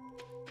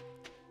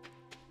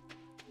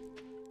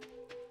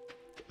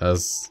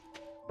 As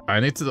I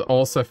need to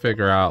also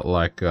figure out,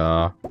 like,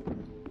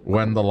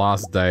 when the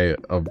last day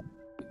of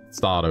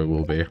Stardew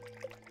will be.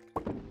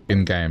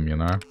 In-game, you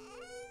know?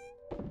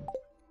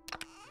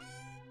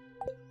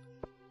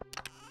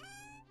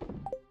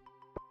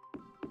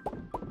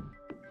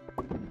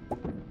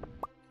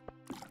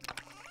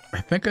 I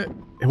think it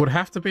would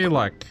have to be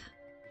like...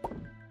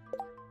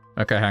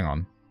 Okay, hang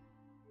on.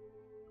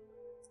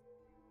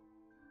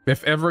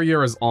 If every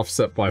year is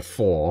offset by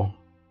 4,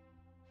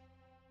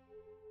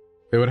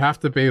 it would have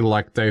to be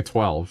like day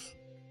 12,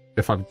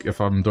 if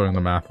I'm doing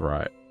the math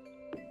right.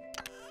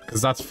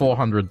 Because that's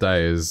 400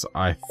 days,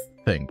 I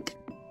think.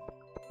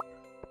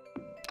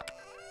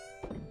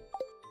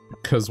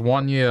 Because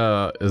 1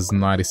 year is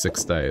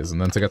 96 days, and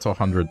then to get to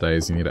 100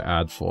 days, you need to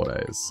add 4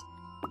 days.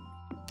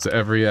 So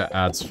every year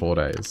adds 4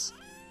 days.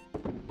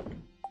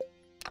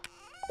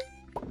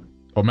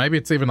 Or maybe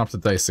it's even up to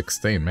day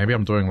 16. Maybe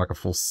I'm doing like a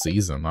full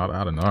season.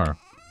 I don't know.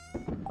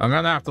 I'm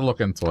gonna have to look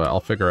into it.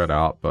 I'll figure it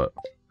out, but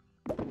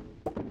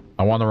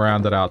I want to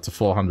round it out to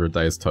 400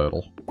 days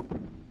total.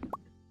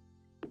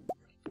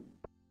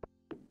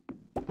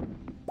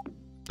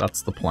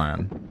 That's the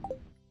plan.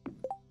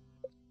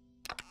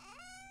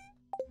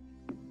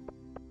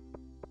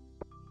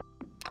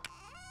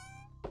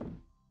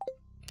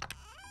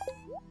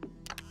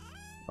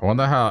 I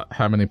wonder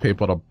how many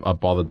people are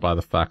bothered by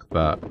the fact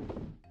that...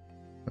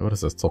 What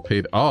is this?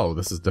 Torpedo? Oh,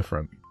 this is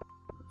different.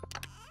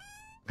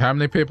 How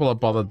many people are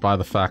bothered by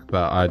the fact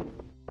that I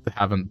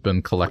haven't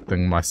been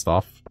collecting my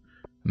stuff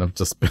and have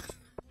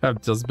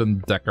just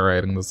been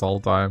decorating this whole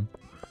time?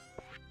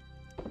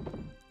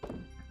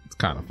 It's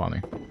kind of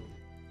funny.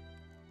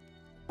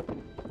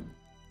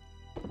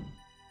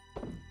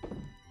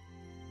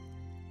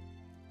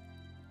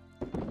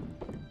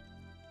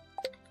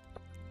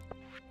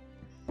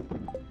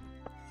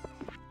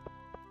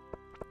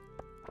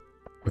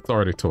 It's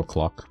already 2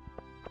 o'clock.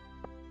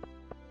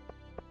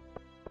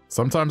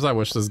 Sometimes I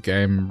wish this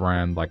game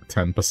ran like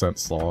 10%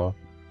 slower.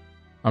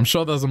 I'm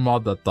sure there's a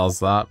mod that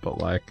does that, but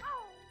like...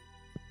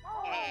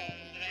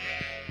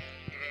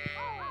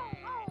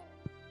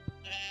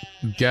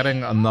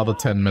 Getting another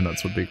 10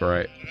 minutes would be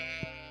great.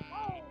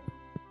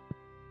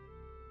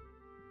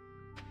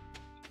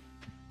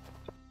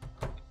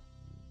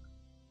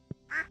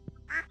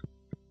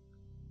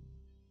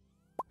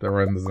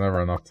 There's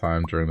never enough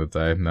time during the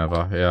day.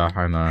 Never. Yeah,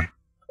 I know.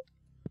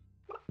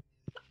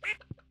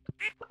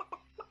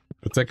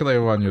 Particularly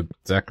when you're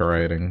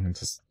decorating,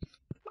 just...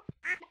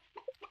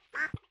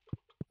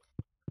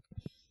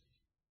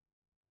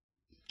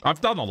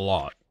 I've done a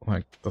lot,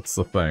 like, that's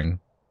the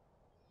thing.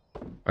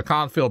 I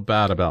can't feel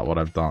bad about what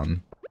I've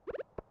done.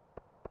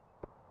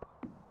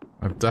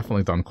 I've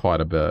definitely done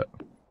quite a bit.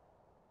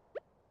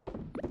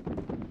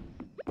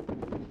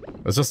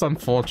 It's just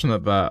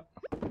unfortunate that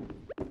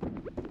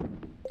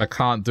I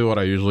can't do what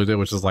I usually do,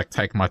 which is, like,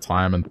 take my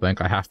time and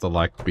think. I have to,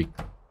 like, be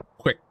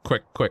quick.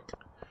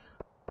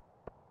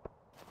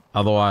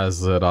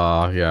 Otherwise,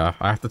 yeah,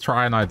 I have to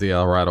try an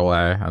idea right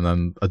away and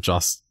then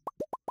adjust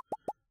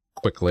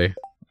quickly.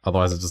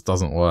 Otherwise, it just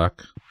doesn't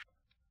work.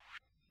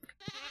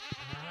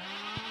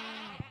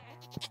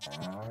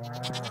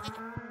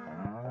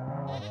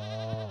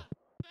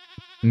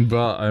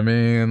 But, I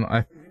mean,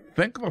 I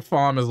think the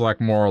farm is, like,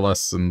 more or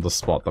less in the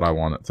spot that I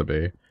want it to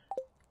be.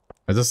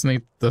 I just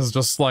need... There's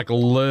just, like,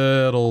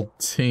 little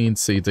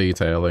teensy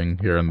detailing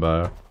here and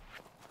there.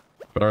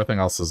 But everything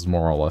else is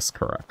more or less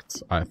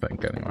correct, I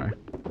think, anyway.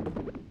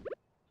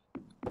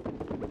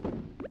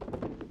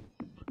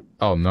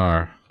 Oh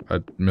no, I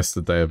missed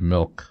the day of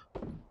milk.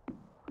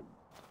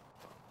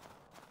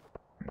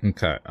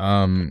 Okay,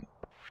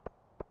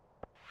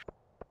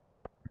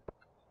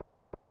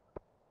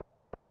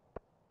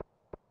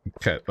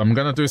 okay, I'm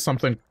gonna do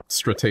something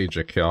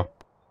strategic here.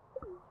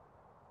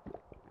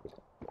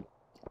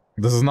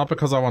 This is not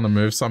because I want to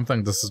move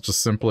something, this is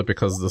just simply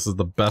because this is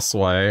the best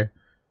way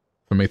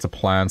for me to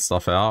plan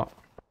stuff out.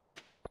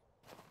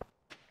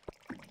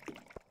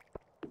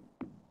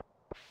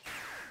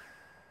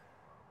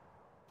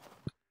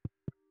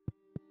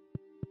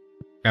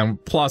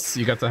 And plus,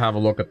 you get to have a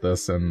look at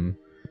this and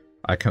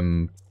I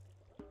can...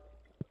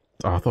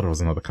 Oh, I thought it was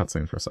another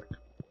cutscene for a sec.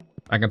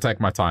 I can take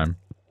my time.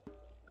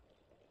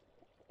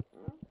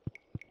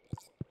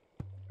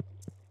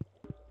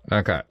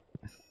 Okay.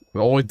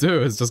 All we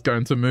do is just go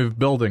into move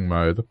building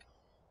mode.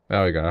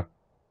 There we go.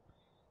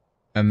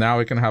 And now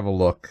we can have a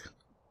look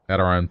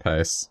at our own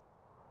pace.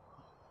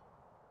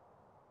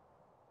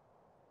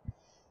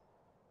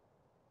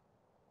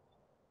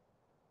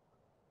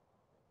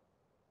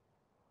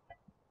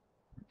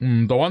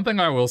 The one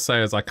thing I will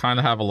say is I kind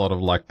of have a lot of,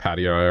 like,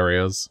 patio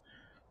areas.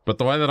 But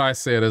the way that I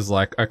see it is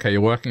like, okay, you're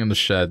working in the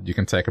shed, you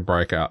can take a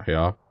break out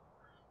here.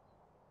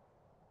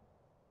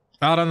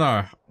 I don't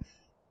know.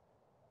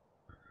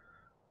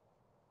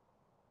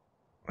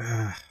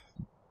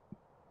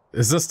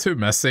 Is this too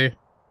messy?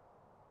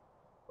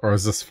 Or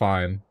is this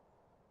fine?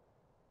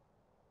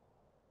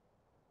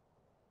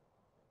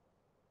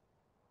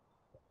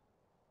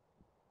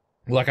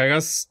 Like, I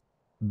guess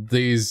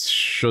these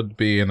should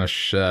be in a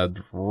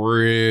shed,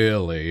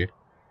 really.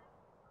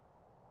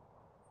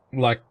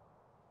 Like,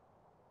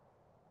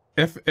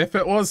 if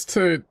it was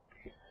to...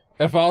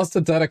 If I was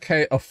to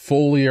dedicate a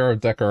full year of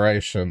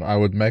decoration, I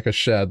would make a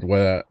shed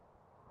where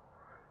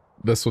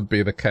this would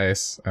be the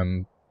case,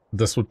 and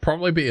this would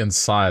probably be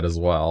inside as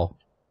well.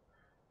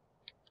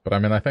 But I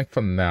mean, I think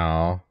for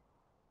now,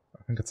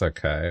 I think it's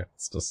okay.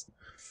 It's just...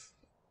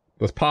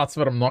 There's parts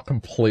of it I'm not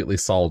completely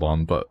sold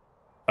on, but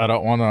I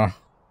don't want to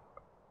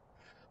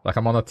Like,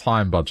 I'm on a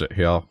time budget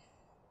here.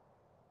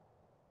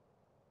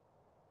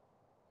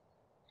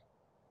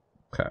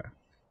 Okay.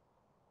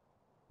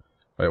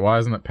 Wait, why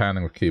isn't it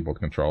panning with keyboard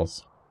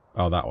controls?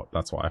 Oh,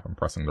 that's why. I'm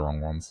pressing the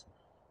wrong ones.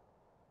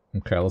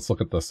 Okay, let's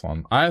look at this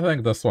one. I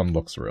think this one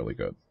looks really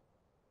good.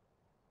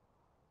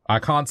 I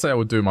can't say I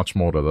would do much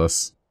more to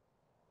this.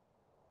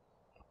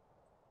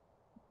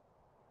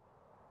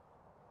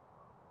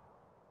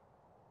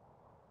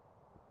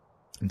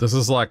 This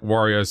is like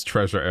Wario's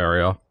treasure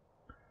area.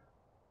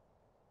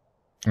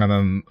 And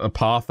then a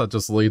path that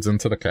just leads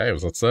into the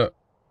caves, that's it.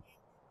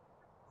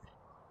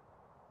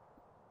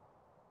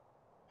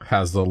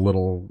 Has the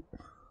little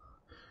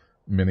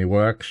mini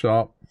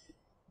workshop.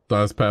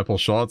 Those purple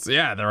shorts,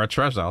 yeah, they're a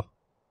treasure.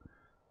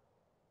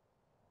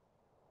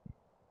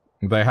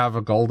 They have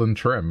a golden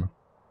trim.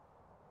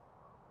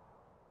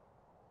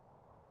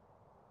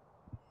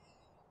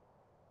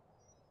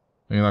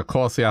 I mean, of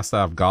course he has to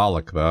have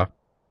garlic there.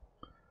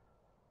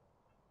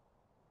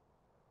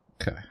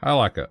 Okay, I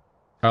like it.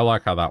 I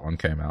like how that one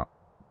came out.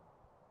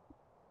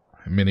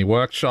 Mini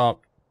workshop.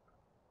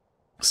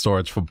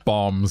 Storage for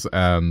bombs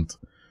and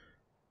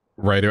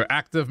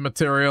radioactive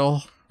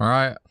material,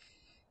 right?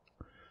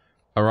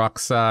 A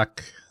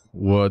rucksack,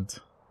 wood,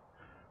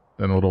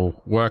 then a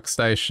little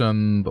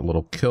workstation, the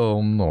little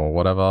kiln or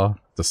whatever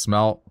to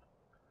smelt.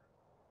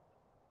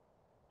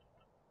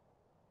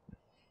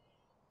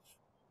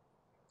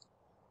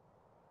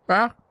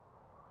 Ah.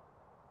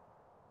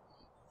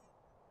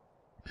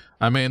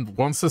 I mean,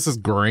 once this is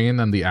green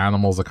and the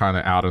animals are kind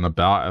of out and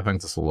about, I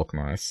think this will look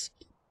nice.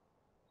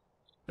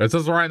 It's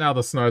just right now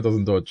the snow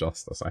doesn't do it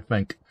justice. I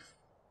think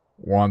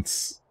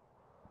once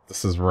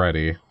this is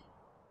ready,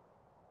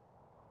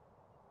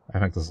 I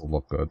think this will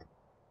look good.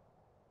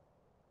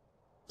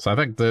 So I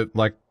think that,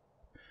 like,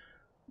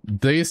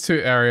 these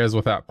two areas,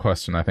 without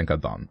question, I think are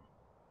done.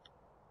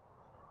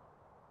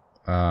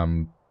 I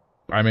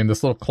mean,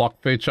 this little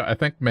clock feature, I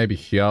think maybe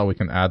here we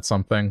can add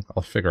something.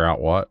 I'll figure out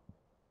what.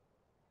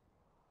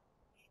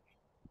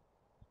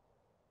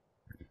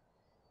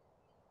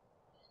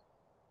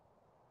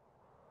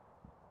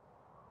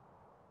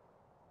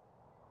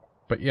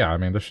 But yeah, I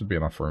mean, there should be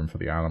enough room for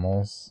the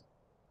animals.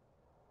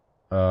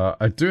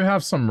 I do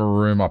have some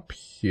room up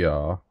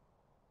here.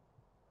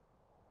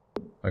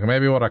 Like,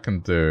 maybe what I can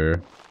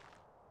do...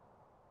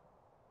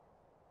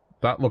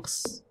 That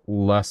looks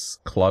less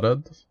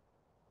cluttered.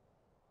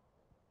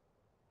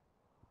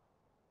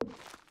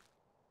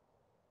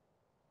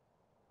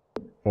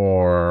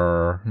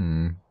 Or...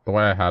 the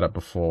way I had it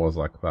before was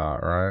like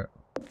that, right?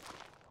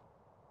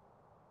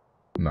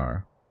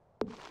 No.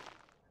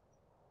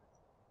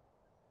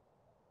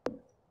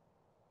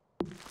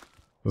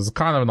 There's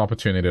kind of an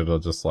opportunity to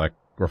just, like,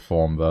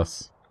 reform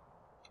this.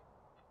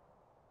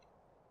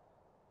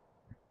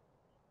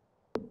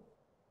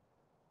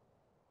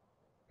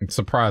 I'm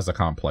surprised I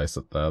can't place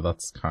it there.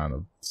 That's kind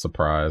of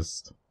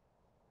surprised.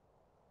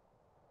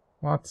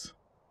 What?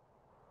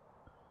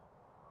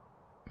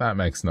 That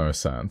makes no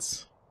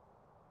sense.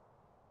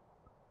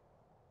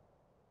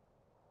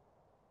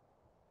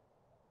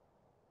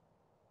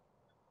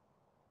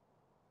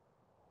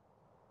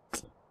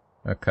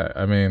 Okay,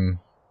 I mean...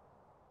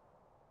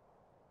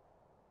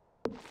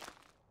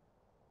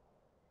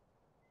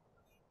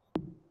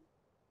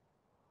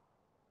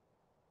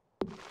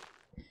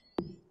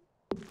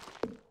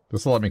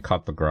 This will let me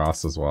cut the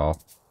grass as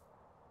well.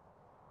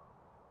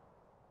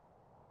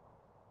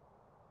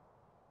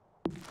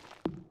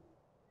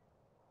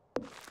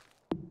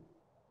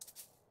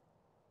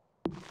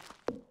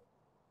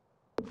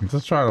 I'm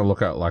just trying to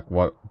look at, like,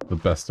 what the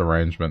best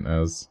arrangement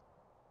is.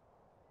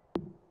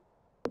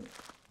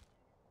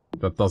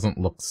 That doesn't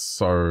look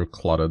so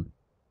cluttered.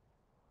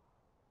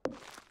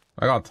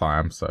 I got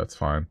time, so it's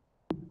fine.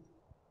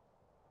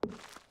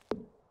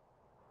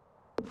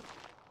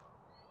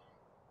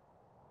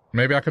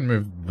 Maybe I can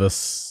move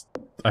this...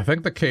 I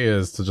think the key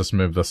is to just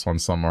move this one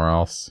somewhere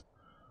else.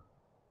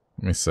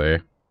 Let me see.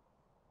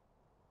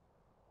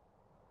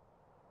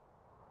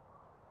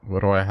 What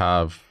do I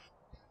have?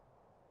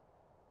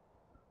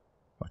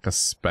 Like a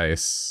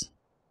space.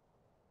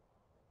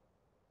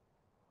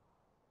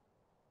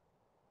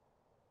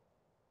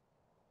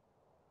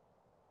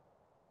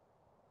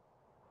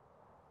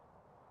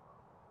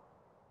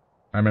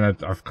 I mean,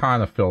 I've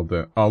kind of filled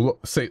it. Oh,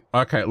 look, see,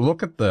 okay,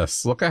 look at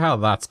this. Look at how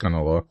that's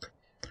gonna look.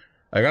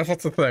 I guess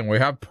that's the thing. We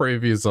have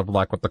previews of,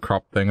 like, what the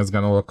crop thing is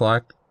gonna look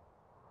like.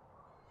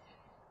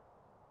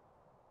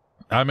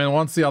 I mean,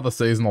 once the other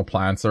seasonal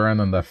plants are in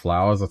and they're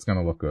flowers, it's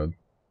gonna look good.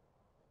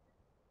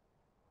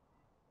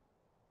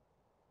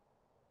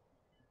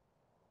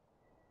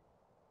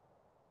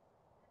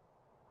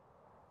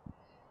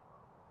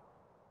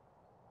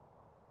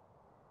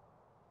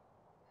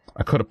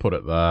 I could have put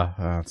it there.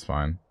 That's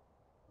fine.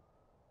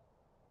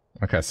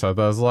 Okay, so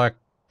there's, like,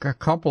 a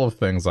couple of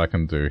things I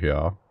can do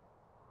here.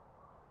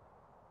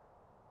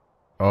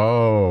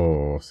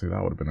 Oh, see,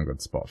 that would have been a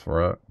good spot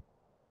for it.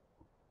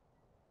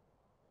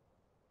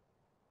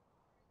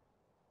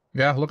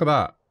 Yeah, look at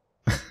that.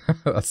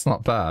 That's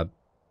not bad.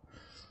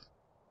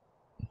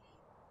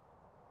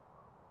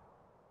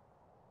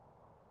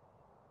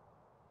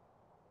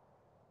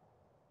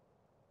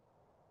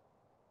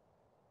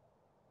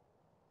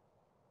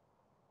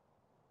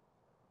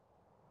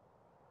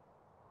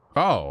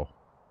 Oh.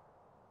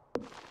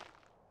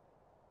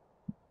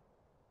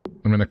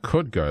 I mean, it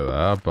could go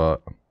there,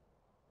 but...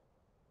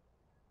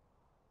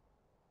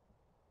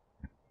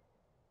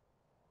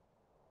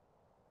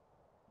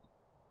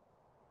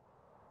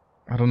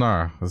 I don't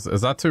know.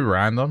 Is that too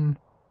random?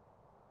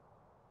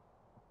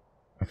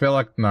 I feel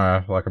like,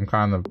 no, like I'm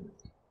kind of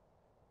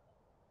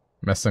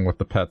messing with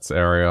the pets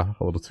area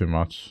a little too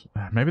much.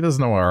 Maybe there's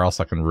nowhere else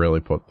I can really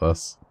put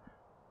this.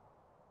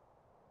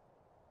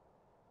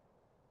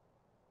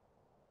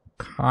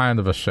 Kind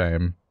of a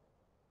shame.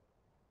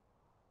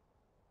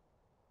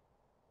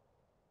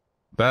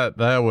 That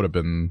would have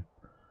been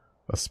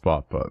a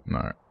spot, but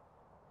no.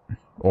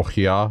 Or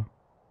here.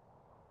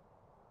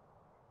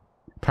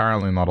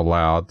 Apparently not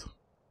allowed.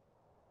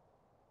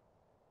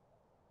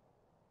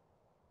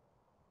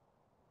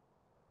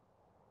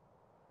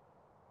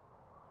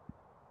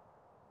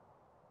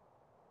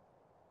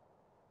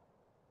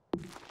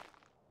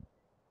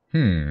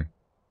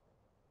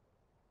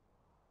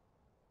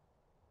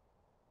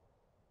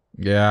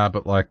 Yeah,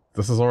 but like,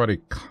 this is already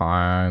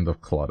kind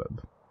of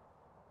cluttered.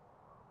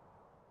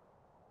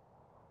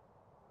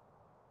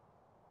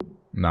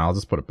 No, I'll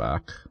just put it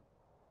back.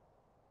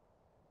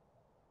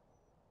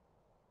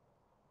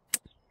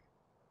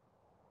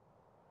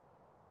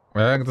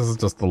 I think this is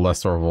just the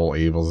lesser of all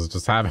evils, is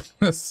just having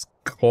this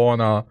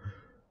corner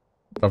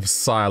of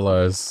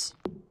silos.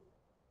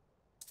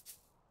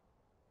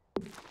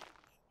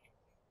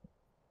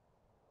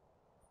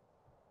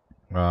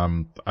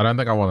 I don't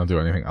think I want to do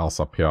anything else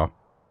up here.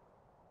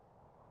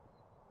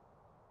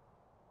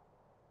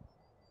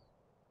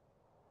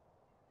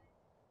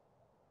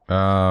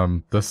 I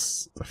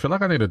feel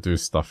like I need to do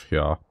stuff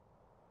here.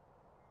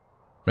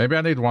 Maybe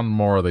I need one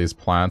more of these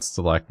plants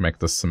to, like, make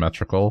this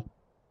symmetrical.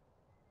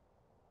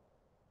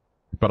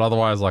 But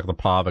otherwise, like, the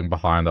pathing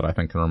behind it, I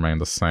think, can remain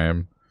the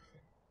same.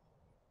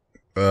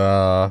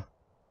 I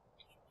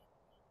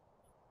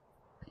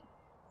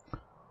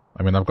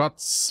mean, I've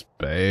got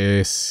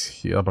space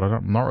here, but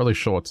I'm not really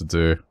sure what to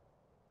do.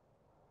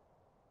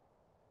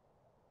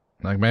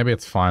 Like, maybe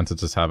it's fine to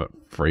just have it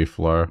free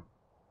flow.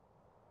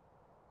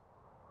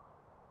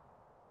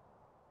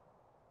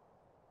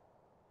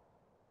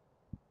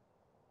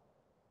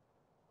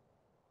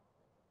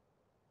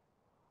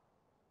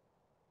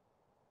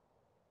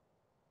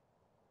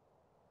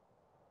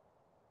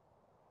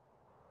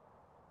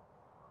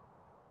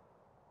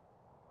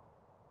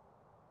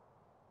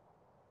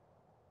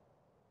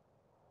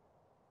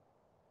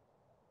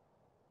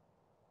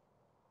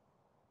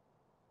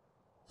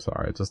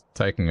 Sorry, just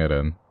taking it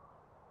in.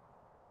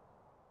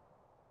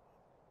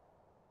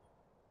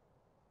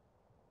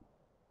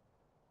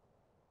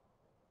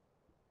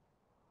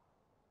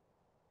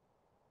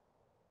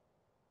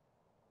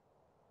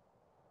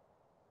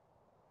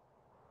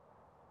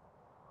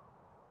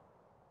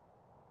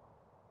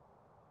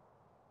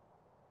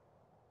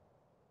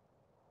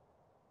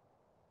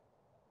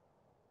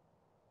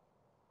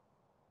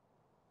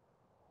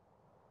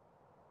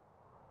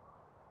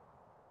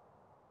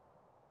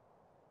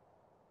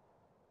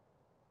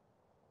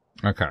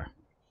 Okay.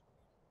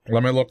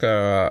 Let me look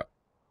at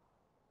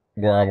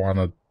where I want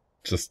to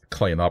just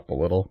clean up a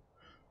little.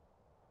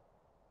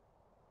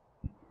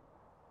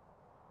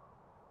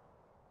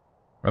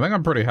 I think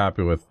I'm pretty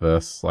happy with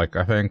this. Like,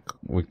 I think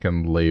we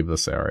can leave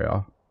this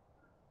area.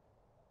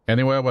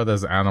 Anywhere where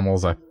there's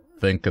animals, I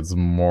think it's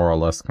more or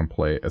less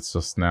complete. It's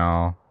just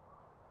now...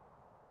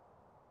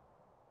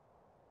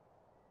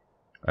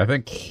 I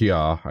think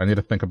here. I need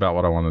to think about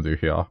what I want to do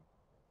here.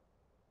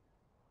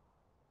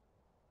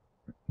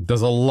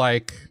 There's a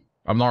lake.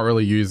 I'm not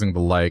really using the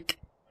lake.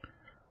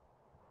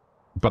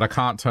 But I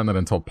can't turn it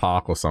into a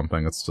park or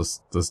something. It's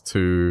just, there's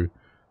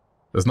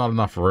not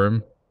enough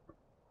room.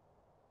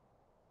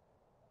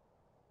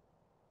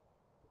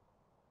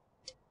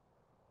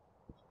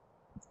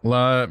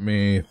 Let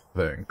me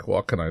think.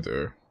 What can I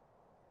do?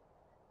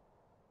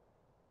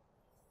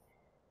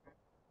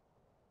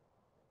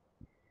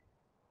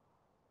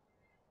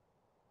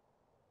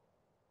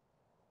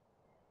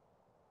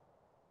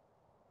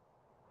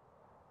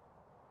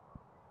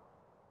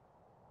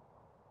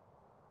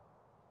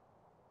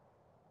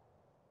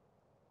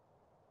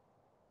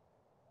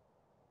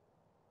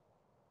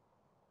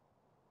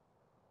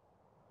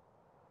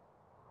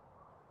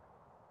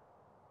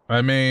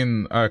 I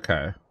mean,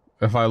 okay.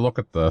 If I look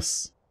at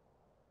this...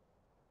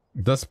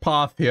 This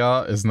path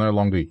here is no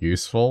longer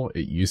useful.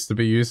 It used to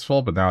be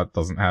useful, but now it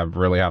doesn't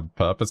really have a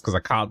purpose because I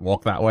can't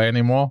walk that way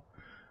anymore.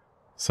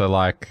 So,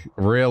 like,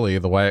 really,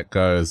 the way it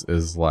goes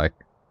is, like,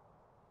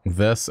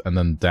 this and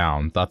then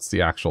down. That's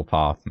the actual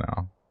path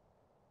now.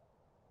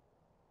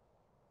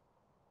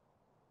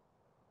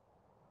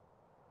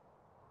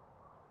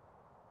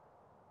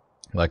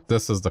 Like,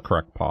 this is the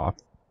correct path.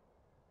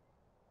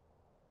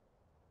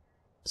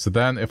 So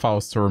then, if I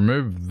was to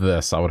remove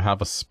this, I would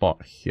have a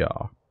spot here.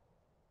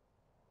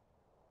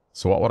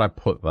 So what would I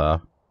put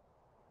there?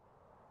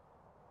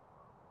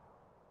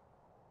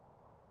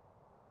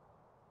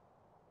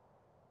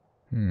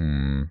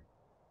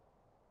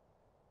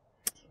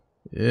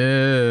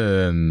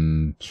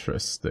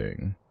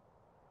 Interesting.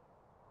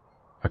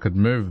 I could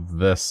move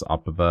this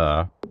up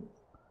there.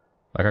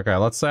 Like, okay,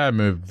 let's say I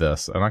move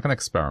this, and I can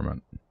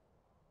experiment.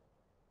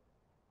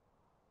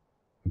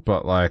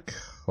 But, like,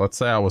 let's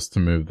say I was to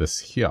move this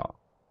here.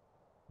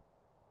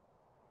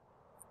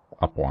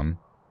 Up one.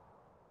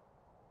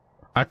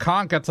 I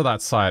can't get to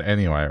that side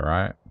anyway,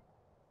 right?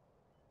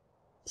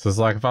 So it's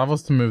like, if I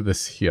was to move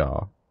this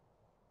here,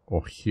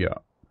 or here,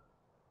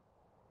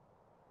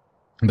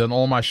 then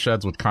all my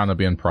sheds would kind of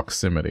be in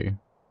proximity,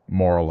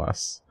 more or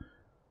less.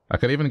 I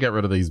could even get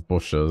rid of these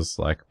bushes,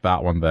 like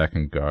that one there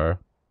can go.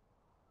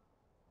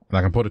 And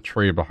I can put a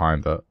tree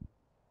behind it.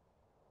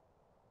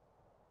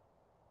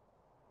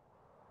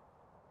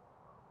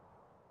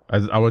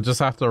 I would just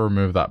have to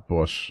remove that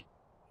bush.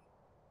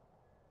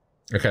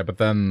 Okay, but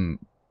then...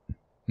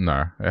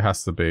 No, it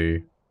has to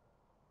be...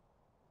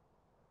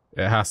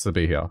 It has to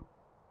be here.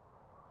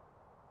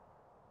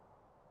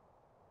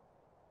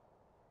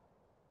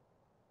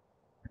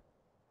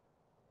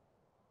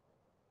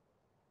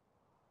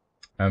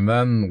 And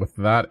then with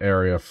that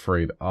area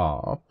freed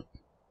up...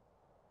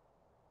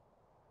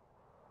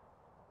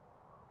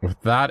 With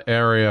that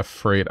area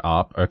freed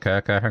up... Okay,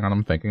 hang on,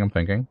 I'm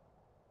thinking.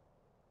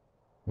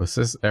 With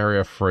this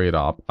area freed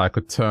up, I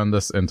could turn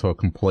this into a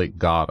complete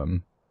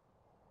garden.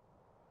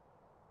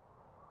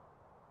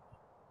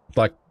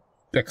 Like,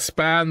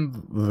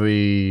 expand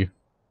the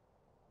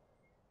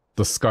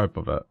scope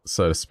of it,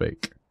 so to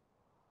speak.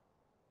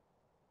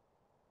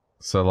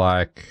 So,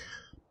 like,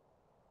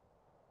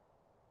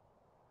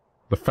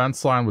 the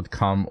fence line would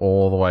come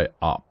all the way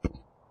up.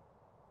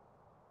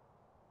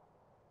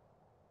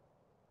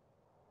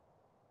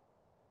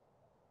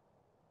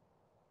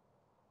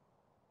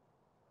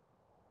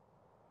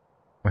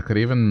 I could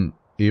even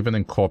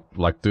incorporate,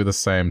 like, do the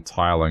same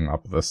tiling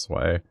up this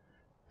way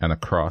and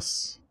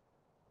across.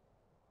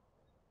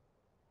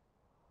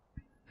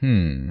 I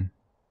mean,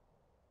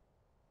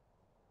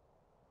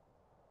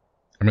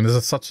 is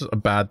it such a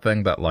bad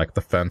thing that, like,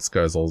 the fence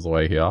goes all the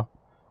way here?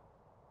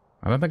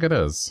 I don't think it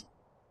is.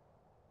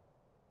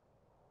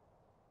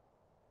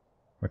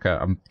 Okay,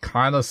 I'm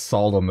kind of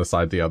sold on this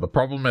idea. The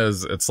problem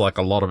is, it's, like,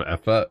 a lot of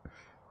effort,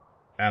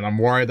 and I'm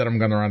worried that I'm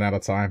gonna run out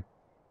of time.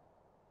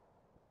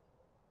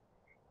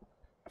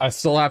 I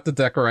still have to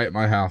decorate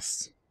my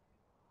house.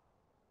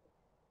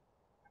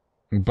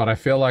 But I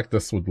feel like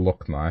this would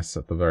look nice,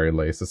 at the very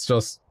least. It's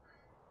just...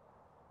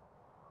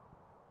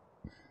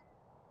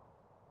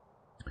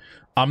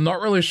 I'm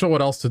not really sure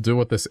what else to do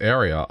with this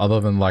area, other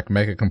than, like,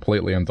 make it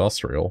completely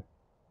industrial.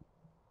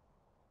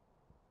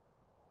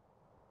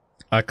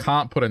 I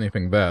can't put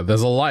anything there.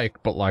 There's a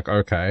lake, but, like,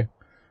 okay.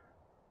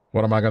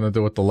 What am I gonna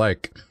do with the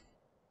lake?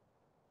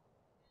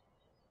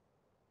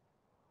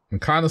 I'm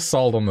kind of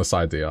sold on this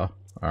idea.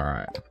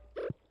 Alright.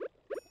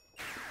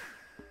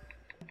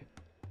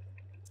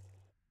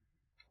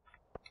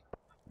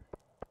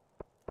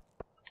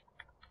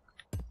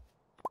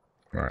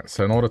 Alright,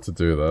 so in order to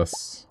do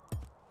this...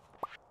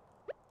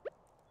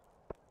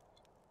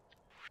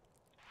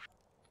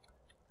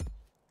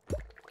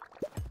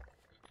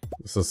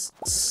 This is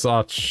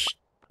such...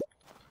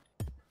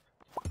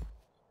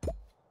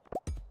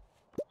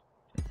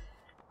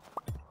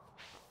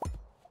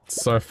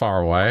 It's so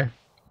far away,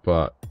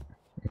 but...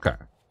 Okay.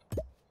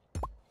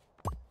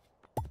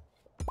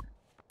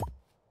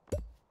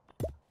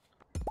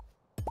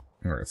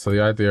 Alright, so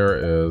the idea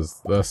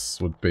is this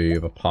would be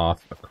the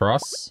path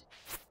across.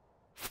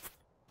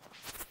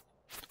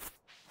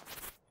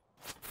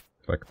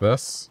 Like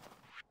this.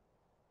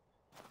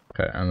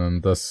 Okay, and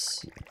then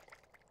this...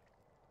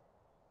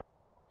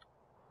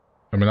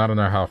 I mean, I don't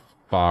know how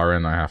far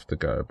in I have to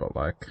go, but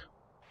like...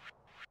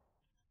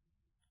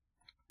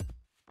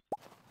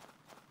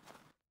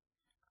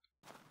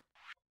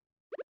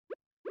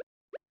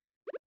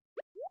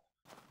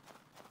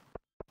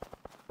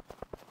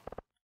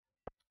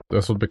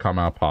 This would become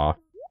our path.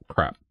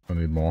 Crap, I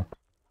need more.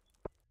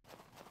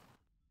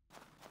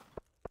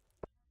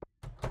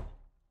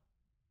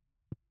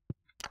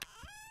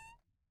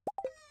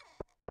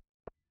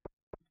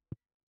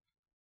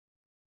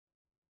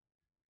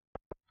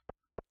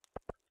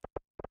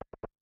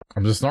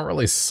 I'm just not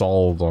really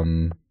sold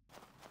on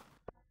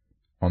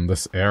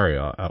this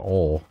area at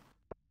all.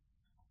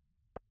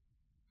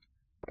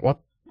 What?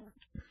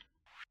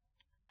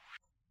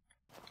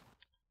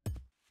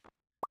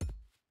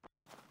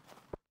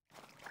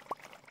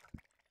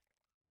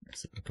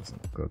 It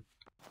doesn't look good.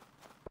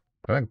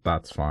 I think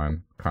that's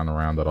fine. Kind of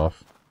round it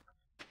off.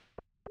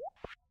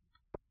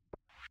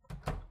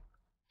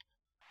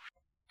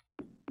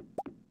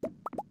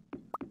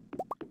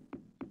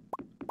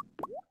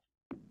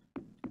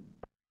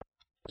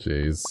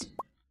 Jeez.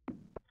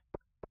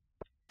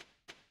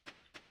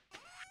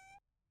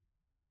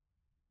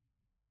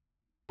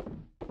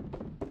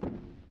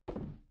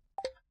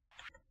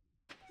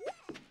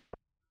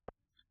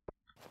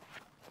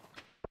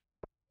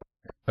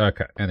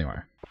 Okay, anyway.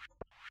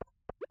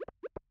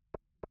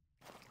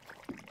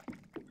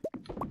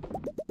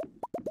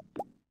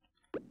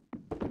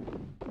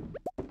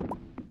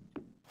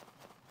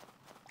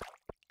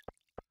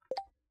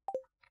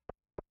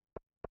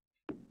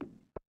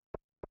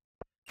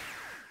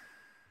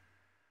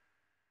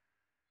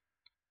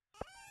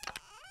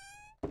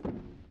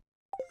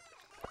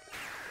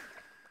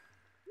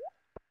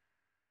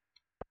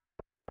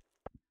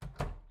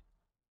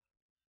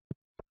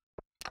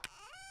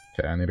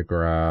 Okay, I need to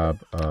grab,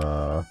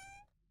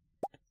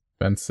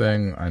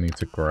 fencing. I need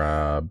to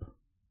grab...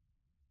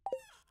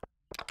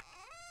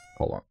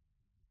 Hold on.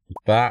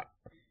 That.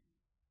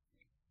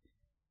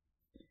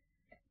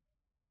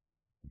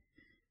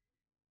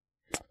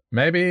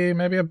 Maybe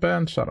a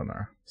bench? I don't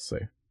know. Let's see.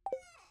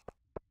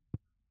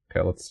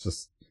 Okay, let's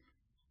just...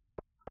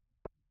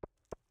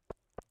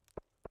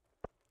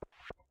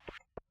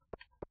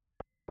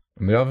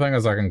 And the other thing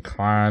is I can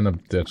kind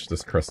of ditch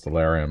this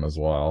crystallarium as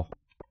well.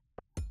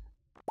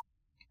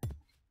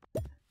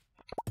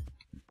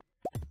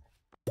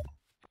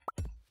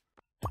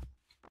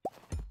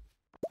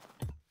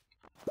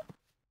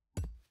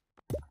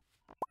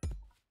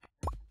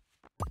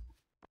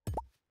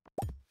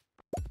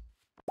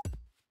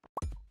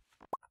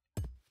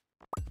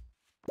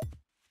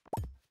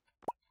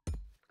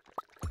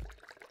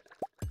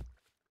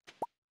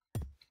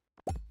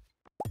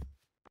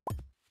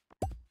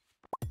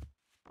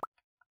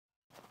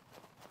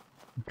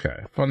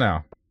 Okay, for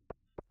now.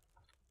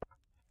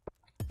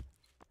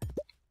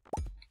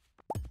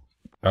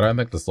 I don't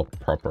think this looks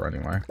proper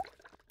anyway.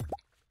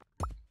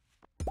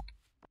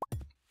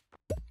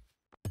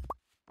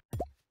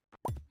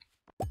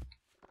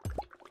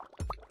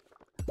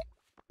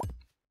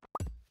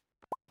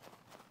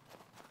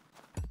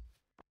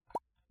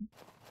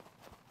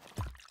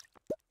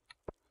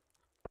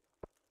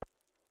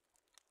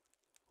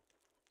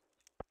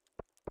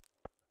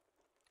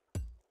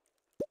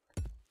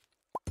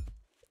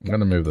 I'm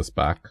gonna move this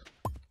back.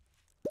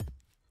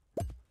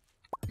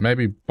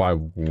 Maybe by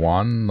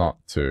 1,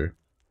 not 2.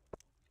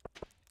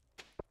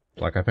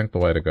 Like, I think the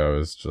way to go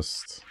is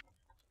just...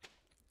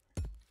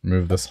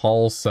 move this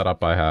whole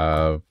setup I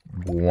have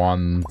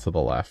 1 to the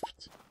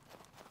left.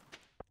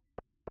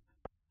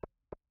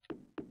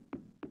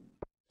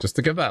 Just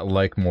to give that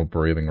lake more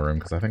breathing room,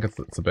 because I think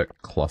it's a bit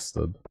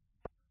clustered.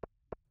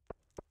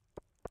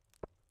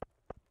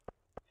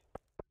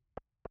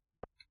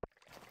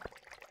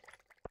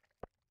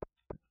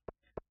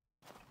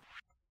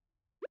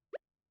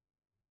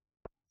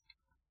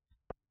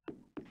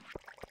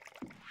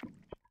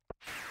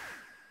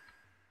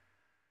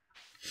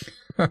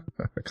 I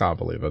can't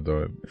believe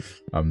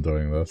I'm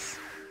doing this.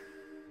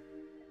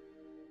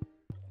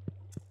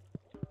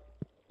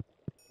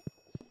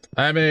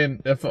 I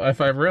mean, if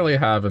I really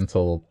have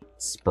until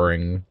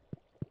spring,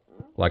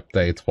 like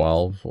day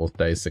 12 or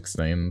day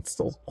 16, it's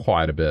still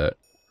quite a bit.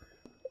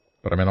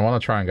 But I mean, I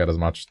want to try and get as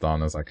much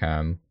done as I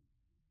can.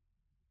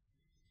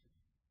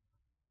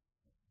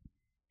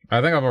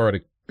 I think I've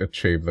already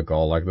achieved the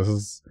goal. Like, this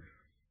is...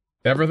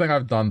 everything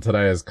I've done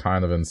today is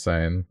kind of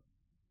insane.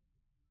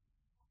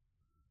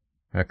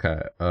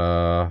 Okay,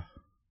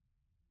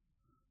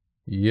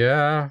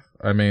 yeah,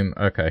 I mean,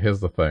 okay, here's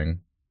the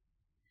thing.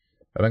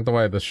 I think the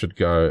way this should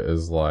go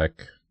is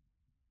like...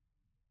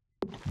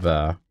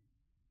 there.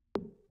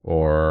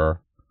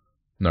 Or...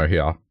 no,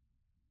 here.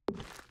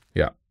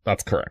 Yeah,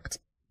 that's correct.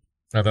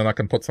 And then I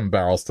can put some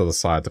barrels to the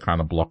side to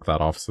kind of block that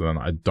off so then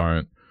I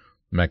don't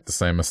make the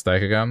same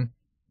mistake again.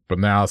 But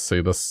now, see,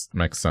 this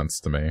makes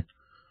sense to me.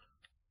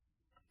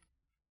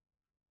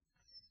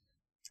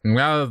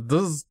 Now,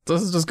 this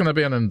is just gonna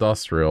be an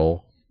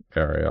industrial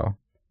area.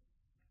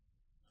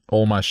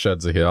 All my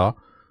sheds are here.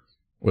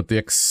 With the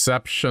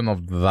exception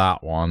of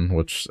that one,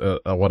 which,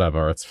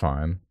 whatever, it's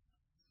fine.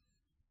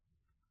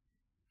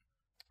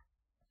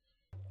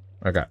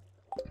 Okay.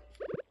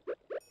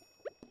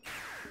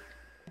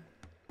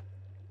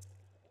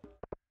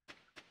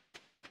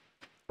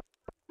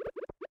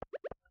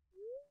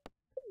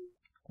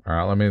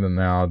 Alright, let me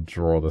now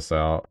draw this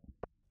out.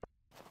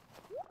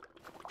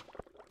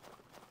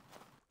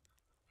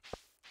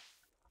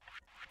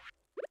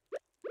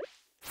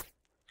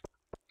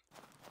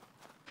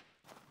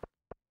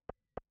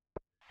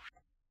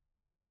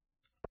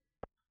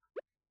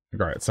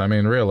 Right, so I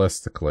mean,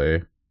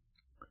 realistically...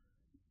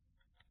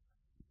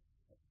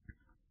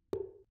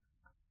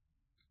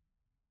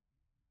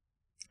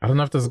 I don't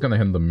know if this is gonna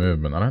hinder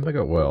movement. I don't think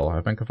it will.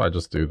 I think if I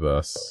just do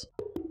this...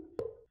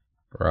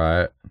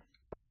 right...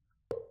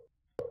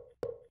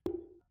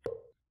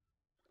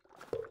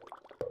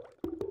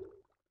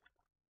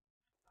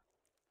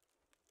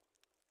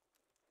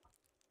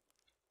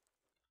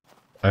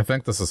 I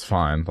think this is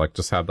fine. Like,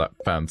 just have that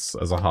fence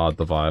as a hard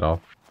divider.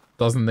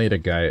 Doesn't need a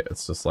gate,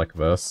 it's just like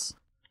this.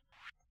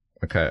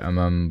 Okay, and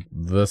then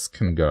this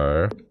can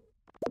go.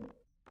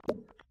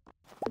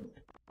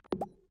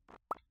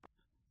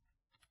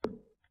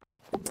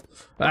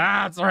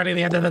 Ah, it's already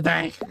the end of the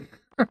day!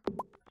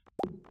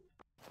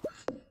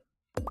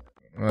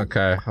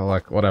 Okay,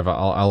 like, whatever,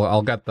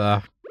 I'll get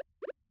there.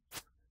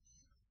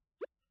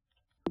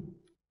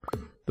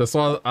 This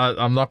one,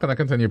 I'm not gonna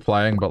continue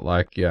playing, but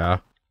like, yeah.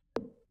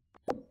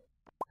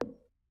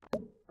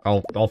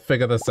 I'll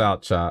figure this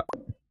out, chat.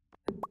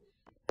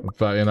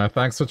 But, you know,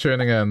 thanks for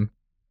tuning in.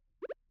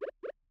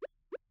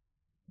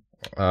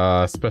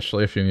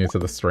 Especially if you're new to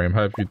the stream.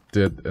 Hope you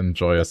did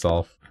enjoy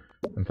yourself.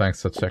 And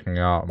thanks for checking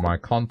out my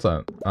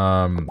content.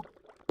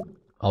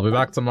 I'll be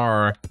back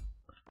tomorrow.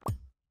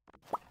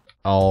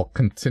 I'll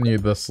continue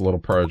this little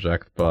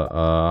project,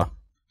 but,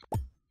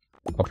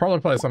 I'll probably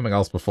play something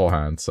else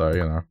beforehand, so,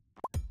 you know.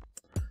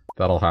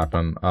 That'll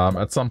happen.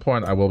 At some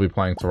point, I will be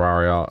playing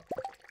Terraria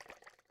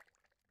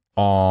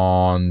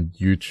on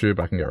YouTube.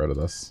 I can get rid of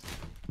this.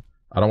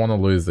 I don't want to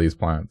lose these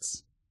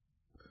plants.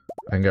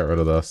 I can get rid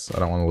of this. I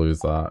don't want to lose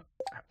that.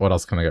 What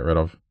else can I get rid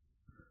of?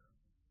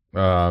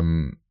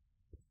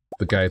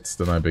 The gates,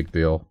 they're no big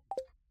deal.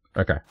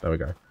 Okay, there we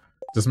go.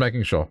 Just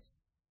making sure.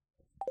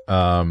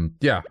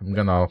 Yeah, I'm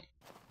gonna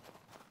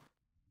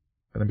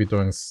be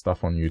doing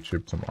stuff on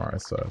YouTube tomorrow,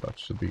 so that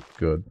should be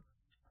good.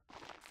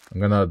 I'm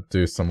gonna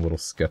do some little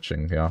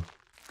sketching here.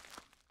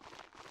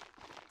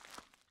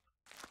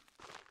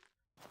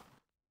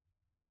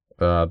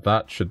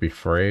 That should be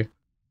free.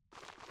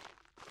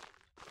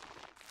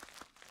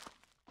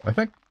 I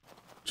think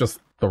just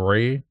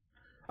 3.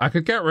 I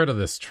could get rid of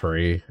this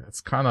tree. It's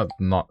kind of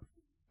not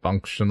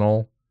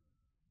functional.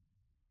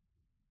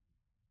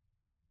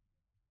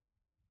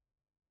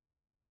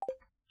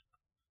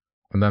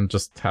 And then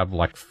just have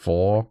like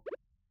 4.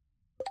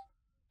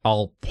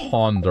 I'll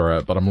ponder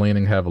it, but I'm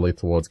leaning heavily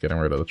towards getting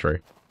rid of the tree.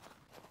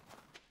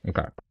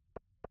 Okay.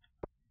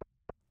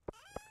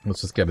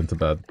 Let's just get into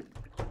bed.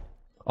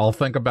 I'll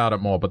think about it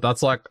more, but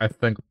that's like, I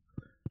think,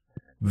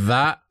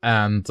 that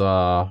and,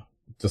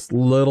 just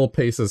little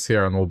pieces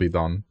here and we'll be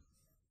done.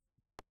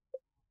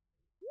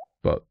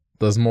 But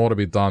there's more to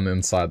be done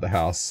inside the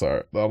house,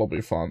 so that'll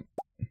be fun.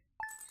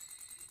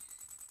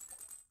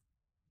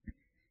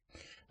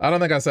 I don't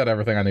think I said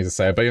everything I need to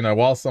say, but you know,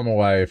 whilst I'm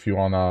away, if you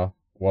wanna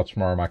watch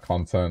more of my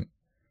content,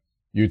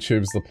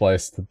 YouTube's the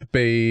place to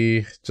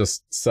be.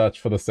 Just search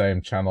for the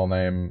same channel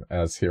name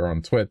as here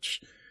on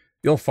Twitch.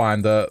 You'll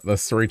find it.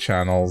 There's 3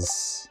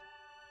 channels,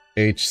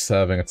 each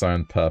serving its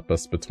own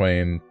purpose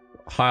between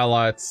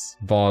highlights,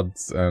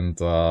 VODs, and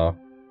the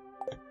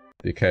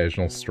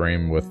occasional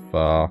stream with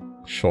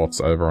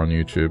shorts over on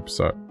YouTube.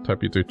 So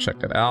hope you do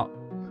check it out.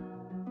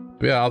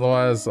 But yeah,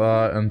 otherwise,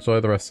 enjoy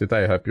the rest of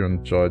your day. Hope you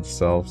enjoyed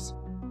yourselves.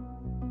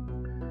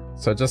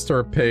 So just to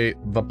repeat,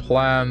 the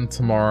plan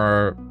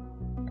tomorrow,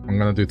 I'm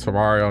going to do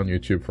Terraria on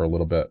YouTube for a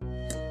little bit.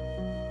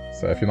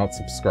 So if you're not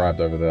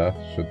subscribed over there,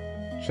 you should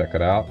check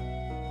it out.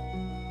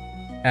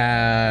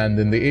 And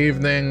in the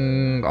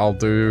evening, I'll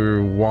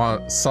do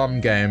some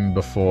game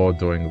before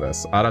doing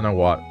this. I don't know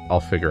what,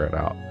 I'll figure it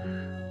out.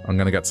 I'm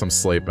going to get some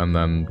sleep and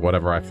then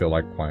whatever I feel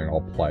like playing,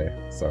 I'll play.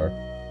 So,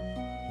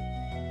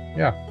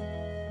 yeah.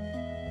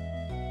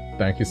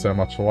 Thank you so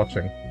much for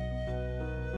watching.